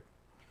takes Drake. over.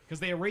 Because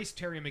they erased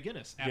Terry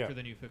McGinnis after Yeah.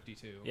 the New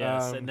 52.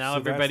 Yes, and now so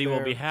that's everybody will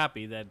be their-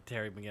 happy that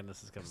Terry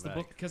McGinnis is coming The back.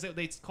 book because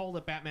they called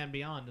it Batman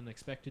Beyond and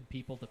expected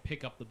people to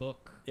pick up the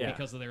book Yeah.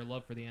 because of their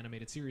love for the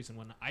animated series. And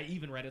when I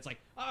even read it, it's like,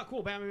 oh,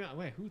 cool, Batman Beyond.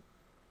 Wait, who?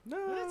 No.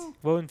 What?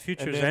 Well, in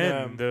Future's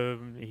then, End,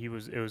 it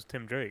was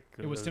Tim Drake.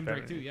 It was Tim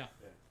Drake too. Yeah.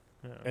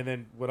 Yeah. And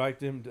then what I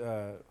deemed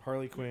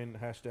Harley Quinn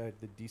hashtag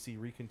the DC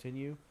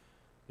Recontinue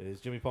is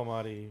Jimmy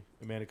Palmiotti,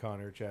 Amanda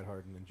Conner, Chad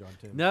Harden, and John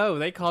Tim. No,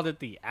 they called it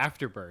the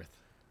Afterbirth.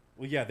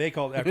 Well, yeah, they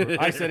called it after.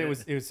 I said it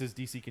was his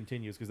DC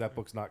Continues because that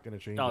book's not going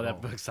to change. Oh, at that all.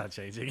 book's not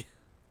changing.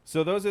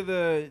 So those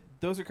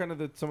are kind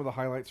of some of the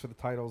highlights for the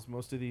titles.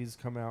 Most of these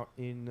come out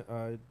in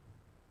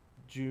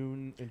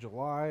June and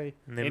July.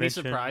 And they Any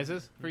mentioned-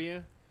 surprises for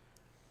you?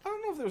 I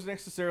don't know if there was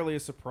necessarily a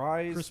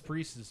surprise. Chris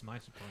Priest is my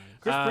surprise.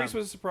 Chris Um, Priest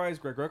was a surprise.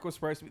 Greg Rucka was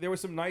surprised. There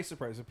was some nice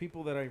surprises of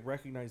people that I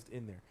recognized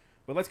in there.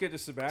 But let's get to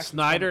Sebastian.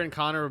 Snyder and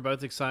Connor were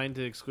both signed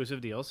to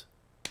exclusive deals.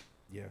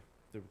 Yeah,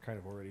 they were kind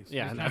of already.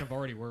 Yeah, They I know. kind of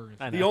already were.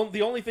 I The, know.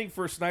 the only thing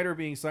for Snyder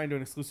being signed to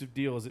an exclusive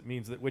deal is it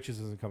means that Witches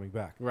isn't coming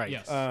back. Right.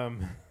 Yes.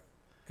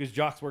 because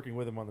Jock's working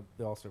with him on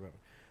the All-Star Batman.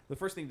 The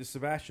first thing, to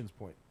Sebastian's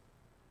point,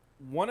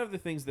 one of the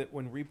things that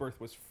when Rebirth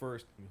was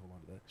first, let me hold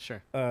on to that,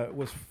 Sure.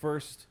 was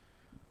first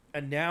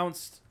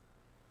announced,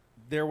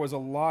 there was a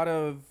lot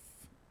of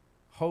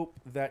hope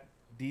that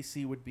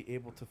DC would be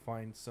able to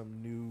find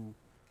some new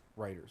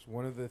writers.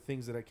 One of the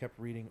things that I kept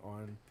reading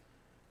on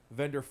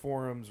vendor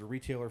forums or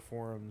retailer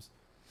forums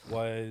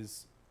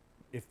was,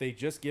 if they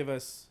just give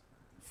us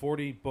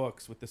 40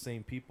 books with the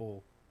same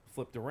people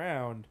flipped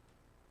around,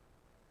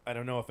 I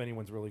don't know if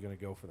anyone's really going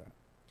to go for that.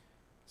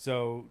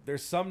 So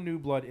there's some new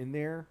blood in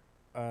there.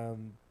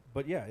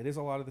 But yeah, it is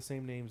a lot of the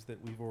same names that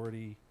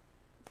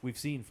we've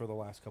seen for the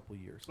last couple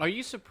of years. Are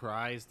you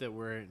surprised that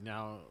we're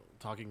now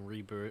talking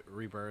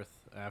rebirth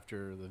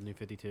after the New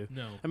 52?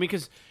 No. I mean,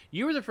 because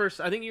you were the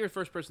first. I think you were the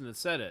first person that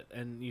said it,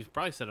 and you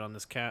probably said it on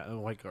this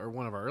or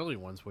one of our early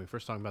ones when we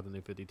first talking about the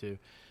New 52,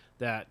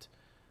 that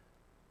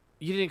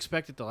you didn't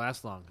expect it to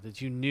last long.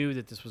 That you knew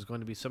that this was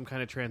going to be some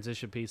kind of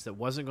transition piece that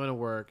wasn't going to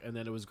work, and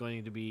that it was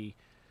going to be.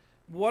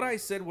 What I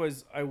said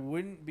was, I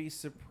wouldn't be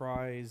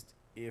surprised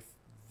if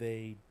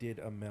they did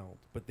a meld,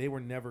 but they were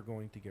never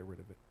going to get rid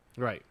of it.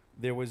 Right.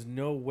 There was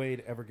no way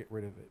to ever get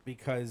rid of it,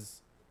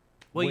 because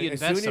Well, you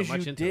as invest soon so as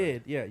much you into did,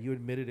 it. yeah, you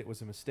admitted it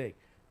was a mistake.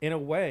 In a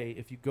way,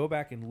 if you go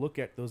back and look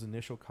at those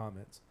initial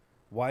comments,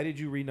 why did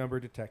you renumber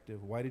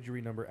Detective? Why did you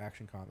renumber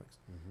Action Comics?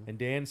 Mm-hmm. And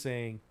Dan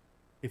saying,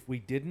 if we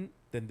didn't,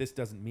 then this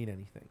doesn't mean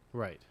anything,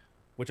 Right.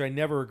 which I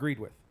never agreed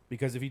with.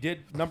 Because if you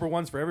did number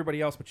ones for everybody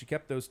else, but you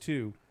kept those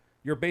two,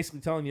 you're basically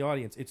telling the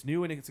audience it's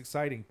new and it's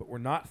exciting, but we're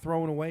not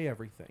throwing away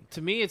everything.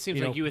 To me, it seems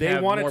You know, like you would they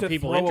have wanted more to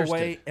people throw interested.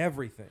 away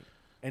everything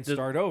and The-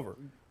 start over.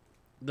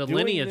 The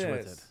Doing lineage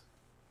with this, it.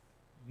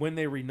 when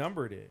they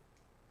renumbered it,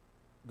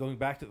 going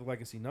back to the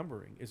legacy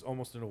numbering, is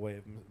almost in a way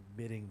of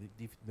admitting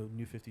the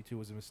New 52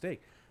 was a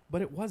mistake.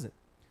 But it wasn't.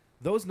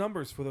 Those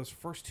numbers for those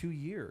first 2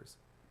 years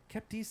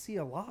kept DC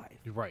alive.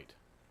 You're right.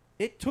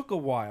 It took a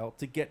while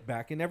to get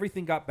back, and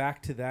everything got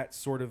back to that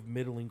sort of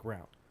middling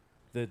ground.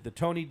 The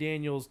Tony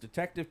Daniels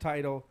Detective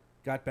title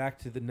got back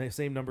to the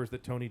same numbers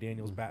that Tony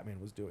Daniels Batman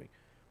was doing.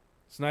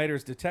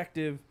 Snyder's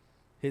Detective,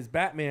 his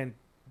Batman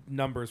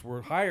numbers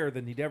were higher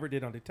than he'd ever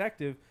did on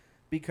Detective,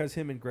 because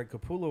him and Greg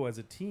Capullo as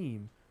a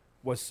team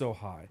was so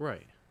high.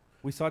 Right.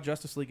 We saw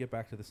Justice League get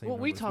back to the same Well,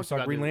 we numbers. talked saw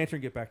about Green it. Lantern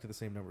get back to the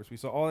same numbers. We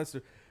saw all that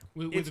stuff.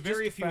 With It's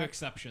very just the few fact-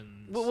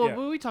 exceptions. Well,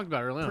 Yeah. we talked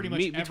about it earlier. pretty much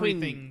between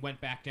everything went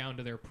back down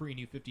to their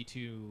pre-New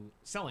 52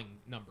 selling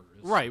numbers.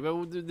 Right,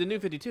 but the New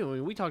 52. I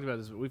mean, we talked about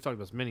this. We've talked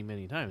about this many,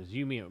 many times.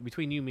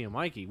 Between you, me, and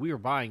Mikey, we were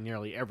buying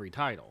nearly every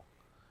title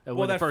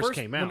when it first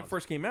came out. When it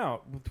first came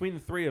out, between the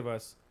three of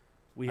us,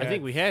 I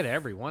think we had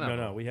every one of them.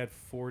 No, we had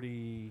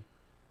 40.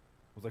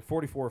 It was like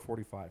 44 or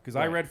 45, because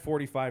I Right. read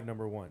 45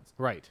 number ones.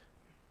 Right.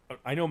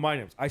 I know my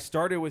names. I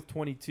started with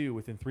 22.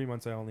 Within 3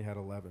 months, I only had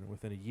 11.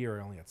 Within a year,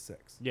 I only had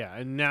 6. Yeah,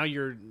 and now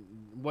you're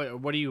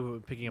what are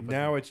you picking up?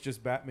 Now it's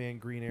just Batman,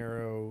 Green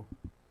Arrow,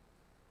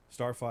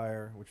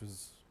 Starfire, which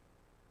was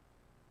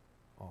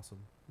awesome.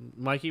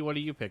 Mikey, what are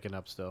you picking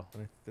up still?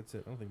 And that's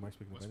it. I don't think Mike's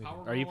picking up Was anything.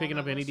 Power Are you Girl picking on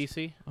up that any list?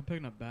 DC? I'm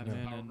picking up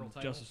Batman Power and Girl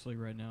title? Justice League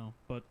right now,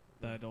 but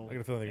that'll I got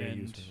a feeling they're gonna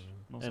end. use it.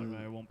 Most And-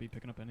 likely I won't be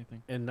picking up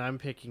anything. And I'm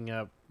picking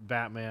up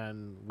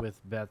Batman with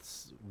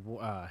Beth's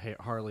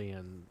Harley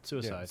and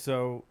Suicide. Yeah,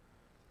 so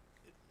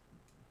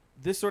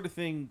this sort of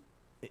thing,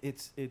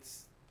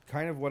 it's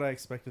kind of what I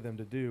expected them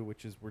to do,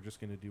 which is we're just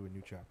going to do a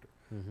new chapter.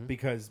 Mhm.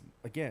 Because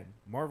again,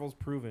 Marvel's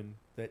proven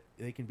that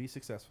they can be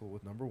successful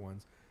with number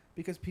ones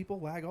because people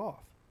lag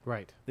off.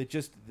 Right. That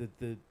just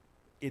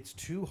it's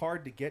too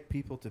hard to get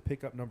people to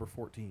pick up number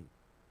 14.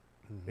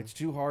 Mhm. It's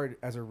too hard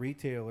as a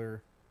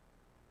retailer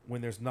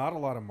when there's not a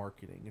lot of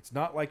marketing. It's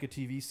not like a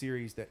TV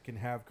series that can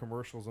have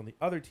commercials on the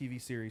other TV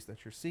series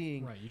that you're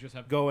seeing Right, you just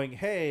have going,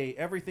 hey,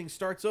 everything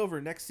starts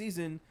over next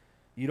season.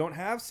 You don't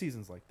have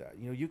seasons like that.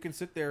 You know, you can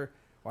sit there,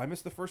 well, I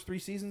missed the first 3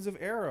 seasons of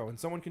Arrow, and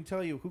someone can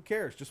tell you, who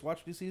cares? Just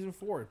watch the season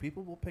 4, and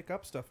people will pick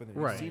up stuff in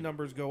there. Right. You see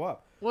numbers go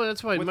up. Well,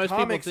 that's why With most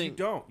comics, people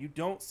think you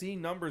don't see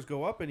numbers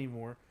go up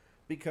anymore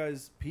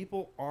because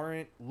people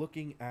aren't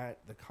looking at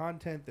the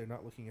content. They're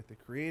not looking at the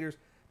creators.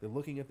 They're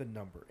looking at the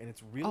number, and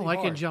it's really oh, hard.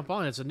 I can jump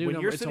on. It's a new When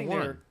number. you're It's a sitting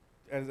one.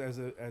 there,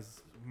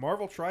 as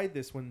Marvel tried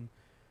this when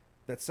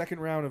that second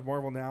round of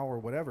Marvel Now or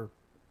whatever,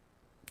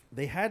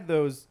 they had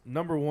those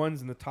number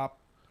ones in the top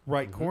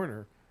right Mhm.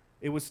 corner.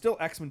 It was still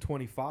X-Men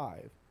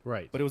 25,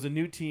 Right. but it was a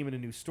new team and a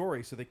new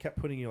story, so they kept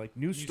putting you like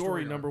new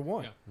story number arc,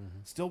 1. yeah. Mhm.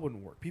 Still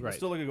wouldn't work. People Right.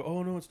 still look and go,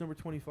 oh no, it's number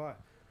 25.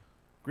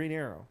 Green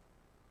Arrow.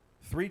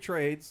 3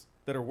 trades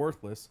that are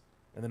worthless,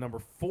 and the number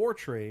 4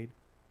 trade,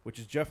 which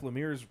is Jeff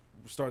Lemire's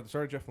started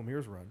Jeff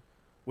Lemire's run,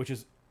 which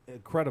is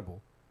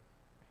incredible.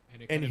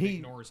 and it and kind of he-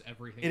 ignores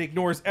everything. It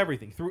ignores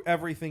everything, threw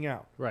everything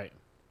out. Right.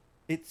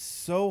 It's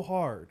so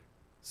hard,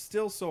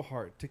 still so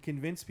hard, to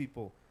convince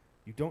people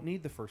you don't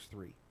need the first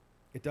 3.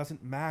 It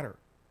doesn't matter.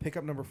 Pick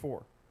up number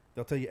 4.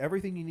 They'll tell you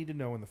everything you need to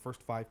know in the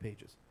first 5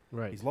 pages.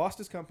 Right. He's lost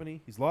his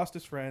company. He's lost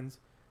his friends.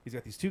 He's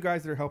got these 2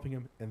 guys that are helping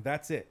him, and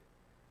that's it.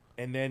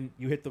 And then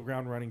you hit the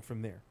ground running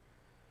from there.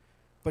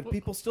 But Well-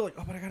 people still like,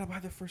 oh, but I gotta buy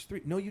the first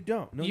 3. No, you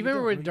don't. No, you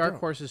remember when don't. Dark don't.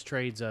 Horse's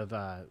trades of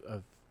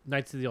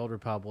Knights of the Old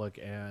Republic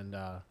and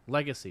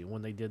Legacy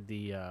when they did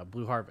the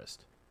Blue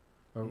Harvest.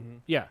 Or,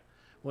 Mhm. Yeah.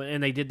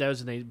 And they did those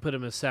and they put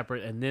them as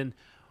separate. And then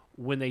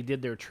when they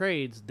did their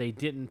trades, they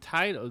didn't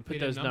put They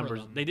those didn't number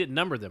numbers. them. They didn't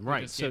number them, They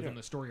right? just So gave them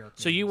the story arc.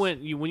 so you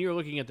names. went when you were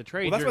looking at the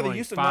trades, that's you're why they going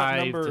used to not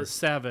 5 number- to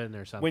 7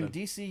 or something. When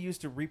DC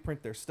used to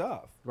reprint their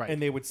stuff, Right.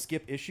 and they would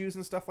skip issues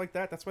and stuff like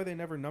that, that's why they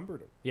never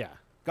numbered them. yeah.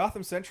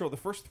 Gotham Central, the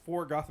first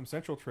 4 Gotham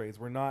Central trades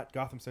were not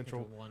Gotham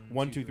Central One,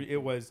 1, two, 2, 3. three,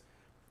 It was,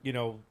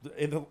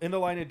 in the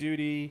Line of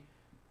Duty,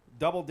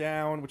 Double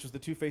Down, which was the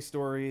Two-Face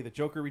story, the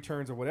Joker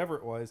Returns, or whatever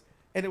it was.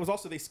 And it was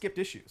also they skipped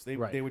issues. They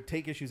Right. they would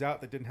take issues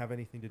out that didn't have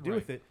anything to do Right.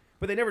 with it,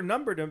 but they never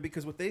numbered them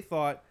because what they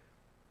thought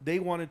they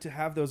wanted to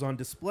have those on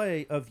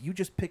display of you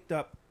just picked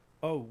up.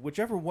 Oh,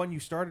 whichever one you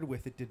started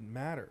with, it didn't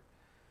matter.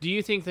 Do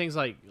you think things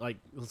like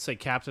let's say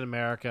Captain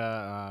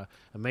America,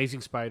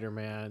 Amazing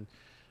Spider-Man,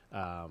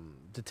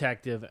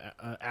 Detective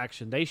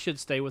Action, they should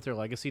stay with their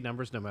legacy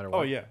numbers no matter what?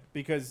 Oh yeah,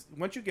 because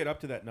once you get up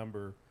to that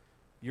number,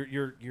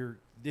 you're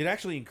it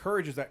actually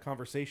encourages that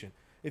conversation.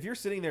 If you're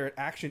sitting there at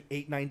Action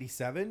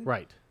 897,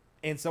 Right.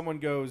 and someone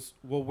goes,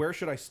 "Well, where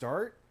should I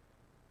start?"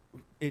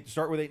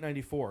 Start with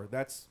 894.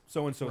 That's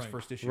so and so's Right.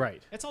 first issue.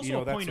 Right. It's also You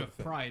know, a that point sort of of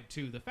thing. pride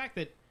too. The fact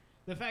that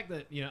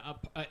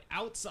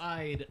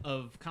outside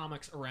of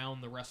comics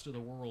around the rest of the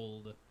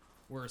world,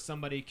 where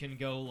somebody can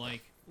go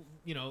like,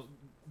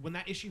 when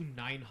that issue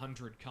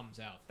 900 comes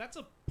out,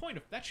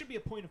 that should be a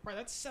point of pride.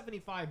 That's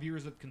 75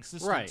 years of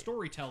consistent Right.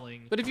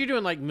 storytelling. But if you're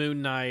doing like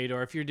Moon Knight,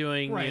 or if you're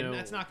doing Right, you know, and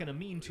that's not going to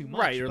mean too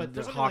much. right, or but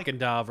the there's Hawk and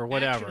Dove or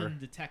whatever. Action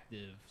and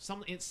Detective,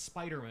 it's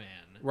Spider-Man.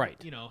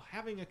 Right.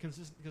 Having a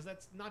consistent, because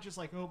that's not just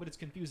like, oh, but it's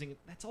confusing.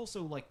 That's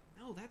also like,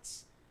 no,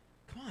 that's,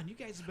 come on, you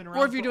guys have been around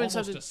if you're for doing almost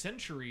something- a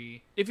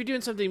century. If you're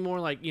doing something more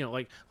like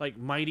like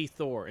Mighty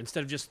Thor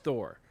instead of just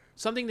Thor,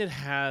 something that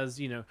has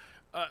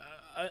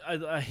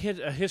a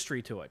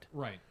history to it,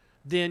 Right.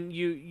 then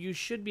you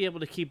should be able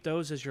to keep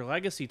those as your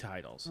legacy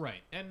titles.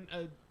 Right, and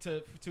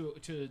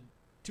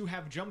to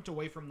have jumped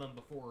away from them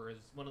before is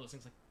one of those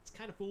things. Like, it's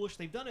kind of foolish.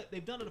 They've done it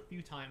a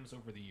few times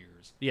over the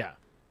years, Yeah.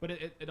 but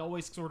it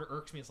always sort of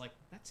irks me. It's like,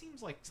 that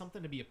seems like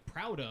something to be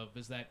proud of.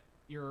 Is that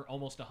you're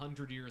almost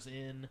 100 years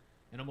in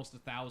and almost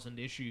 1,000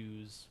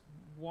 issues?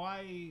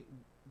 Why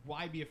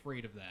be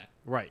afraid of that?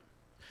 Right.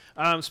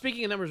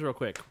 Speaking of numbers, real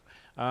quick,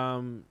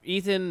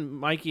 Ethan,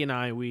 Mikey, and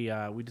I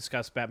we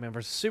discussed Batman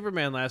vs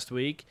Superman last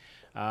week.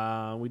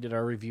 We did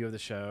our review of the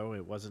show.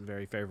 It wasn't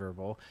very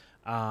favorable,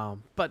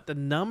 but the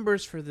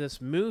numbers for this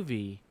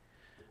movie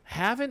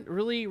haven't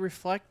really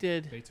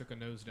reflected. They took a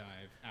nosedive.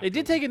 It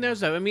did take a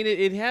nosedive. I mean,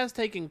 it has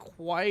taken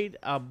quite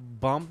a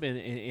bump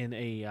in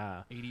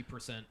a.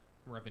 80%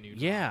 revenue.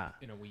 drop Yeah.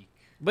 in a week.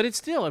 But it's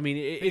still. I mean,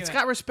 it's Yeah.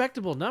 got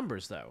respectable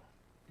numbers though.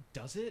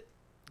 Does it?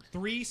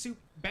 3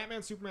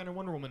 Batman, Superman, and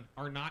Wonder Woman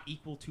are not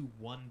equal to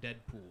 1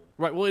 Deadpool.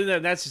 Right. Well,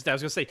 that's just. I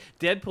was gonna say,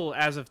 Deadpool,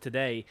 as of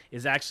today,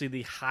 is actually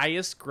the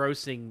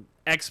highest-grossing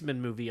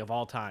X-Men movie of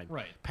all time,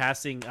 Right.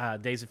 passing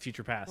Days of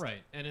Future Past.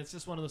 Right, and it's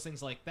just one of those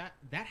things like that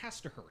has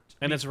to hurt.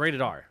 And it's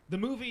rated R. The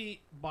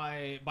movie,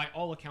 by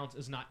all accounts,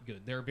 is not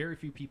good. There are very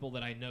few people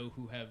that I know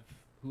who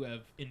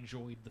have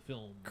enjoyed the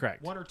film.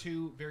 Correct. 1 or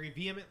 2 very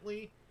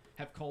vehemently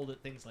have called it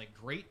things like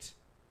great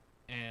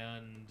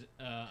and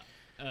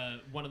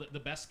one of the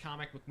best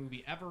comic book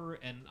movie ever.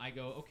 And I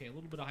go, okay, a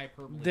little bit of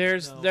hyperbole.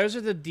 No, Those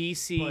are the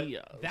DC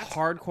But that's-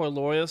 hardcore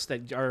loyalists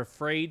that are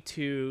afraid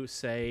to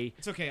say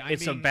it's okay.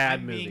 it's a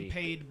bad I'm movie. being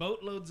paid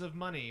boatloads of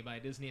money by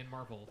Disney and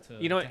Marvel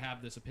to You know what? to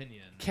have this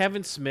opinion.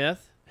 Kevin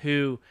Smith,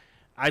 who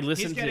I He's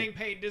listened to. getting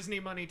paid Disney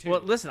money too.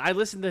 Well, listen, I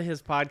listened to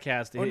his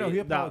podcast. Oh, no, he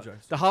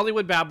apologized. The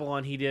Hollywood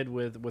Babylon he did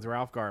with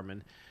Ralph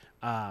Garman.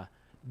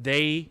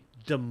 They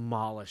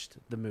demolished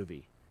the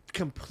movie,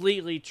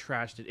 completely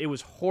trashed it. It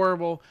was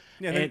horrible.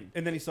 Yeah,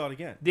 and then he saw it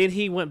again. Then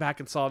he went back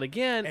and saw it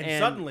again, And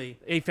and suddenly,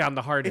 he found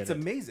the heart It's in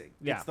it. amazing.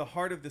 Yeah. It's the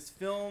heart of this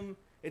film.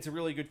 It's a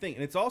really good thing.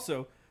 And it's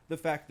also the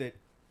fact that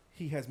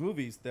he has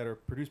movies that are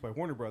produced by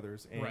Warner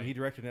Brothers, and Right. he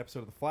directed an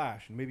episode of The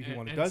Flash, and maybe he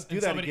And- does do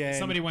and that somebody, again.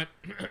 Somebody went.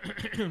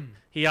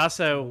 He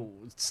also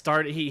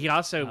started. He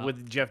also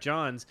with Jeff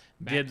Johns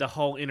Matt- did the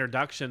whole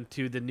introduction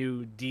to the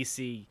new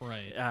DC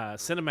Right.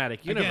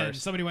 cinematic Again,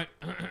 universe. somebody went.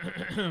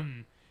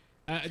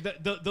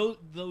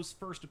 Those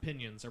first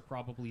opinions are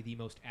probably the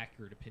most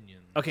accurate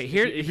opinions. Okay, If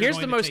you're here's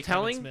going the to most take Kevin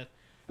telling- Smith-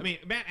 I mean,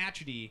 Matt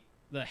Atchity,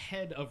 the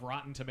head of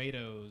Rotten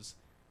Tomatoes.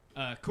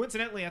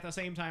 Coincidentally, at the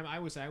same time, I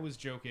was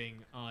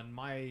joking on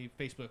my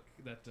Facebook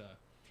that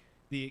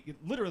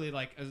literally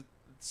like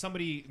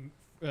somebody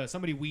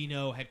we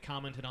know had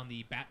commented on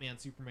the Batman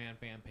Superman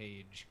fan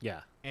page.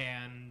 Yeah.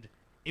 And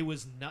it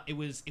was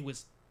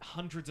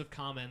hundreds of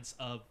comments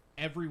of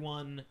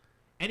anyone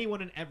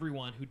and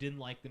everyone who didn't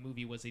like the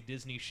movie was a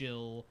Disney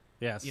shill,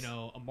 Yes.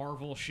 a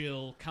Marvel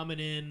shill coming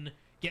in,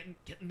 getting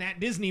that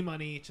Disney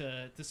money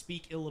to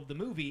speak ill of the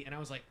movie. And I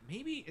was like,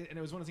 maybe, and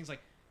it was one of the things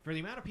like, for the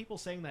amount of people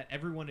saying that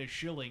everyone is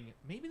shilling,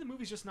 maybe the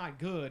movie's just not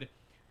good.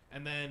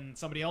 And then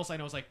somebody else I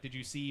know was like, did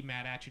you see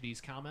Matt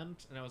Atchity's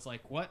comment? And I was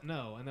like, what?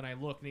 No. And then I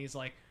looked, and he's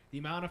like, he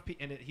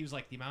was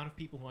like, the amount of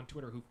people on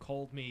Twitter who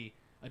called me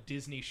a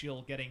Disney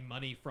shill getting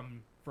money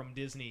from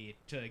Disney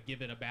to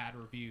give it a bad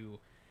review.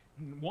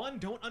 One,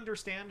 don't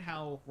understand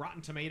how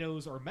Rotten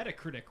Tomatoes or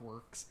Metacritic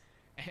works,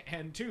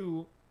 and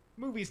two,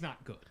 movie's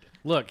not good.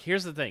 Look,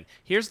 here's the thing.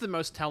 Here's the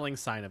most telling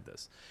sign of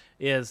this: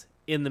 is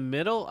in the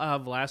middle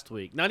of last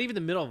week, not even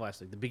the middle of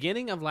last week, the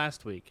beginning of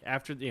last week,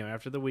 after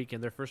the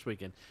weekend, their first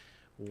weekend,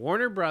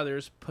 Warner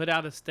Brothers put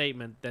out a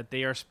statement that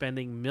they are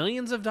spending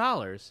millions of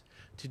dollars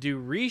to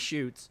do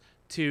reshoots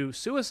to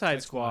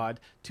Suicide Squad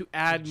to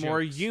add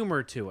more jokes.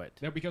 humor to it.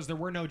 Because there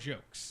were no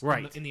jokes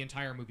Right. in the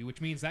entire movie,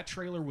 which means that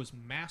trailer was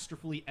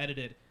masterfully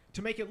edited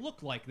to make it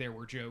look like there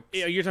were jokes.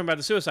 Yeah, you're talking about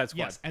the Suicide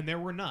Squad. Yes, and there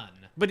were none.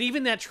 But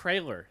even that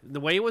trailer, the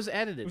way it was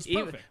edited, was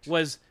even- perfect.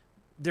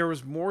 there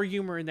was more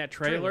humor in that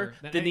trailer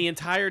than the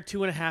entire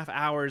 2.5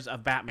 hours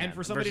of Batman. And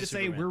for somebody to versus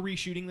say Superman. we're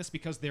reshooting this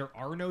because there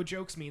are no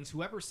jokes means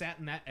whoever sat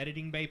in that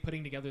editing bay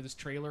putting together this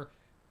trailer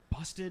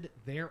busted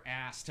their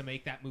ass to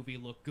make that movie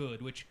look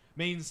good, which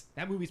means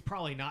that movie's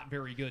probably not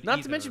very good Not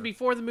either. to mention,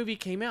 before the movie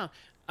came out,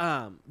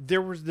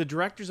 there was the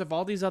directors of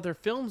all these other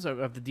films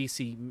of the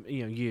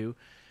DCU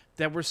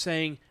that were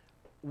saying,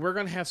 we're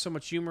going to have so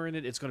much humor in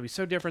it. It's going to be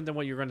so different than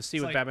what you're going to see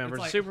It's with like- Batman it's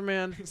versus like-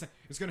 Superman.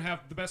 It's going to have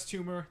the best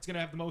humor. It's going to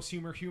have the most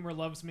humor. Humor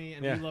loves me,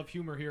 and Yeah. we love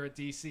humor here at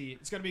DC.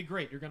 It's going to be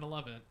great. You're going to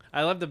love it.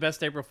 I love the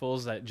best April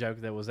Fool's that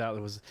joke that was out.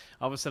 It was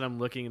all of a sudden I'm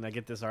looking and I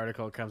get this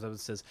article. It comes up.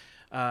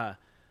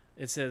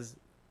 It says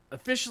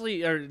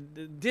officially, or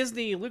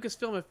Disney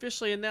Lucasfilm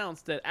officially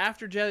announced that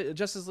after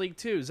Justice League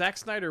 2, Zack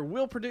Snyder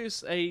will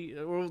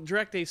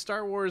direct a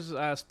Star Wars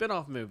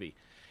spin-off movie.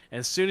 And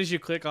as soon as you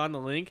click on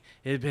the link,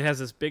 it has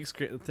this big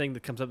thing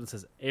that comes up that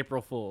says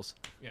April Fool's.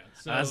 Yeah.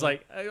 So I was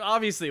like,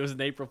 obviously it was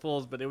an April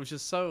Fool's, but it was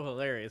just so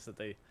hilarious that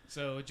they.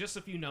 So just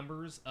a few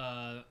numbers.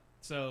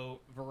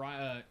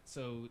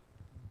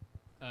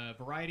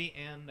 Variety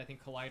and I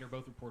think Collider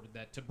both reported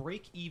that to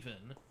break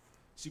even,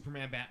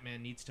 Superman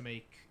Batman needs to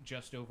make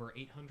just over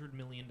 $800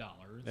 million.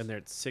 And they're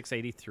at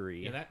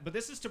 683. Yeah, but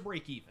this is to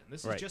break even.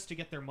 This is Right. just to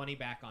get their money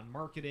back on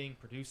marketing,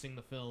 producing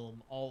the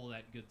film, all of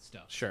that good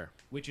stuff. Sure.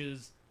 Which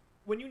is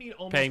when you need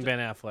almost Paying Ben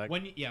Affleck.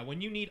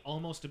 when you need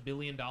almost $1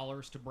 billion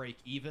to break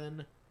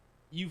even,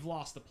 you've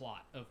lost the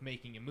plot of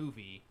making a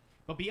movie.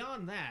 But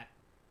beyond that,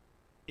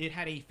 it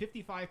had a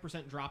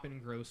 55% drop in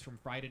gross from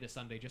Friday to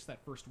Sunday, just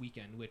that first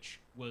weekend, which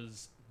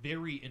was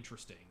very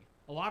interesting.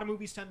 A lot of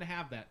movies tend to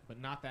have that, but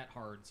not that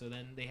hard. So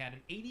then they had an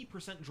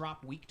 80%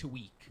 drop week to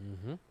week.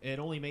 Mm-hmm. It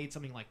only made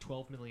something like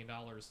 $12 million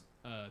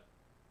on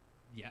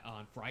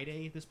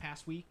Friday this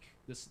past week.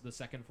 The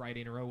second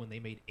Friday in a row when they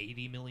made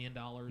 $80 million.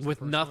 the With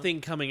first nothing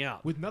month. coming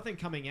out. With nothing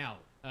coming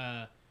out.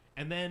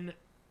 And then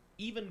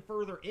even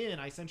further in,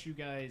 I sent you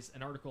guys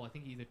an article, I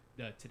think either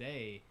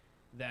today,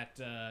 that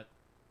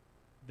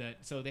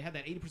so they had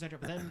that 80%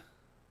 drop, but then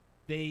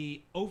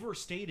they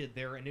overstated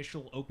their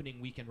initial opening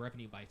weekend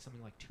revenue by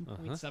something like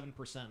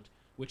 2.7%,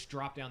 which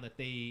dropped down that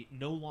they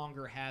no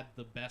longer had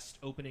the best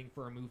opening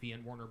for a movie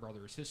in Warner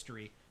Brothers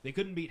history. They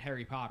couldn't beat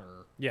Harry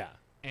Potter, Yeah.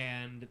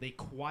 and they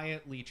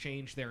quietly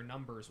changed their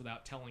numbers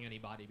without telling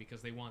anybody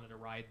because they wanted to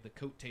ride the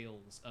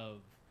coattails of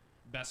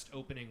best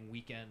opening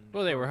weekend.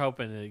 Well, they were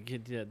hoping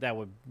that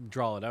would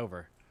draw it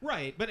over.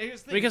 Right, but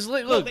here's the thing. Because,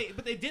 look- Well,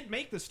 they did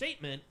make the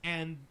statement,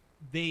 and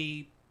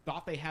they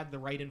thought they had the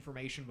right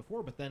information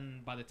before, but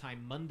then by the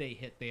time Monday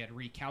hit, they had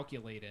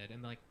recalculated,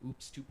 and like,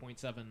 oops,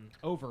 2.7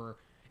 over.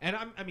 And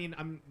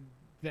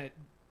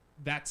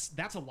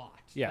that's a lot.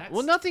 Yeah. That's-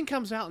 Well, nothing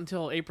comes out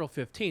until April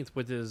 15th,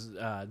 which is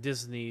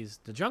Disney's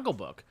The Jungle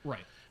Book.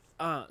 Right.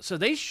 So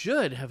they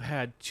should have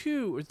had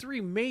 2 or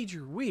 3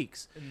 major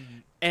weeks.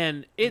 And,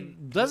 And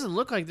it doesn't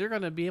look like they're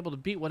going to be able to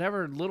beat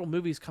whatever little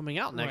movie's coming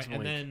out next right,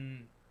 week. and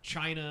then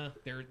China,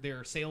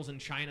 their sales in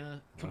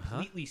China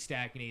completely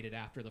stagnated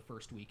after the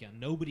first weekend.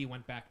 Nobody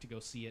went back to go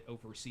see it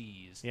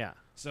overseas. Yeah.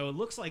 So it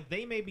looks like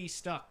they may be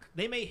stuck.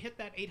 They may hit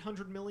that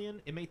 800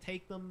 million. It may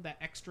take them an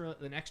extra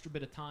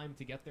bit of time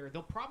to get there.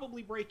 They'll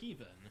probably break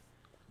even,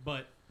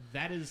 but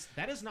that is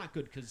not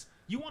good because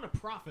you want to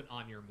profit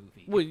on your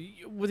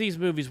movie. With these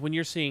movies, when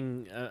you're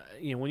seeing,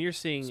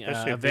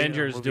 Especially a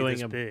Avengers movie doing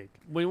this a big.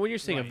 when you're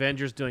seeing Right.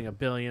 Avengers doing $1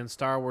 billion,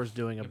 Star Wars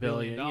doing $1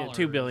 billion, $1 billion.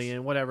 $2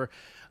 billion, whatever.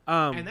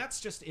 And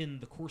that's just in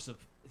the course of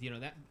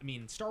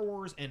Star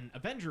Wars and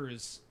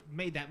Avengers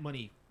made that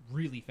money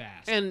really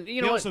fast. And, you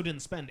they know what? also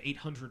didn't spend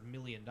 $800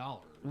 million.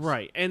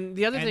 Right. And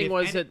the other And thing if-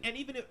 was and, that and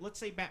even if, let's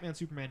say Batman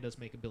Superman does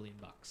make $1 billion,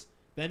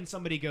 then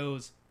somebody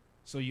goes,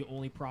 so you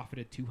only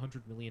profited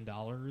 $200 million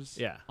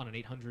Yeah. on an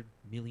 $800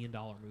 million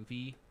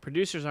movie.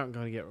 producers aren't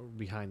going to get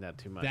behind that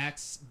too much.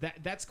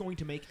 That's going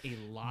to make a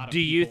lot of Do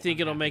you people think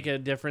it'll make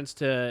unhappy. a difference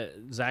to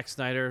Zack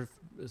Snyder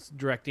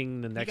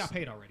directing the He next? got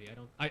paid already.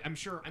 I'm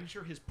sure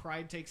his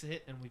pride takes a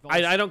hit, and we've all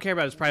I don't care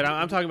about his pride.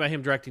 I'm talking about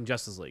him directing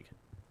Justice League.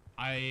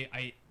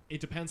 It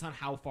depends on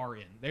how far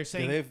in. They're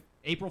saying they've-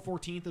 April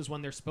 14th is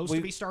when they're supposed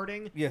to be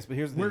starting. Yes, but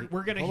here's the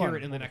We're going to hold hear on, it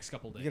in the hold on. next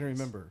couple days. You got to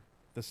remember,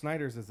 the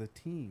Snyders as a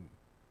team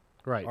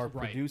Right. are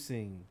Right.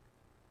 producing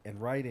and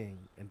writing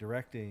and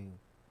directing.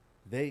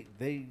 They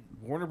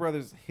Warner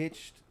Brothers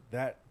hitched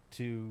their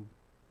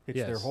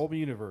Yes. whole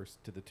universe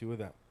to the two of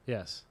them.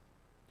 Yes.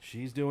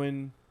 She's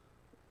doing.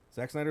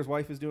 Zack Snyder's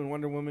wife is doing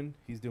Wonder Woman.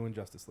 He's doing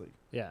Justice League.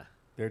 Yeah.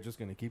 They're just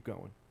going to keep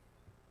going.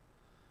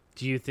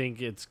 Do you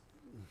think it's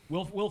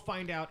We'll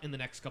find out in the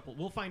next couple.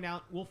 We'll find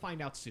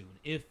out soon.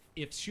 If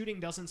shooting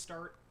doesn't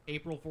start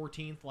April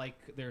 14th like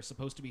they're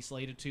supposed to be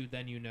slated to,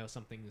 then you know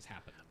something is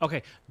happening.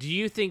 okay? Do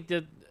you think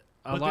that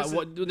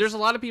there's a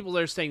lot of people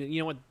that are saying that, you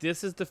know what,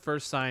 this is the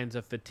first signs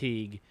of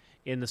fatigue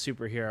in the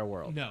superhero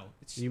world? No,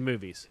 it's New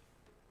movies.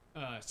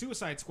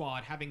 Suicide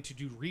Squad having to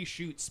do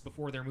reshoots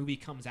before their movie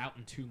comes out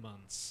in 2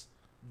 months.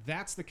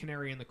 That's the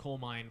canary in the coal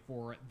mine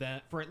for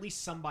at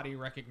least somebody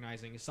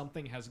recognizing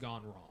something has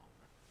gone wrong.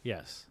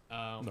 Yes.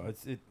 No,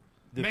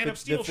 Man of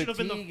Steel should have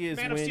been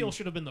the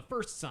should have been the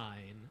first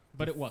sign,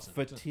 but it wasn't.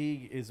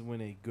 Fatigue is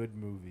when a good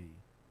movie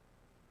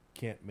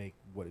can't make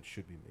what it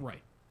should be making.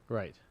 Right.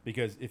 Right.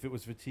 Because if it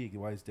was fatigue,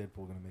 why is Deadpool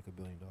going to make $1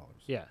 billion?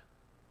 Yeah.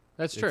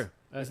 That's true.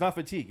 It's not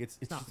fatigue. It's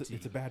not just fatigue.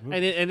 it's a bad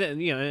movie. And then,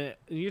 you know,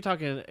 you're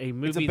talking a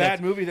movie. It's a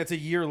bad movie that's a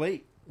year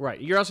late. Right.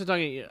 You're also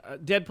talking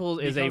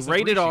Deadpool is Because a of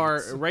rated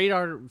reshoots.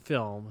 R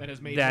film That has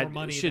made that more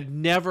money should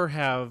never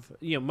have.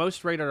 You know,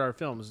 most rated R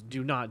films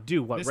do not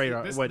do what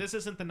This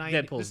isn't the 90s.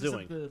 Deadpool's This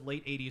doing. isn't the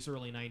late 80s,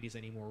 early 90s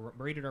anymore.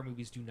 Rated R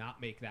movies do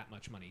not make that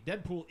much money.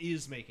 Deadpool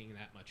is making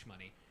that much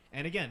money.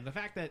 And again, the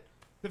fact that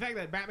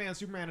Batman,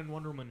 Superman, and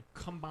Wonder Woman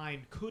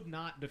combined could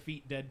not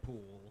defeat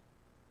Deadpool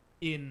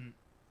in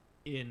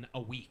a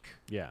week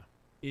Yeah.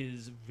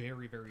 is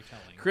very, very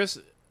telling. Chris,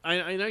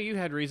 I know you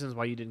had reasons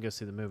why you didn't go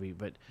see the movie,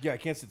 but Yeah, I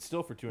can't sit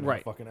still for 2.5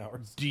 Right. fucking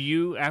hours. do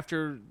you,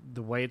 after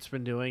the way it's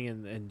been doing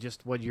and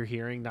just what you're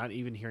hearing, not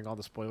even hearing all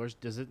the spoilers,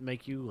 does it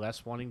make you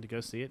less wanting to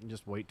go see it and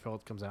just wait till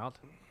it comes out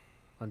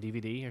on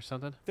DVD or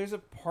something? There's a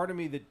part of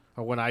me that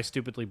Or when I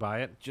stupidly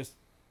buy it? just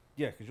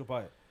because you'll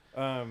buy it.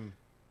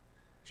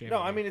 Shame No,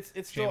 on I you. mean it's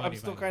Shame still on I'm you,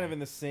 still by the kind way. of in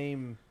the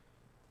same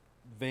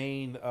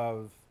vein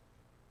of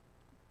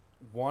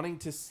wanting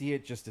to see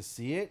it just to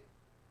see it,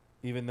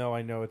 even though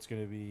I know it's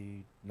going to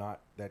be not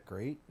that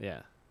great.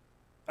 Yeah.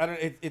 I don't.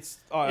 It's It's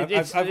I've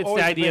the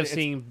always idea of admitted,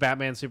 seeing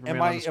Batman, Superman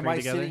Am on I the screen am I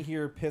together. sitting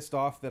here pissed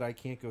off that I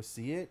can't go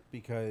see it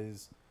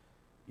because,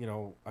 you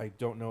know, I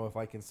don't know if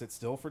I can sit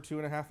still for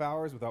 2.5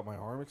 hours without my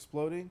arm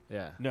exploding?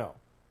 Yeah. No.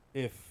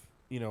 If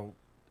you know,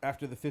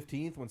 after the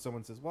 15th, when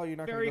someone says, "Well, you're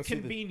not going to Very go see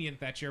the," convenient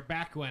that your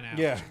back went out.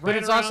 Yeah. But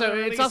it's also- around the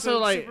it's release also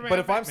of like- Superman but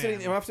if I'm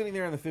Batman. sitting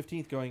there on the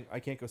 15th going, I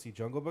can't go see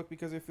Jungle Book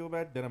because I feel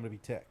bad, then I'm going to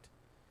be ticked.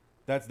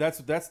 That's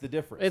the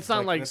difference. It's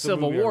not like that's a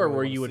Civil movie I War really where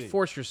wanna you would see.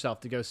 force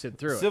yourself to go sit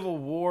through it. Civil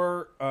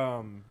War.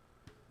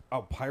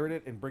 I'll pirate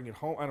it and bring it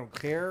home. I don't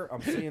care.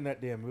 I'm seeing that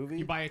damn movie.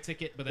 You buy a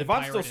ticket, but then If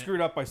I'm still pirate it. screwed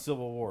up by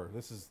Civil War,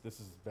 this is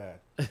bad.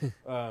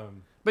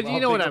 But I'll you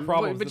know have what bigger I'm.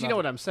 problems But than you know I-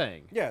 what I'm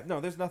saying. Yeah, no,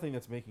 there's nothing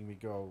that's making me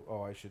go,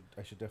 oh, I should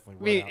definitely I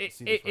run mean, out and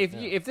see this if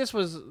right now. if this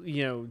was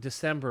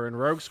December and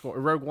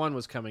Rogue One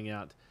was coming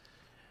out,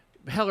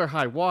 hell or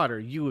high water,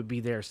 you would be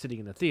there sitting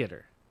in the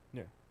theater.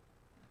 Yeah.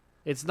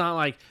 It's not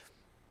like.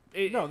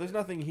 No, there's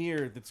nothing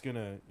here that's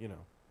gonna,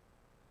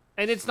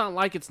 And it's not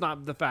like it's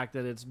not the fact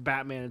that it's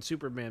Batman and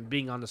Superman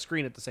being on the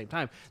screen at the same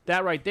time.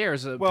 That right there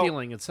is Well-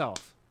 appealing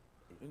itself.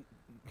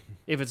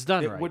 If it's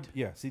done it right. would.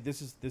 Yeah. See,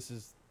 this is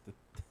the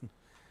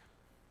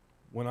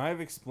when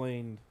I've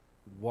explained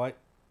what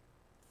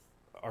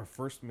our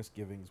first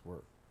misgivings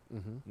were.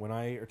 Mm-hmm. When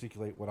I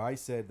articulate what I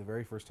said the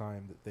very first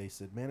time that they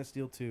said Man of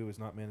Steel 2 is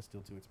not Man of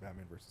Steel 2, it's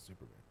Batman versus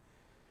Superman.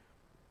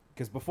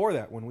 Because before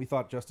that, when we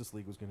thought Justice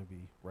League was going to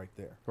be right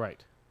there,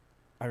 Right.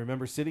 I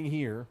remember sitting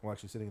here, well,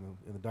 actually sitting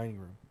in the dining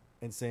room,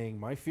 and saying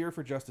my fear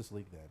for Justice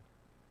League then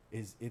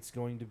is it's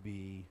going to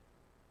be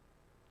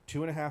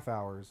 2.5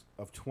 hours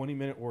of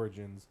 20-minute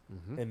origins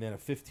Mm-hmm. and then a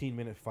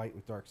 15-minute fight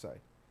with Darkseid.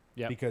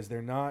 Yep. Because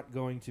they're not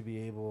going to be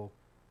able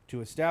to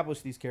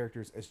establish these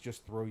characters as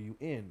just throw you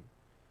in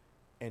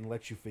and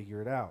let you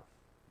figure it out.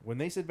 When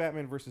they said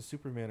Batman versus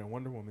Superman and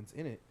Wonder Woman's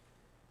in it,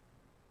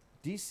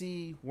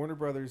 DC, Warner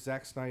Brothers,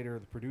 Zack Snyder,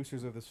 the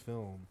producers of this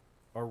film,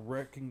 are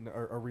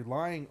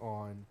relying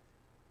on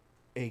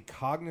a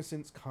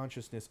cognizant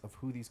consciousness of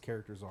who these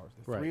characters are.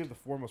 The three Right. of the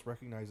four most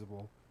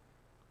recognizable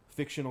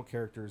fictional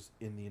characters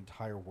in the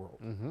entire world.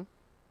 Mm-hmm.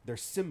 They're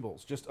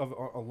symbols just of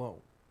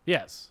alone.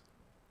 Yes.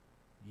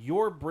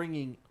 You're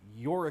bringing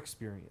your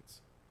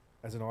experience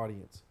as an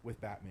audience with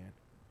Batman,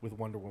 with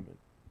Wonder Woman,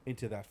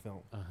 into that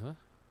film. Uh-huh.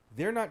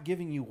 They're not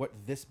giving you what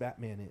this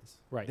Batman is.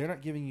 Right. They're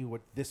not giving you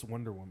what this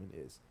Wonder Woman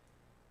is.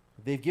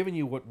 They've given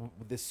you what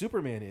this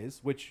Superman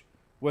is, which,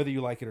 whether you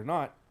like it or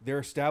not, they're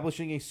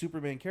establishing a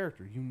Superman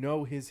character. You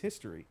know his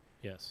history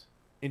Yes.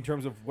 in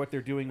terms of what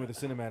they're doing with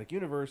the cinematic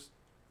universe.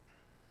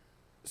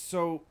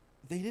 So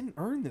they didn't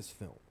earn this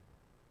film.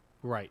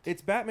 Right.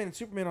 It's Batman and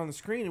Superman on the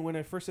screen, and when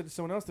I first said to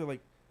someone else, they're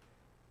like,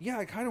 yeah,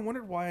 I kind of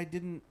wondered why I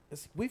didn't...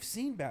 We've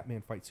seen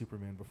Batman fight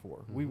Superman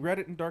before. We read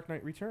it in Dark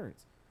Knight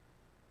Returns.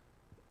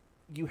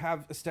 You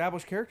have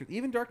established characters.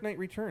 Even Dark Knight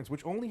Returns,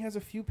 which only has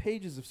a few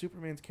pages of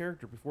Superman's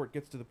character before it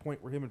gets to the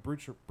point where him and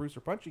Bruce are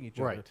punching each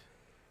other. Right.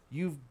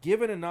 You've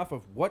given enough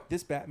of what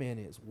this Batman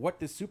is, what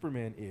this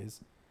Superman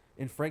is,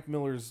 in Frank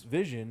Miller's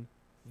vision,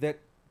 that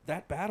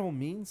battle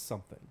means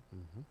something.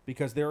 Mm-hmm.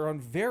 Because they're on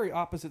very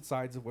opposite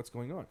sides of what's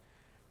going on.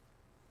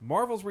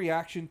 Marvel's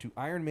reaction to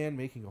Iron Man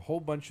making a whole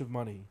bunch of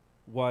money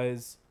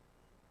was,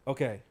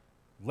 okay,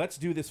 let's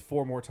do this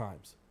 4 more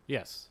times.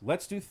 Yes.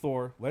 Let's do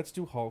Thor. Let's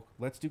do Hulk.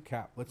 Let's do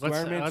Cap. Let's do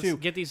Iron Man let's 2.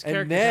 get these And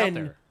characters then,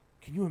 out there.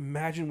 can you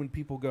imagine when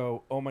people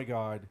go, oh my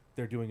God,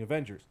 they're doing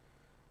Avengers?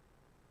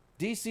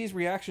 DC's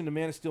reaction to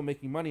Man of Steel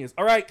making money is,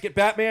 all right, get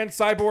Batman,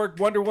 Cyborg,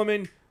 Wonder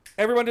Woman,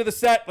 everyone to the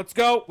set. Let's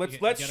go. Let's You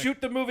gotta- shoot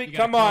the movie. You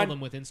gotta Come kill on.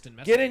 them with instant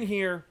messaging. Get in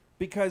here,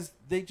 because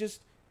they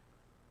just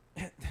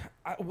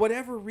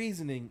whatever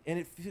reasoning, and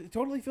it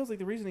totally feels like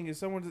the reasoning is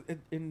someone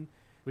in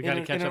We got to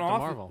in catch an up to office.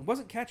 Marvel. It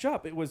wasn't catch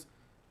up. It was,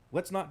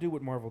 let's not do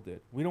what Marvel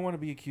did. We don't want to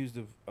be accused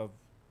of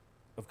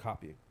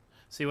copying.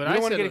 See what We I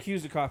don't want said. to get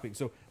accused of copying,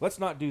 so let's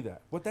not do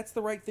that. Well, that's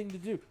the right thing to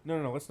do.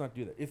 No, let's not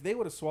do that. If they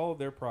would have swallowed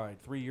their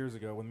pride 3 years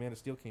ago when Man of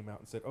Steel came out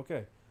and said,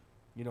 okay,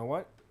 you know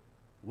what?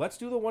 Let's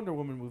do the Wonder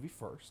Woman movie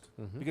first.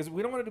 Mhm. Because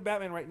we don't want to do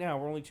Batman right now.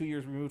 We're only 2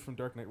 years removed from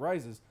Dark Knight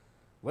Rises.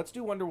 Let's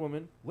do Wonder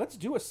Woman. Let's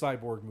do a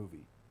Cyborg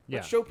movie.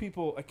 Let's show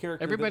people a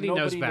character Everybody that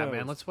knows nobody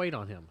Batman. Let's wait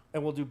on him.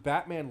 and we'll do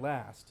Batman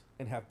last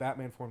and have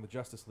Batman form the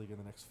Justice League in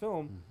the next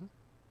film. Mhm.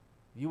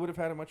 You would have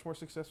had a much more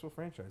successful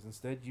franchise.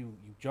 Instead, you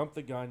jump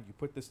the gun. You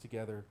put this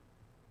together.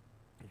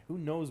 Who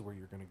knows where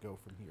you're going to go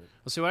from here?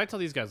 Well, see, what I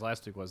told these guys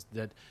last week was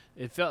that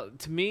it felt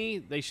to me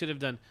they should have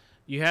done.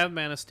 You have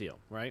Man of Steel,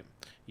 right?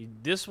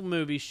 This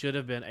movie should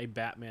have been a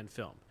Batman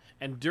film.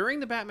 And during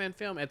the Batman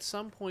film, at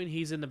some point,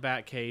 he's in the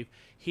Batcave.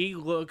 He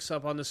looks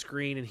up on the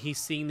screen and he's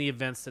seeing the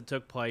events that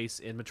took place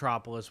in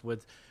Metropolis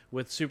with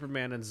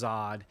Superman and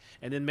Zod.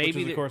 And then maybe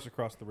Which is, of course,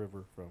 across the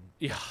river from.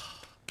 yeah.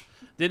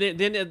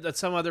 Then at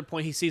some other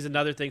point he sees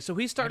another thing. So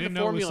he's I starting didn't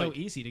to know it was formulate.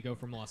 so easy to go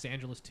from Los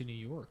Angeles to New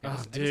York. Oh, I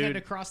just dude. had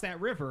to cross that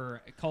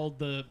river called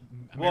the.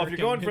 Well, if you're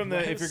going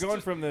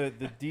American from the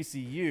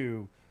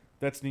DCU,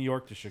 that's New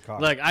York to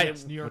Chicago. Look, Midwest.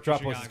 Yes, New York to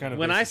Metropolis is Chicago. kind of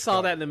when I basic saw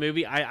stuff. that in the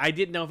movie, I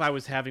didn't know if I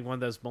was having one of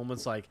those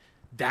moments like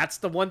that's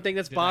the one thing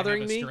that's Did I have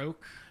bothering a me.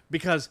 stroke?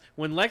 Because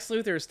when Lex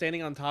Luthor is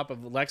standing on top of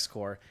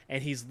LexCorp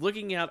and he's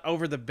looking out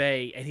over the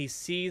bay and he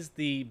sees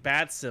the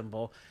bat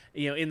symbol,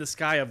 in the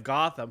sky of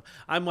Gotham,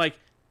 I'm like,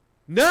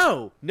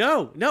 no.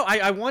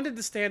 I wanted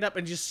to stand up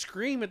and just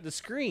scream at the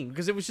screen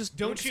because it was just.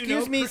 Don't you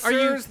Excuse know? me, Are you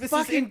sirs, this is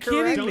fucking incorrect.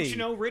 kidding Don't me? you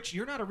know, Rich?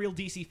 You're not a real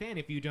DC fan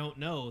if you don't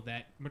know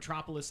that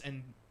Metropolis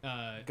and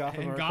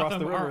Gotham are across Gotham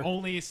the are river.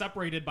 only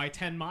separated by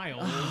 10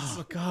 miles.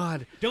 Oh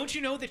God! Don't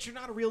you know that you're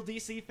not a real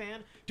DC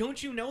fan?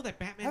 Don't you know that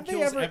Batman Have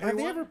kills they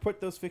everyone? ever put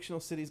those fictional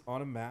cities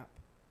on a map?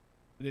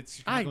 It's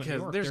Chicago, New 'cause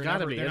York. there's They're gotta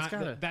never- be. they're It's not-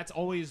 gotta- That's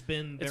always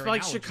been their It's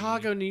like analogy.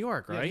 Chicago, New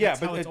York, right? Yeah, That's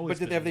how it's but always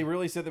have been. they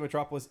really said that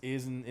Metropolis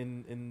is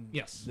in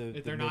Yes,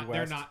 the they're not.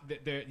 They're Midwest? not.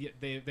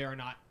 They are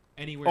not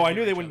anywhere. Oh, I near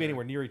knew they each wouldn't be other.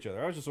 anywhere near each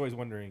other. I was just always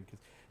wondering. 'Cause,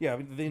 yeah,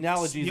 the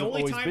analogies The have only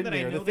always time been that I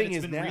there. know The that thing it's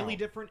is been now. really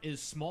different is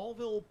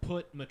Smallville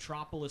put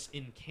Metropolis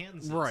in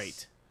Kansas,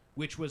 Right.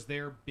 Which was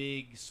their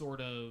big sort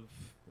of.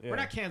 Yeah. Or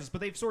not Kansas, but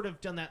they've sort of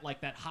done that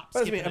like that hop,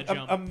 But skip, I mean, and a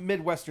jump. a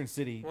midwestern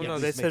city. Well, at no,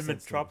 least they makes said sense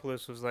to me.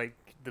 Metropolis was like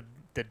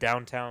the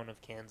downtown of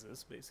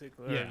Kansas,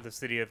 basically. Yeah. Or the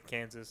city of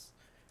Kansas.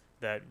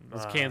 That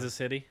It's uh, Kansas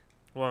City.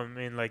 Well, I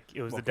mean, like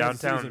it was Well, the Kansas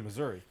City's in downtown.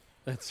 Missouri.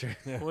 That's true.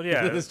 Well,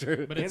 yeah. That's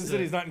true. But Kansas it's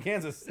City's not in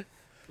Kansas.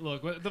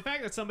 Look, the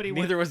fact that somebody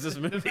Neither went, was this the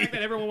movie. fact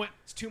that everyone went,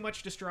 it's too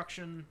much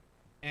destruction,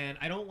 and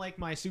I don't like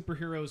my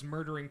superheroes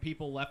murdering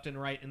people left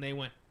and right, and they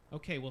went,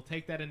 okay, we'll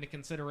take that into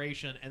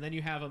consideration, and then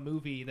you have a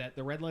movie that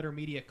the Red Letter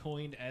Media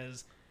coined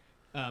as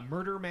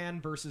Murder Man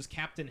versus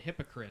Captain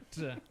Hypocrite.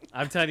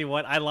 I'm telling you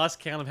what, I lost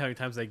count of how many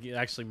times they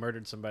actually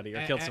murdered somebody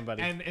or killed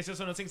somebody. And it's just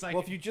one of those things like,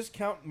 Well, if you just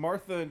count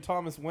Martha and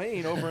Thomas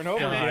Wayne over and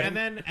over and again,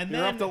 then, and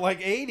you're up to then, like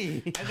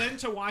 80. and then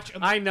to watch,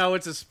 I know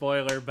it's a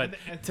spoiler, but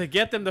And- to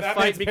get them to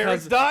Batman's fight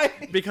parents because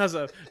die. because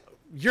of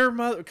your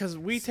mother, because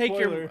we take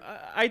your, Spoiler.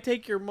 I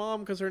take your mom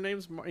because her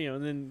name's,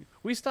 and then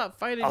we stop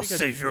fighting I'll because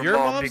save your your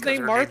mom mom's because named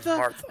her name's Martha,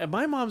 Martha. and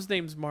my mom's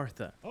name's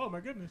Martha. oh my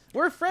goodness.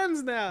 We're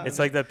friends now. It's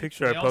like that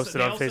picture I posted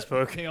on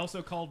Facebook. They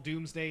also called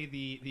Doomsday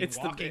the It's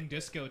the walking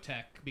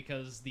discotheque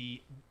because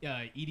the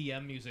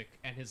EDM music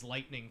and his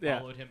lightning Yeah.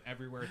 followed him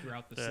everywhere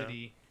throughout the Yeah.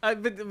 city.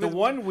 The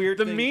one weird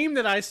the thing, meme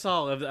that I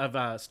saw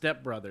of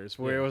Step Brothers,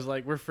 where it was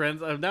like we're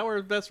friends, now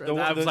we're best friends.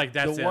 the, I was like,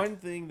 that's the it. one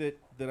thing that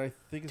I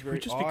think is Did we very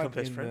just become odd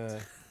best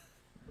friends?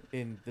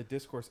 in the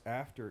discourse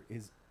after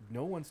is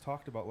no one's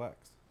talked about Lex.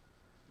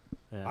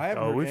 Yeah. I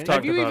haven't Oh, heard we've any- talked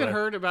Have you about even it.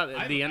 heard about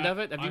I've- the end of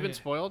it? Have you I- been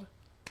spoiled?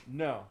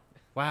 No,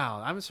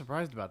 Wow, I'm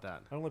surprised about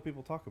that. I don't let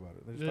people talk about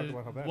it. They just talk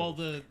about how bad. well, it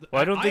is.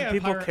 Well, I don't think have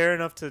people heard- care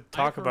enough to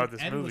talk heard about this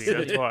endless-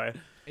 movie. That's why.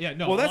 Yeah,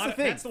 no. Well, a that's lot the of-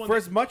 thing. That's the one For that-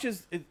 as much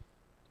as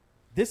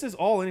this is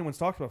all anyone's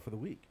talked about for the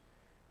week.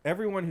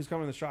 Everyone who's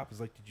come in the shop is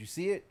like, "Did you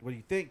see it? What do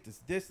you think?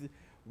 This,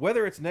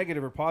 whether it's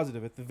negative or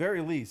positive, at the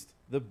very least,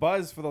 the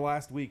buzz for the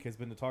last week has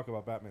been to talk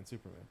about Batman,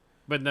 Superman."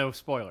 But no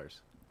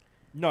spoilers.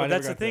 No, Well, I never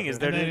that's the got to thing that is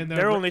bit. And then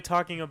they're the- only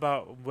talking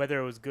about whether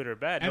it was good or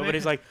bad. And then-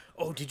 Nobody's like,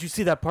 "Oh, did you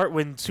see that part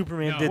when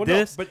Superman No. did Well, no,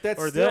 this?" but that's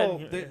or still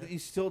that? you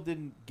still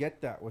didn't get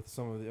that with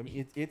some of the. I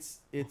mean,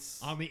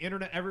 it's on the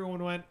internet,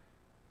 everyone went,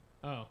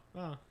 "Oh,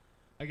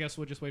 I guess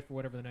we'll just wait for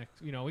whatever the next."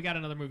 We got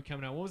another movie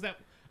coming out. What was that?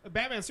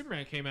 Batman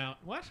Superman came out.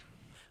 What?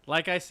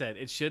 Like I said,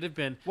 it should have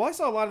been. Well, I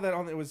saw a lot of that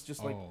on. It was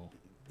just like Oh.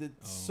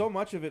 so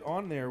much of it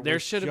on there. There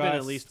was should have been at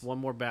just- least one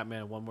more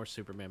Batman, one more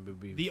Superman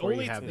movie The before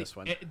only you have this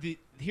one.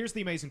 here's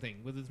the amazing thing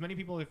with as many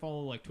people that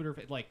follow like Twitter,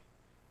 like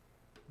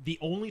the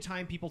only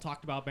time people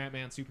talked about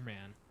Batman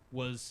Superman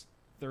was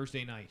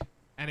Thursday night,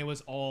 and it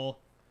was all,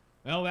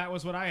 well, that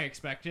was what I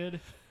expected,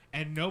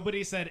 and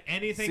nobody said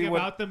anything See, what-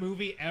 about the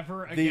movie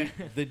ever the again.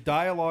 the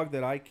dialogue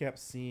that I kept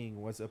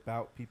seeing was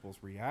about people's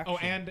reaction. Oh,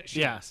 and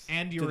Yes.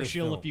 and To you're the a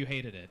shill film. if you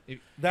hated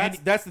it.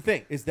 That's the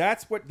thing.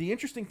 That's what the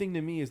interesting thing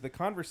to me is the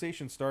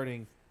conversation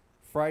starting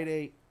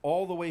Friday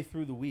all the way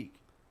through the week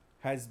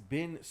has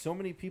been so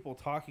many people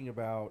talking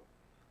about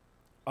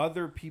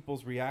other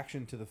people's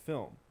reaction to the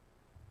film,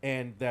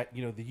 and that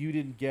you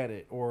didn't get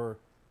it, or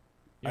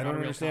You're I not don't a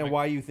real understand comic-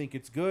 why you think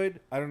it's good.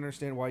 I don't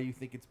understand why you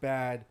think it's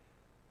bad.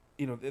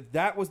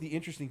 That was the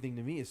interesting thing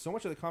to me. Is so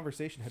much of the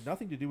conversation had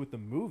nothing to do with the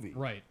movie.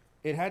 Right.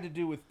 It had to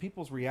do with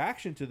people's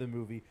reaction to the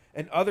movie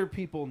and other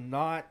people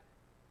not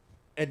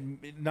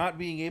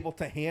being able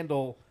to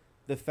handle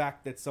the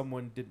fact that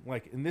someone didn't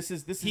like it. And this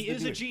is He the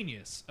is a dude.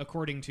 genius,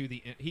 according to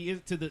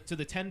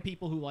the 10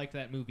 people who liked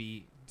that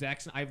movie.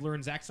 I've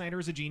learned Zack Snyder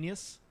is a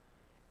genius,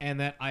 and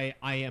that I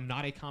am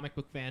not a comic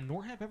book fan,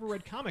 nor have ever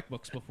read comic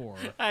books before.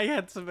 I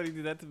had somebody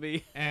do that to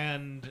me.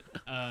 And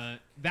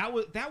that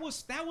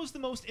was the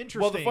most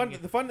interesting. Well,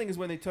 the fun thing is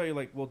when they tell you,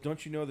 like, well,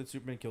 don't you know that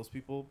Superman kills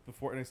people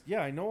before? And it's,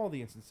 yeah, I know all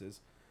the instances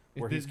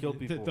where he's killed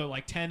people. The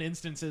like 10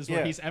 instances where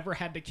Yeah. he's ever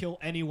had to kill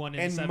anyone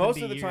in And 70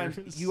 most of the years.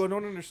 time, you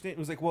don't understand. It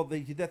was like, well,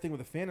 they did that thing with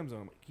the Phantom Zone.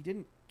 I'm like, he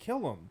didn't kill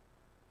them.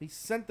 He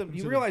sent them.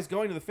 You So realize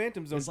going to the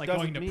Phantom Zone It's like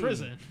doesn't going to mean-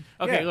 prison.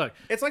 Okay, Yeah. look.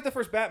 It's like the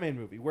first Batman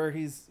movie where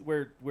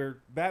where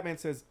Batman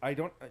says, "I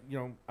don't,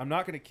 I'm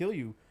not going to kill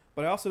you,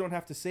 but I also don't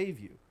have to save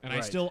you." And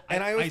Right.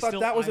 I always thought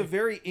that was a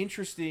very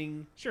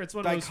interesting sure, it's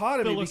one of those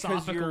dichotomy because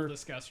philosophical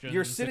discussions.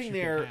 you're that sitting you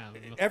there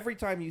can have. every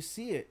time you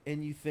see it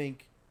and you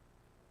think,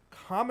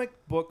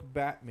 comic book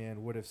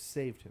Batman would have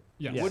saved him.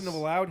 Yes. Wouldn't have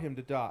allowed him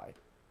to die.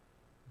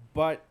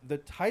 But the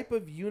type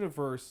of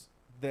universe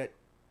that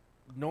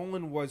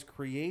Nolan was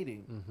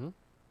creating. Mm-hmm.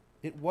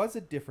 It was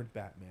a different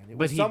Batman. It But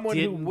was he someone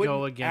who didn't wouldn't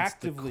go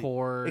against the actively,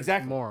 core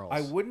exactly. morals. I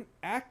wouldn't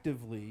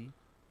actively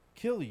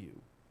kill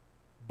you,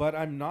 but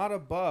I'm not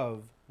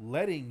above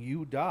letting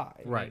you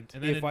die. Right.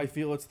 And then If I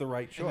feel it's the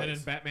right And then in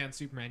choice. Batman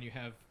Superman, you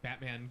have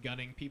Batman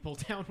gunning people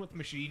down with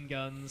machine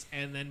guns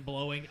and then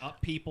blowing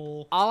up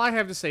people All I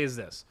have to say is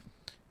this: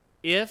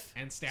 if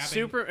and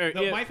stabbing.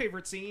 My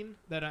favorite scene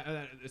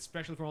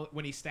especially from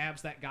when he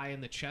stabs that guy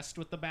in the chest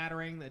with the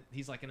battering, that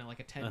he's like in a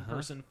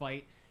 10-person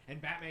fight,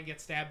 and Batman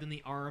gets stabbed in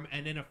the arm,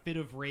 and in a fit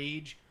of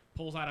rage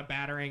pulls out a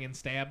battering and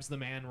stabs the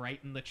man right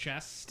in the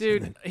chest.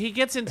 Dude, he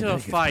gets into then a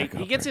he gets fight. back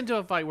He up gets there. into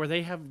a fight where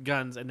they have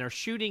guns and they're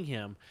shooting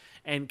him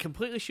and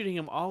completely shooting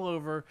him all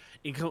over,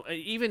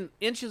 even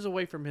inches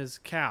away from his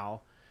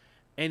cowl,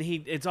 and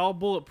it's all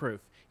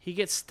bulletproof. He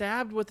gets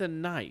stabbed with a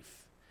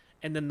knife,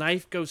 and the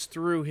knife goes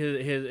through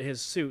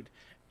his suit,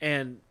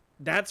 and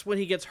that's when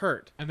he gets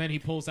hurt. And then he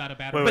pulls out a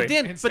battering. Wait, But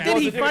then, and but stabs then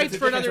Well, he it's a different- fights it's a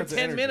for different another sense of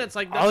 10 energy. minutes.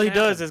 Like All he nothing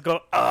does happened. is go,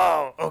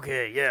 oh,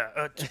 okay,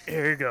 yeah,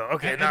 here you go.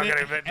 Okay, and now I'm then,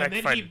 gonna get back and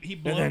then fighting. he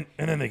blows. and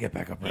then they get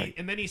back up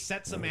And then he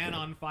sets a man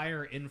on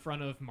fire in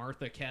front of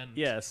Martha Kent.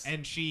 Yes.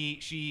 And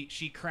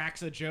she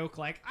cracks a joke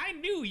like, "I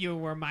knew you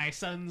were my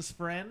son's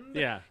friend."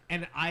 Yeah.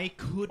 And I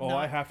could Oh, not.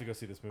 I have to go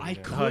see this movie. I now.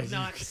 could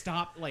not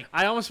stop. Like,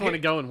 I almost want to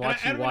go and watch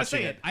I'm you gonna watching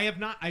say it.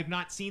 I've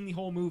not seen the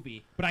whole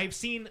movie, but I've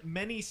seen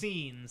many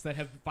scenes that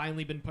have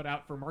finally been put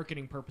out for marketing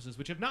purposes,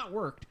 which have not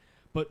worked.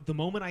 But the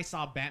moment I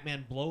saw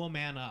Batman blow a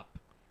man up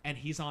and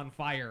he's on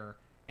fire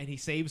and he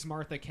saves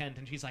Martha Kent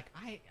and she's like,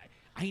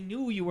 I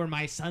knew you were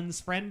my son's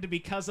friend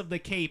because of the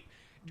cape,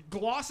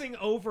 glossing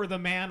over the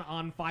man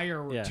on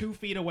fire Yeah. 2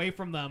 feet away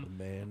from them.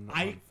 The man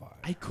I on fire.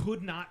 I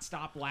could not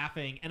stop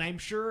laughing, and I'm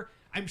sure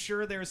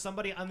there's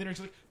somebody on the internet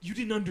who's like, "You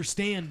didn't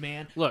understand,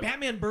 man. Look.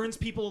 Batman burns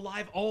people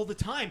alive all the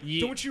time.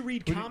 Don't you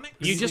read comics?"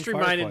 You just Firefly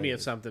reminded me of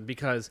is. something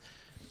because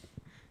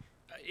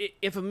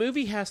if a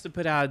movie has to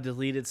put out a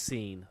deleted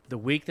scene the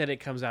week that it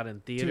comes out in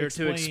theater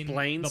to explain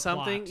explain the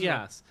something, plot.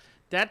 yes,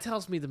 that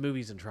tells me the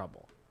movie's in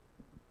trouble.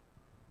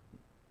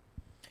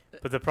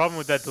 But the problem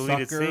with that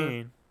deleted Sucker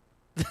scene,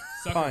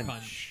 Sucker Punch.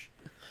 Punch.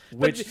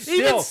 Which But still,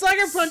 even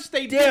Sucker Punch,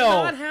 they did still-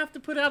 not have to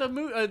put out a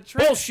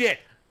trailer. bullshit.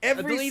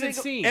 deleted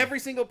scene. Every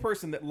single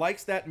person that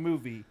likes that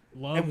movie,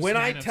 Loves and when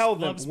I Man of- tell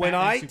them, loves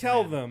Batman,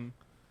 Superman.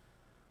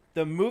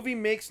 the movie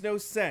makes no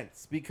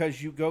sense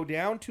because you go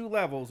down 2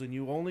 levels and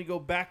you only go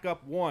back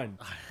up 1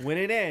 when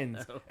it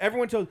ends.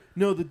 Everyone tells,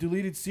 no, the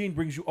deleted scene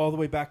brings you all the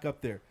way back up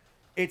there.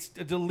 It's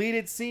a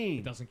deleted scene.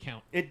 It doesn't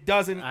count. It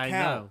doesn't I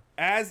count. know.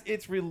 As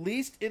it's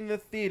released in the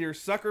theater,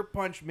 Sucker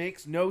Punch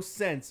makes no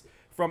sense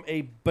from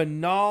a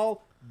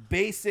banal,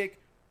 basic,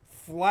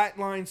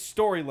 flatline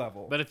story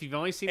level. But if you've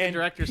only seen the And-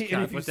 director's and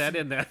cut, if put you've that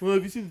seen- in there. Well,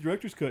 if you see the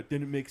director's cut,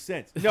 then it makes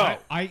sense. No.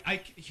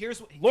 Here's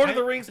what Lord of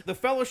the Rings, The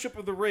Fellowship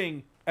of the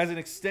Ring, as an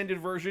extended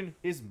version,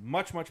 is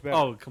much, much better.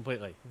 Oh,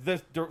 completely. The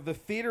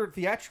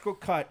theatrical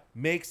cut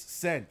makes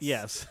sense.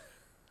 Yes.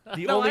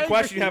 The No, only I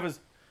question you agree. have is,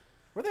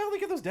 where the hell did they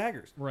get those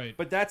daggers? Right.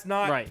 But that's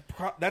not Right.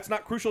 that's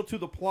not crucial to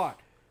the plot.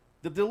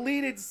 The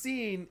deleted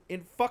scene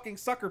in fucking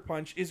Sucker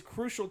Punch is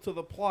crucial to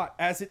the plot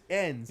as it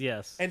ends.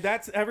 Yes. And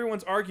that's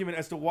everyone's argument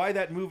as to why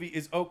that movie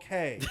is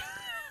okay.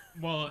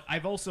 Well,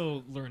 I've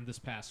also learned this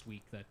past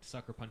week that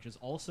Sucker Punch is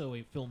also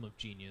a film of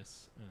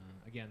genius.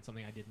 Again,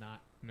 something I did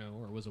not know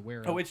or was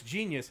aware of. Oh, it's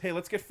genius. Hey,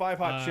 let's get 5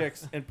 hot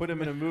chicks and put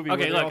them in a movie.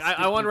 Okay, where look, they're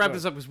all I want to wrap stupid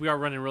this up because we are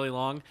running really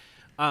long.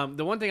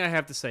 The one thing I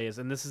have to say is,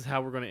 and this is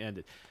how we're going to end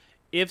it: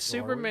 if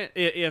Superman,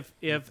 if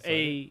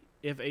a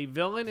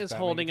villain is Batman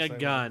holding a decide what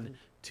gun to do?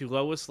 to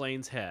Lois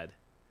Lane's head,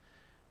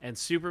 and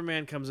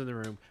Superman comes in the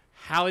room,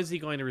 how is he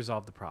going to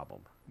resolve the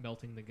problem?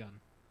 melting the gun.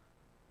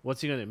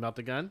 What's he going to do? Melt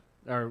the gun?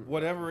 Or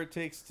Whatever it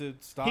takes to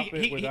stop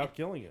it without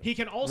killing it. He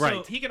can also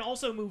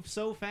Right. move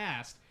so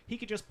fast. He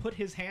could just put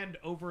his hand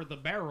over the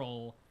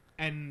barrel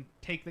and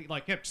take the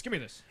yeah, just give me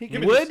this. He Give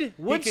can me Would- this.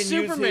 would he can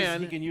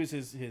Superman- Use he can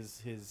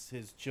use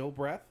his chill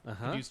breath.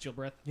 uh-huh. Use chill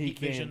breath, He heat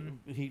can vision.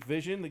 heat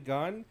vision the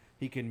gun.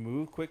 He can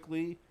move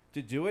quickly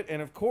to do it,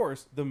 and of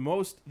course, the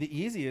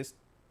easiest,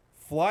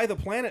 fly the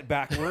planet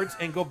backwards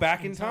and go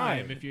back in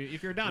time.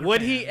 If you're done.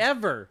 Would he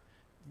ever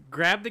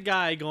grab the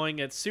guy going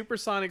at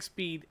supersonic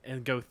speed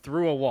and go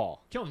through a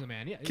wall, killing the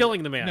man? Yeah,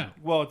 killing the man? No.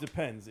 Well, it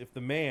depends. If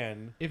the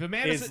man If a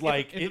man is is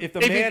like, if, if the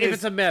If, man if is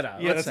it's a meta,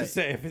 yeah, let's that's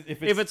say. to say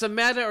If it's a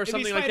meta or he's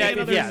something like fighting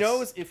that, another-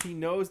 yes. if he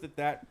knows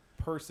that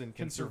person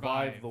can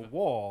survive the survive.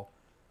 wall,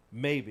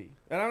 maybe.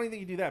 And I don't even think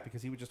he'd do that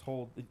because he would just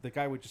hold the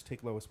guy would just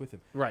take Lois with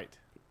him. Right.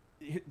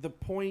 The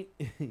point,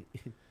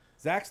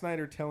 Zack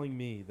Snyder telling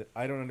me that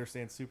I don't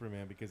understand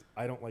Superman because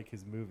I don't like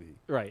his movie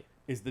Right.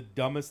 is the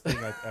dumbest thing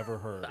I've ever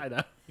heard. I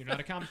know. You're not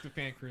a comic book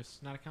fan, Chris.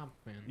 Not a comic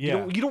fan.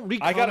 Yeah. You don't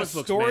read I got a comic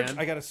books, storage. man.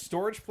 I got a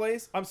storage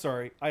place. I'm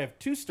sorry. I have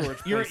 2 storage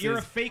You're places.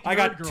 a fake I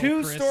got nerd girl,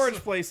 2 Chris. storage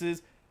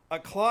places, a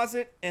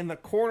closet, and the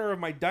corner of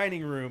my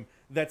dining room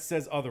that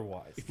says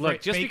otherwise.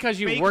 Look, just fake- because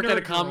you fake work at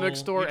a nerd comic girl, book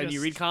store you're and you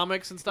just- read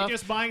comics and stuff,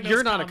 just buying those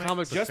you're not comics. a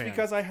comic book Just fan.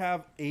 because I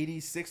have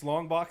 86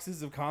 long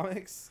boxes of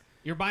comics.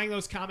 You're buying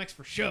those comics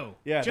for show.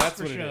 Yeah, just that's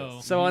for what it show.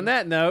 is. So on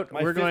that note,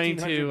 My we're going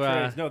 1500 to.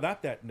 trades. No,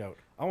 not that note.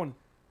 I want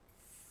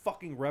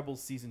fucking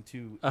Rebels season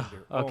 2. Oh,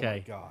 either. Oh my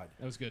okay. god,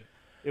 That was good.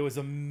 it was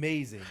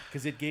amazing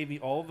because it gave me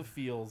all the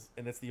feels,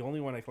 and that's the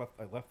only one I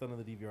left on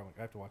the DVR. I'm like,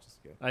 I have to watch this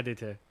again I did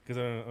too. because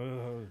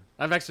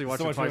I've actually watched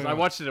so it much twice. going I on.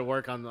 watched it at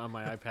work on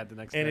my iPad the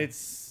next and day.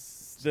 it's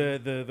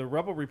the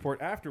Rebel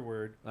report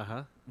afterward.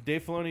 Uh-huh.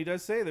 Dave Filoni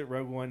does say that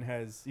Rogue One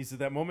has. He said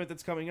that moment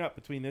that's coming up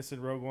between this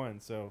and Rogue One.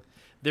 So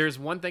There's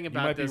one thing you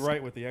about might this. be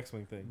right with the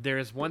X-wing thing. There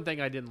is one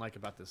thing I didn't like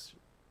about this.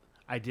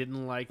 I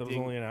didn't like That was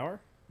the only an hour.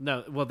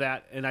 no, well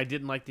that, and I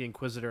didn't like the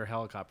Inquisitor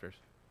helicopters.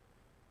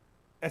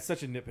 That's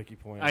such a nitpicky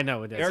point. I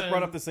know it is. Eric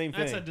brought up the same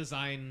That's thing. a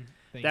design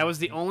thing. That was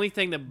the only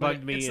thing that But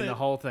bugged me it's in the a-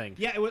 whole thing.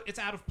 Yeah, it's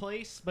out of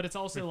place, but it's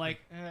also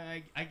like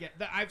I get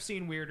that. I've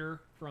seen weirder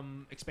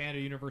from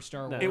expanded universe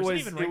Star Wars. No. It and was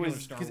even regular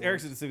Star because Wars. Eric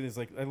said the same thing. It's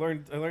like I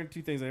learned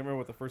 2 things. I remember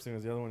what the first thing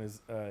was. The other one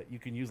is you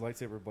can use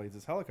lightsaber blades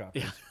as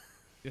helicopters. Yeah.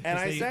 Because and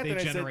I they, said they that,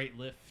 I said, generate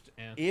lift.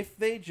 And If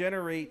they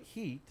generate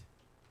heat,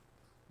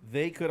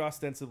 they could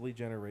ostensibly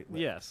generate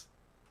lift. Yes.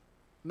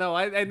 No,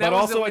 and that But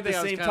was also only at the thing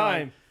I was same kinda like-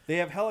 time, they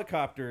have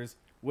helicopters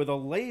with a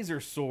laser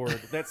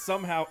sword that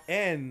somehow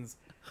ends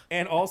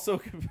and also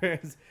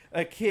compares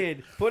a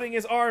kid putting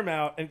his arm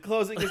out and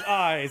closing his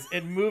eyes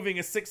and moving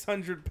a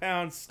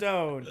 600-pound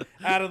stone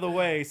out of the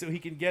way so he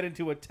can get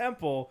into a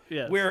temple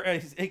Yes. where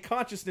a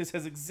consciousness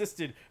has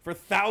existed for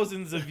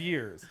thousands of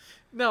years.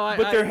 no,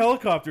 But they're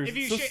helicopters. if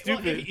you It's so shape, well,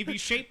 stupid. if you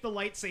shape the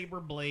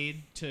lightsaber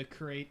blade to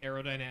create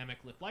aerodynamic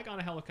lift, like on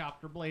a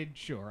helicopter blade,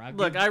 sure.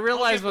 Look, I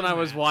realized when I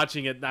was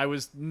watching it, I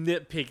was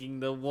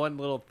nitpicking the one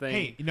little thing.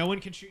 Hey, no one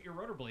can shoot your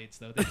rotor blades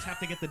though. They just have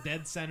to get the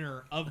dead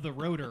center of the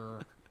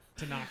rotor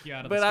to knock you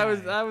out of but the I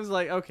sky. was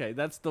like, okay,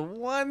 that's the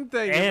one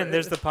thing. And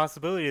there's the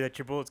possibility that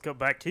your bullets go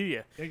back to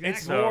you. Exactly.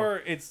 It's So- more.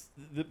 It's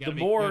the Gotta be-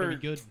 more. gotta be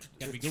good.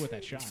 Gotta be good with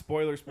that shot.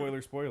 Spoiler!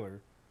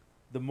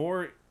 The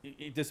more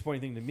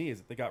disappointing thing to me is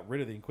that they got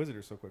rid of the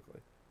Inquisitor so quickly.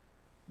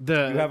 You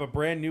have a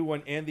brand new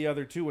one and the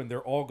other 2, and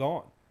they're all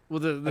gone.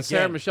 the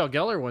Sarah again. Michelle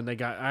Gellar one they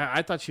got.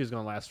 I thought she was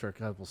going to last for a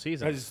couple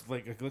seasons. I just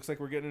like it looks like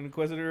we're getting an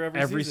Inquisitor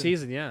Every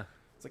season, yeah,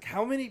 It's like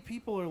how many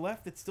people are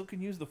left that still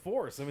can use the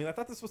Force? I mean, I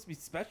thought this was supposed to be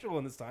special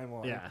in this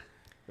timeline. yeah.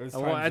 Or this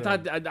Well, I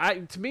time thought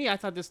zone. to me, I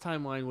thought this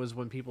timeline was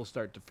when people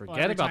start to Well,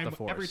 forget every about time, the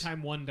Force. Every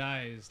time one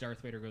dies, Darth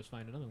Vader goes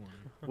find another one.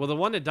 Well, the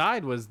one that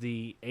died was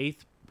the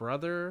 8th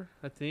brother,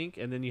 I think,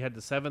 and then you had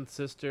the 7th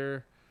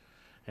sister,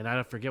 and I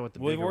don't forget what the.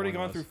 Well, we've bigger already one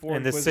gone was. through 4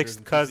 And the Inquisitors 6th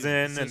in 2 cousin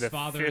seasons. and His the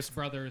father's, 5th.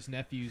 brothers,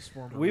 nephews,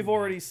 former. We've roommate.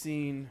 already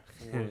seen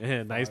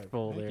 4, nice 5,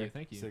 pull Thank there. you,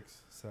 thank you.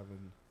 6,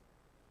 7.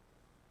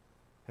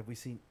 Have we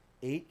seen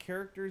 8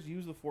 characters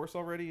use the Force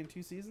already in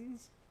 2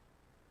 seasons?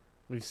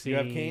 We've seen You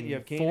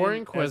have Kanan, 4 Ezra-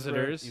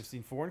 Inquisitors you've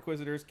seen 4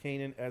 Inquisitors,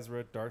 Kanan,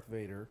 Ezra, Darth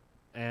Vader.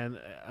 and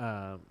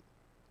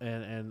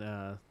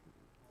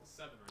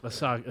Seven,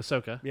 right?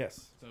 Ahsoka.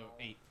 Yes. So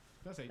 8.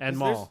 That's eight. And 'Cause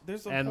Maul.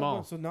 There's a And whole Maul.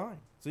 bunch, so 9.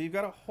 So you've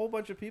got a whole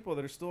bunch of people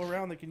that are still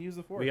around that can use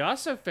the Force. We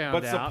also found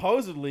But out.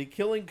 supposedly,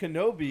 killing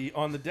Kenobi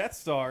on the Death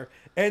Star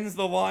ends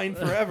the line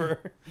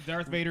forever.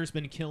 Darth Vader's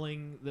been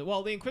killing the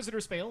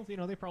Inquisitors failed. You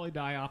know, they probably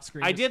die off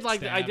screen. I did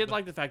like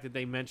stabbed. the fact that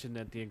they mentioned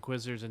that the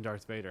Inquisitors and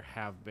Darth Vader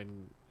have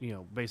been,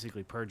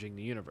 basically purging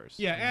the universe.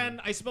 Yeah,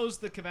 and I suppose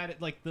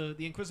the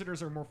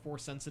Inquisitors are more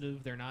Force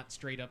sensitive. They're not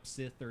straight up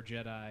Sith or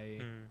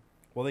Jedi.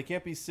 Well, they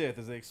can't be Sith,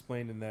 as they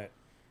explained in that.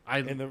 I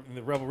In the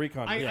Rebel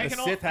Recon, I the can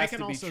al- Sith I has can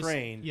to be also s-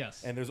 trained,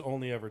 yes. and there's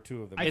only ever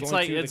 2 of them. I- There's It's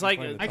only like- 2 that it's can like-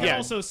 claim the I can Yeah. title.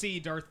 also see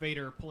Darth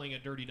Vader pulling a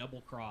dirty double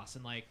cross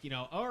and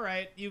all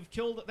right, you've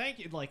killed. Thank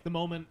you. Like the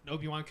moment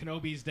Obi-Wan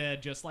Kenobi's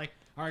dead, just like,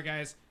 all right,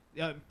 guys,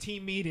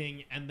 team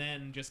meeting, and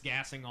then just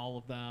gassing all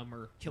of them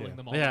or killing Yeah.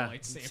 them all yeah.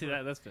 with lightsaber. See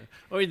that's fair.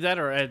 Or either that,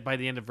 or by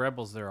the end of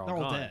Rebels, they're all They're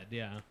all gone. dead.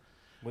 Yeah.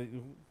 Well,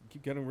 you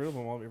keep getting rid of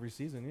them all every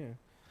season,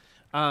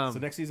 yeah. So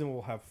next season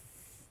we'll have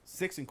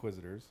 6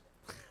 Inquisitors.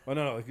 Oh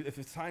no! If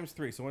it's times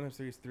 3, so 1 times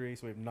 3 is 3.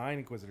 So we have 9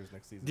 Inquisitors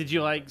next season. Did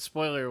you like,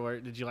 spoiler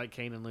alert, did you like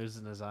Kanan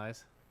losing his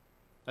eyes?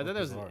 I Oh, thought that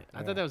was bizarre, I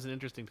yeah. thought that was an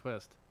interesting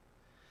twist.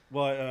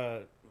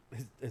 Well,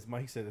 as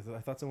Mike said, I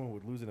thought someone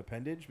would lose an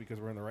appendage because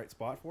we're in the right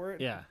spot for it.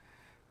 Yeah.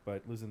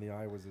 But losing the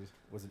eye was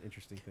an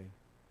interesting thing.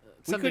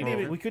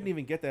 Something We couldn't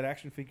even get that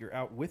action figure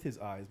out with his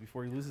eyes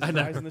before he loses I his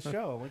know. eyes in the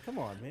show. I'm like, come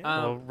on, man.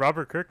 Well,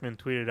 Robert Kirkman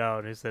tweeted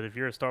out. He said, "If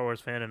you're a Star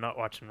Wars fan and not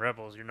watching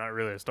Rebels, you're not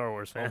really a Star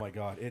Wars fan." Oh my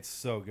god, it's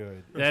so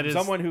good. That is-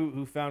 Someone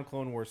who found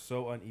Clone Wars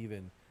so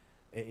uneven,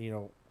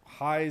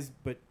 highs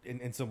but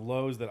and some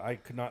lows that I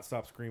could not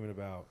stop screaming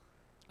about.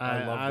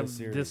 I love this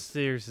series. This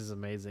series is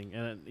amazing,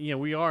 and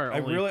we are.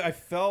 I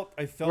felt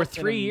we're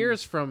 3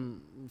 years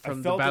from I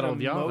the felt Battle an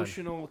of Yavin,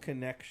 emotional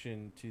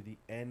connection to the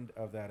end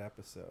of that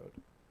episode.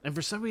 and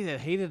for somebody that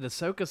hated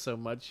Ahsoka so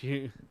much,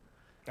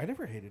 I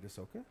never hated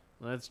Ahsoka.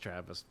 well, that's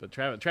Travis, but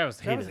Travis Travis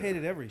hated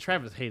hated everything.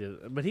 Travis hated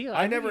it, but I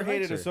think never he likes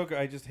hated her. Ahsoka.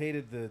 I just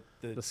hated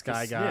the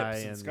Sky snips guy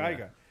and and- Sky yeah.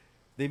 Guy.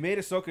 They made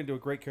Ahsoka into a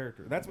great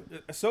character. That's what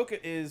Ahsoka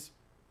is.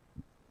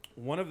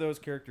 One of those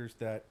characters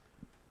that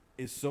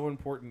is so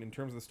important in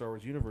terms of the Star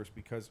Wars universe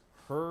because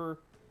her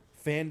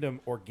fandom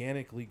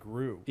organically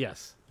grew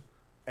Yes,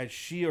 as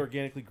she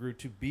organically grew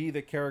to be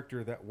the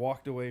character that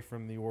walked away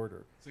from the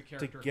Order. It's a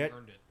character get- who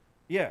earned it.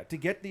 Yeah, to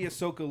get the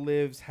Ahsoka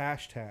Lives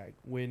hashtag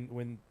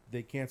when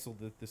they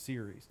canceled the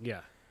series.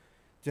 yeah.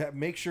 To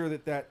make sure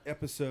that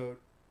episode.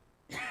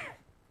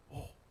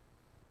 Oh,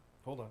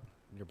 hold on.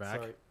 You're back.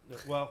 Sorry.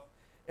 Well,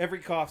 every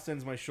cough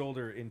sends my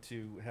shoulder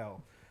into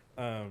hell.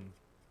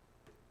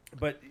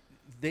 But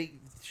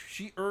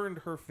she earned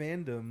her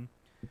fandom,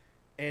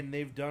 and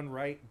they've done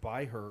right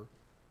by her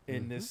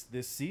in this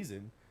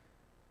season.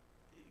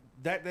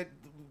 That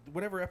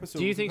whatever episode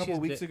Do you was a think couple she's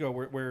of weeks ago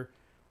where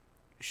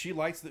she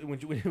lights when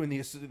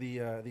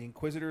the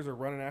Inquisitors are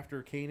running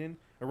after Kanan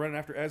or running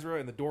after Ezra,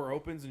 and the door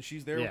opens and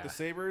she's there Yeah. with the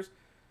sabers.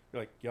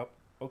 You're like, yep,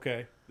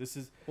 okay, this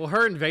is. Well,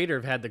 her and Vader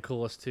have had the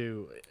coolest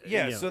two.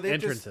 Yeah, so they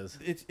entrances.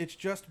 It's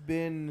just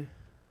been.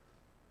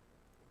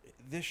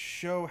 This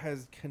show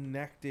has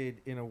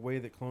connected in a way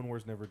that Clone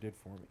Wars never did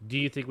for me. Do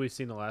you think we've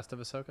seen the last of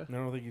Ahsoka? And I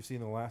don't think you've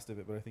seen the last of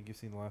it, but I think you've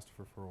seen the last of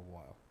her for a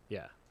while.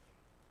 Yeah.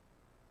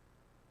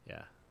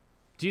 Yeah.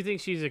 Do you think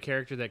she's a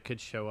character that could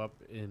show up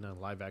in a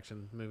live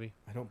action movie?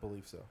 I don't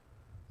believe so.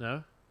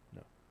 No?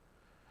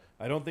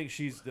 I don't think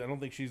she's going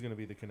to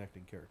be the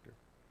connecting character.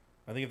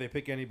 I think if they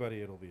pick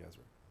anybody, it'll be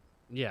Ezra.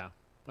 Yeah.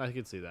 I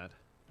could see that.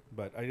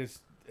 But I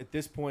just at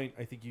this point,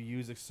 I think you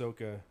use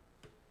Ahsoka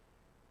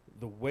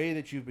the way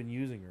that you've been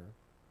using her.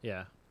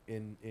 Yeah.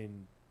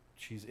 In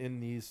she's in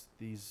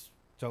these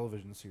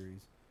television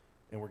series,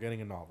 and we're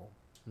getting a novel.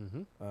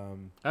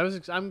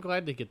 Mm-hmm. I'm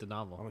glad to get the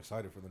novel. I'm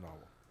excited for the novel.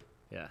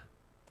 Yeah.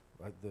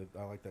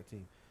 I like that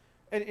team,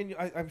 and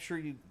I'm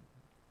sure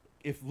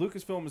if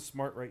Lucasfilm is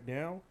smart right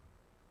now,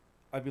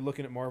 I'd be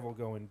looking at Marvel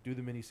going, do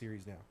the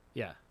miniseries now.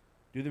 Yeah.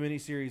 Do the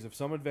miniseries of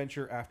some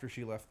adventure after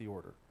she left the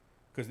Order,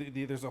 because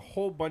there's a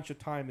whole bunch of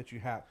time that you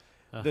have.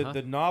 Uh-huh.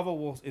 The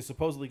novel is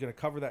supposedly going to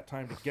cover that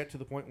time to get to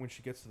the point when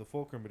she gets to the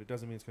fulcrum, but it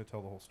doesn't mean it's going to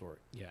tell the whole story.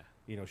 Yeah.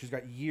 She's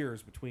got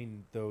years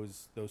between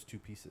those two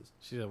pieces.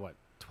 She's at what?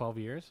 12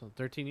 years?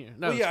 13 years?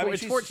 No, Well, yeah,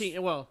 it's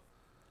 14. Well,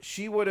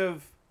 She would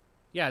have.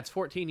 yeah, it's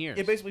 14 years.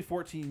 Yeah, basically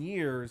 14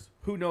 years.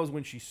 Who knows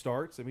when she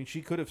starts? I mean,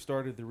 she could have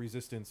started the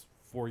Resistance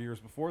 4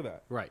 years before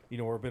that. Right.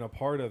 Or been a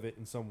part of it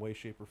in some way,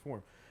 shape, or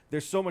form.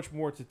 There's so much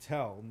more to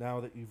tell now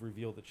that you've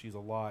revealed that she's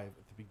alive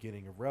at the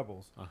beginning of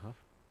Rebels. Uh-huh.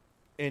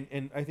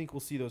 And I think we'll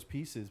see those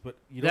pieces, but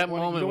you That don't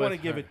want moment to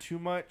with give her. it too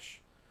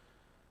much,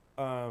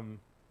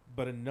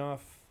 but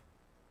enough.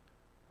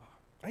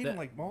 I even That-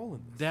 like Maul.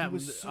 that-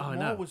 Maul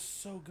no. was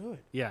so good.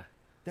 Yeah.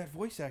 That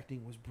voice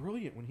acting was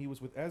brilliant when he was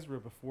with Ezra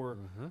before.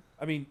 Mm-hmm.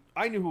 I mean,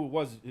 I knew who it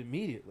was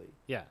immediately.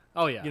 Yeah.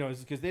 Oh, yeah.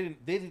 Because they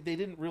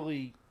didn't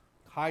really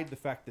hide the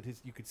fact that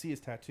you could see his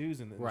tattoos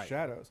in the Right.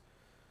 shadows,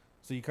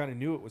 so you kind of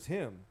knew it was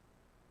him.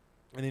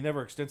 And they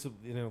never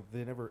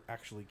they never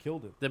actually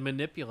killed him. The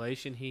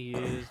manipulation he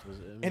used was...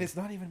 And it's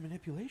not even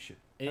manipulation.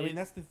 I mean,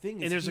 that's the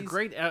thing. And there's a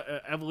great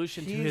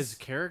evolution to his he's-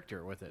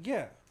 character with it.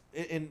 Yeah,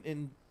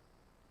 and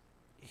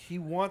he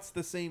wants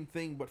the same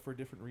thing, but for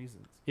different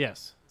reasons.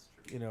 Yes.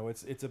 You know,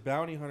 it's a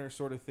bounty hunter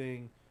sort of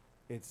thing.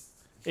 It's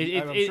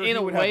It, I'm it, sure in he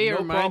a would have way, no it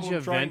reminds you problem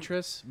of trying-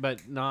 Ventress,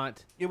 but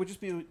not. It would just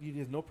be he'd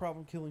have no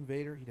problem killing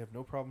Vader. He'd have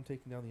no problem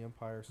taking down the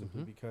Empire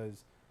simply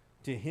because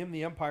to him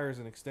the Empire is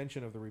an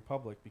extension of the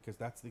Republic because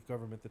that's the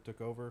government that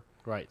took over.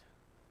 Right.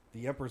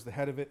 The Emperor's the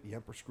head of it. The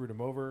Emperor screwed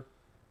him over.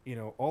 You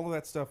know, all of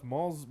that stuff.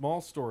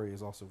 Maul's story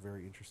is also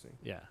very interesting.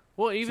 Yeah.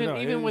 Well, even no,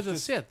 even it with was the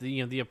just- Sith,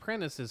 the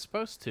apprentice is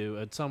supposed to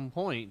at some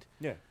point.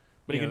 Yeah,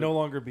 but he You can know- no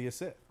longer be a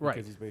Sith because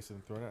Right. he's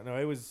basically thrown out. No,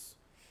 it was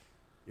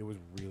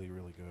really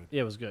really good.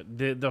 Yeah, it was good.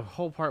 The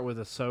whole part with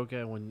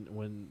Ahsoka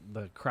when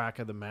the crack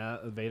of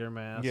the Vader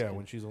mask. Yeah, and-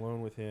 when she's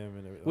alone with him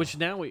and everything. which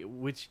now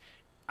which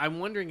I'm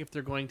wondering if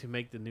they're going to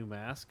make the new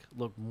mask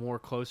look more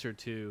closer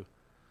to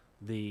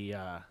the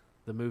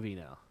movie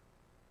now,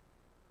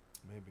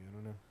 maybe I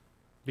don't know.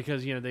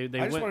 because you know they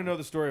I just went, want to know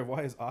the story of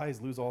why his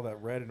eyes lose all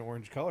that red and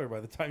orange color by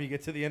the time you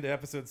get to the end of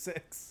episode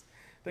 6.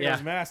 They got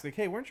his mask. Like,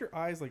 hey, weren't your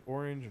eyes like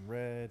orange and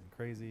red and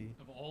crazy?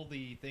 Of all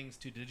the things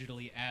to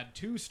digitally add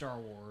to Star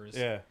Wars,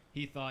 Yeah.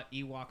 he thought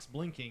Ewoks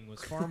blinking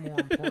was far more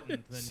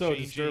important than So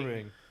changing,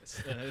 disturbing.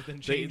 Than the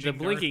changing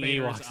blinking Darth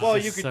Vader's Ewoks. eyes. Well,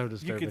 This you is could so you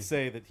disturbing. could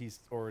say that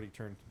he's already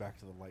turned back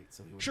to the light,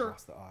 so he would Sure. have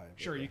lost the eye.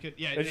 but Sure, yeah. you could.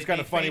 Yeah, It's just kind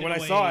of funny when I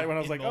saw it when I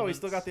was like, oh, he's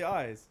still got the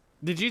eyes.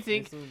 Did you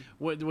think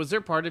It's, was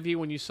there part of you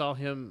when you saw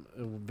him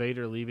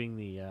Vader leaving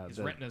the His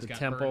the, retinas the got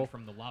temple burned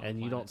from the lava and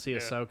you planet. don't see Yeah.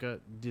 Ahsoka?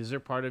 Is there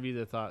part of you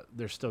that thought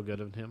there's still good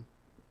in him,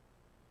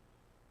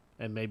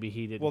 and maybe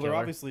he didn't? well, there kill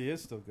her? obviously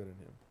is still good in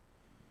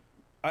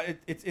him.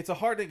 It's a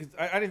hard thing. 'Cause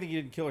I didn't think he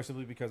didn't kill her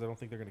simply because I don't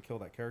think they're going to kill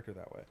that character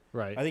that way.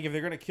 right. I think if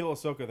they're going to kill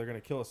Ahsoka, they're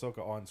going to kill Ahsoka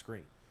on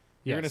screen.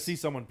 You're going to Yes. see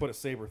someone put a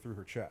saber through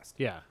her chest.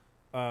 Yeah.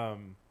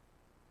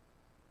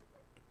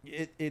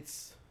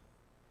 It's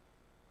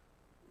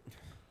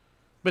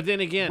But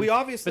then again, we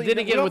obviously but then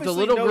we again, with the obviously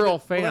little know girl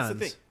that- well, that's the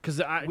fans, thing.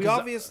 because We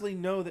obviously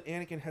know that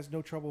Anakin has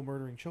no trouble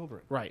murdering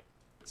children. right.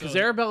 Because So-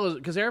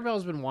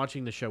 Arabella's been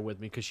watching the show with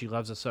me because she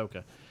loves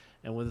Ahsoka,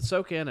 and with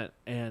Ahsoka in it,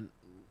 and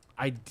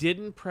I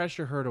didn't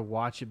pressure her to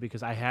watch it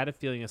because I had a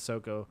feeling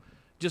Ahsoka,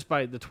 just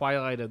by the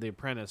Twilight of the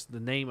Apprentice, the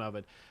name of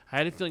it, I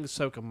had a feeling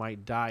Ahsoka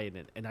might die in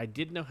it, and I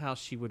didn't know how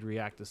she would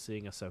react to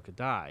seeing Ahsoka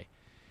die.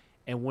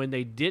 And when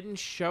they didn't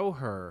show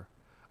her,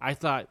 I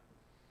thought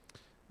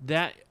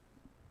that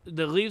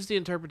leaves the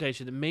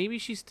interpretation that maybe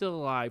she's still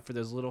alive for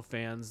those little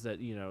fans that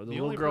the The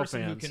little only girl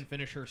person fans. who can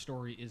finish her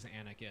story is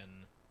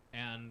Anakin,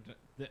 and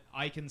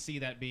I can see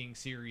that being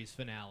series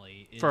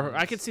finale. For her,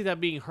 I could see that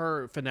being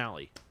her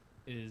finale.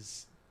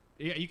 Is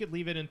yeah, you could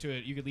leave it into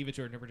it. You could leave it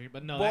to her interpretation,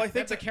 but no, Well, I think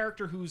that's a that-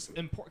 character who's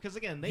important because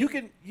again, they You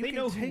can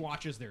know take, who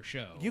watches their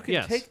show. You can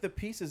Yes. take the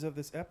pieces of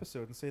this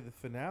episode and say the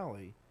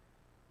finale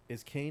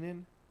is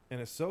Kanan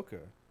and Ahsoka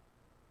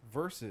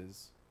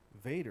versus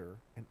Vader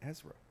and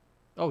Ezra,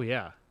 Oh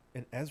yeah,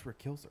 and Ezra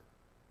kills her.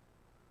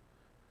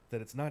 That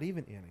it's not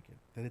even Anakin.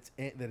 That it's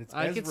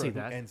I Ezra could see who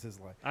that. ends his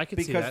life. I could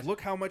see Because that. look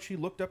how much he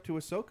looked up to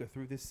Ahsoka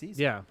through this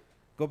season. Yeah,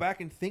 Go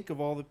back and think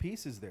of all the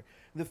pieces there.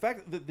 The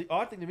fact that the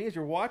odd thing to me as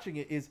you're watching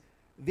it is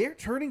they're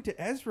turning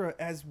to Ezra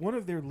as one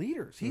of their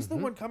leaders. He's the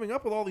one coming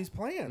up with all these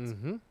plans.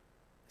 mm-hmm.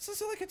 This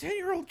is like a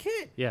 10-year-old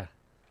kid. yeah.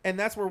 And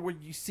that's where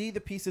you see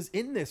the pieces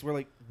in this. We're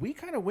like, we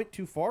kind of went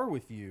too far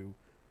with you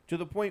to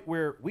the point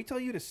where we tell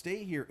you to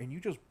stay here and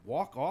you just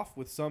walk off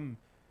with some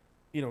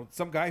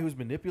guy who's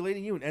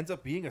manipulating you and ends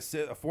up being a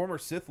former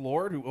Sith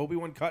Lord who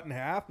Obi-Wan cut in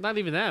half. Not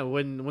even that.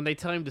 When they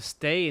tell him to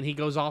stay and he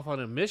goes off on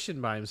a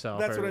mission by himself.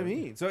 That's or- what I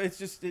mean. So it's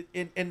just,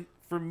 and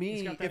for me,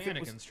 He's got that if it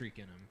Anakin was, streak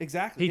in him.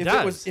 exactly, He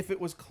if it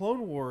was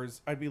Clone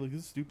Wars, I'd be like, this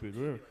is stupid.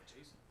 Whatever.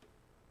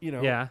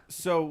 Yeah.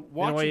 So In a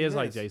watching way, he is this,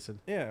 like Jason.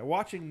 Yeah,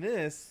 watching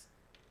this.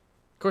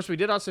 Of course, we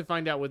did also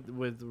find out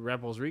with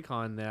Rebels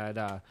Recon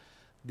that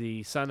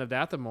the son of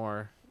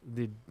Dathomir,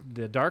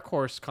 the Dark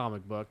Horse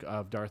comic book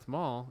of Darth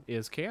Maul,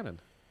 is canon.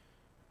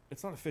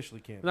 It's not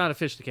officially canon. Not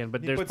officially canon,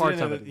 but He there's puts it parts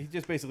in of there it. that he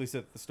just basically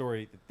said the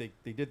story that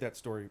they did that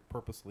story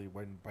purposely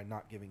by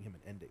not giving him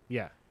an ending.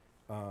 Yeah.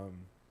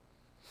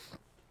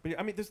 But yeah,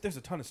 I mean, there's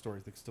a ton of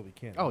stories that can still be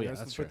canon. Oh, I mean, yeah, let's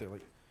that's just put true. there,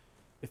 like,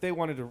 if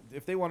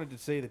they wanted to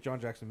say that John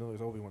Jackson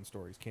Miller's Obi-Wan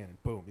story is canon,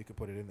 boom, you could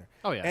put it in there.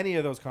 Oh yeah. Any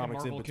of those And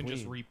comics in Marvel between. can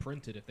just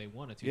reprint it if they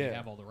wanted to. Yeah. They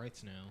have all the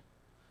rights now.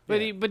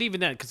 but yeah. but even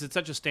then, because it's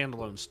such a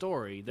standalone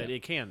story that Yeah.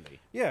 it can be.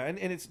 Yeah, and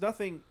it's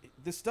nothing.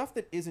 The stuff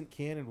that isn't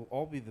canon will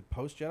all be the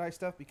post Jedi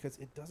stuff because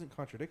it doesn't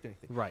contradict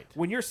anything. Right.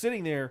 When you're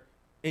sitting there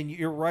and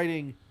you're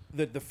writing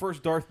the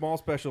first Darth Maul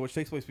special, which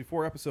takes place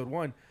before Episode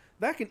 1,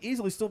 that can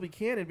easily still be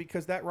canon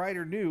because that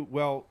writer knew,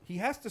 well, he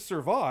has to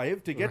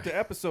survive to get to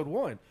Episode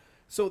 1.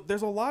 So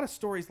there's a lot of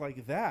stories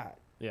like that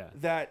Yeah.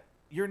 that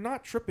you're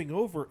not tripping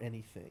over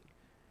anything.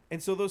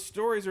 And so those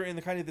stories are in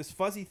the kind of this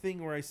fuzzy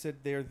thing where I said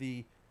they're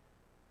the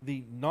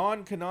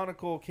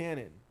non-canonical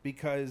canon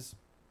because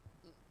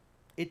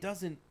it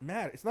doesn't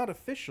matter. It's not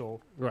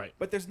official, Right.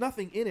 but there's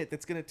nothing in it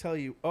that's going to tell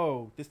you,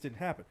 oh, this didn't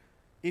happen.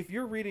 If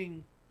you're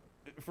reading,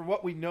 from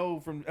what we know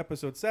from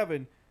Episode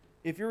 7,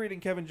 if you're reading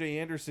Kevin J.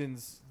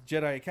 Anderson's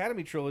Jedi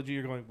Academy trilogy,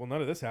 you're going, well,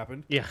 none of this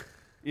happened. Yeah.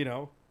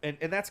 And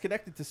that's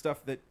connected to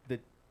stuff that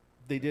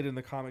they did in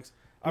the comics.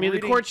 I mean, the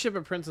courtship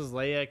of Princess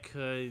Leia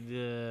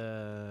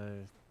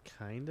could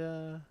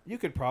kinda. You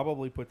could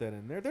probably put that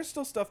in there. There's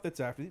still stuff that's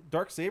after.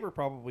 Darksaber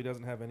probably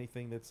doesn't have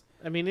anything that's.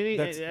 I mean,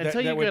 that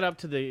until you would- get up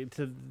to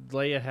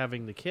Leia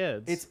having the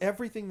kids. It's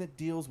everything that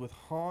deals with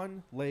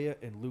Han, Leia,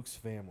 and Luke's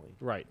family.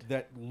 right.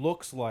 That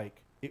looks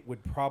like it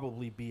would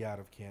probably be out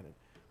of canon.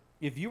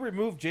 If you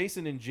remove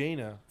Jason and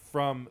Jaina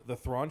from the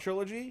Thrawn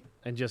trilogy,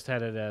 And just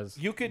had it as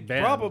you could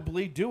Ben.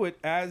 probably do it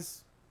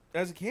as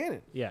a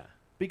canon. Yeah.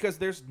 Because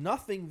there's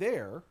nothing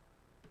there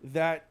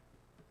that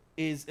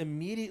is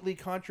immediately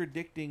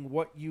contradicting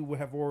what you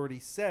have already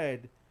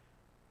said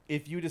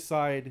if you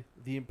decide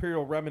the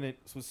Imperial Remnant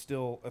was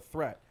still a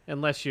threat.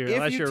 Unless you're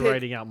If you take-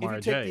 writing out Mara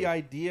If you take Jade. the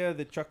idea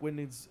that Chuck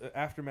Wendig's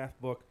Aftermath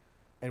book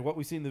and what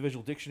we see in the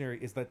visual dictionary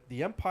is that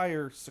the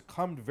Empire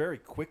succumbed very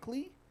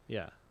quickly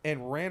yeah.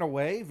 and ran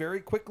away very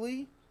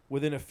quickly,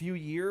 within a few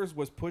years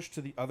was pushed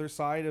to the other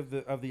side of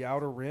the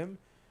Outer Rim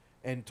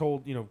and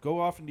told, go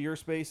off into your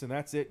space and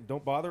that's it.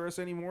 Don't bother us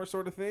anymore,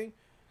 sort of thing.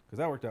 Because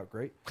that worked out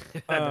great.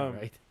 I know,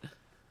 right?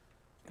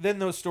 Then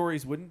those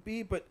stories wouldn't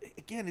be. But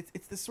again,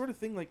 it's this sort of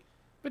thing like,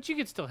 But you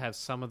could still have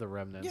some of the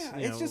remnants, yeah,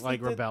 you it's know, just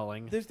like the-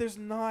 rebelling, there's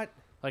not,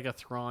 like a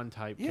Thrawn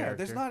type yeah, character.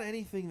 there's not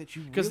anything that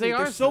you 'Cause really, they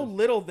are there's so s-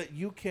 little that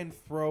you can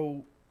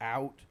throw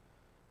out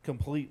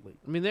completely.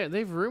 I mean,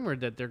 they've rumored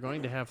that they're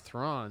going to have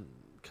Thrawn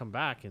come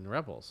back in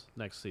Rebels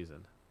next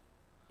season.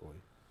 Boy.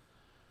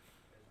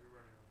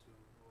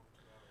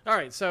 All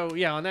right, so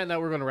yeah, on that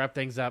note, we're going to wrap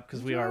things up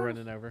because we are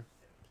running over.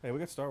 Hey, we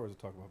got Star Wars to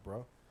talk about,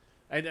 bro.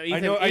 I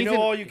know. I know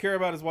all you care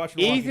about is watching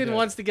The Walking Ethan Dead.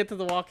 wants to get to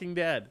The Walking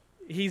Dead.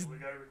 He's We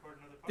gotta record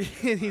another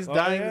podcast. he's Oh,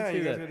 dying yeah, to see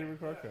you guys that. gotta do a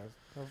podcast.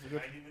 That was a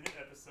good. 90-minute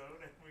episode,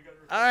 and we gotta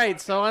record All right, a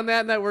so on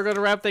that note, we're going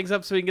to wrap things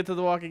up so we can get to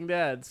The Walking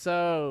Dead.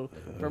 So,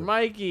 for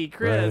Mikey,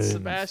 Chris,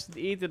 Sebastian,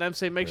 Ethan, I'm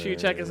saying make sure you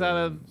check us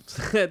out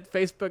at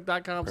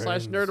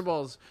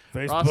facebook.com/nerdables.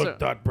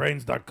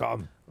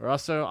 Facebook.brains.com. We're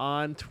also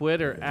on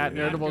Twitter at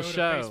Nerdables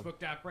Show.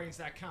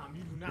 Facebook.brains.com.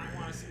 You do not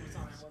want to see what's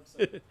on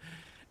that website.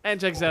 And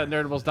check us out at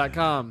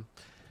nerdables.com.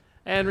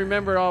 And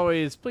remember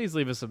always, please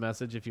leave us a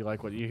message if you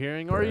like what you're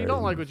hearing or you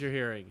don't like what you're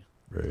hearing.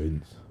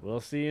 Brains. We'll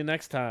see you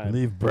next time.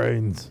 Leave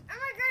brains.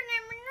 Oh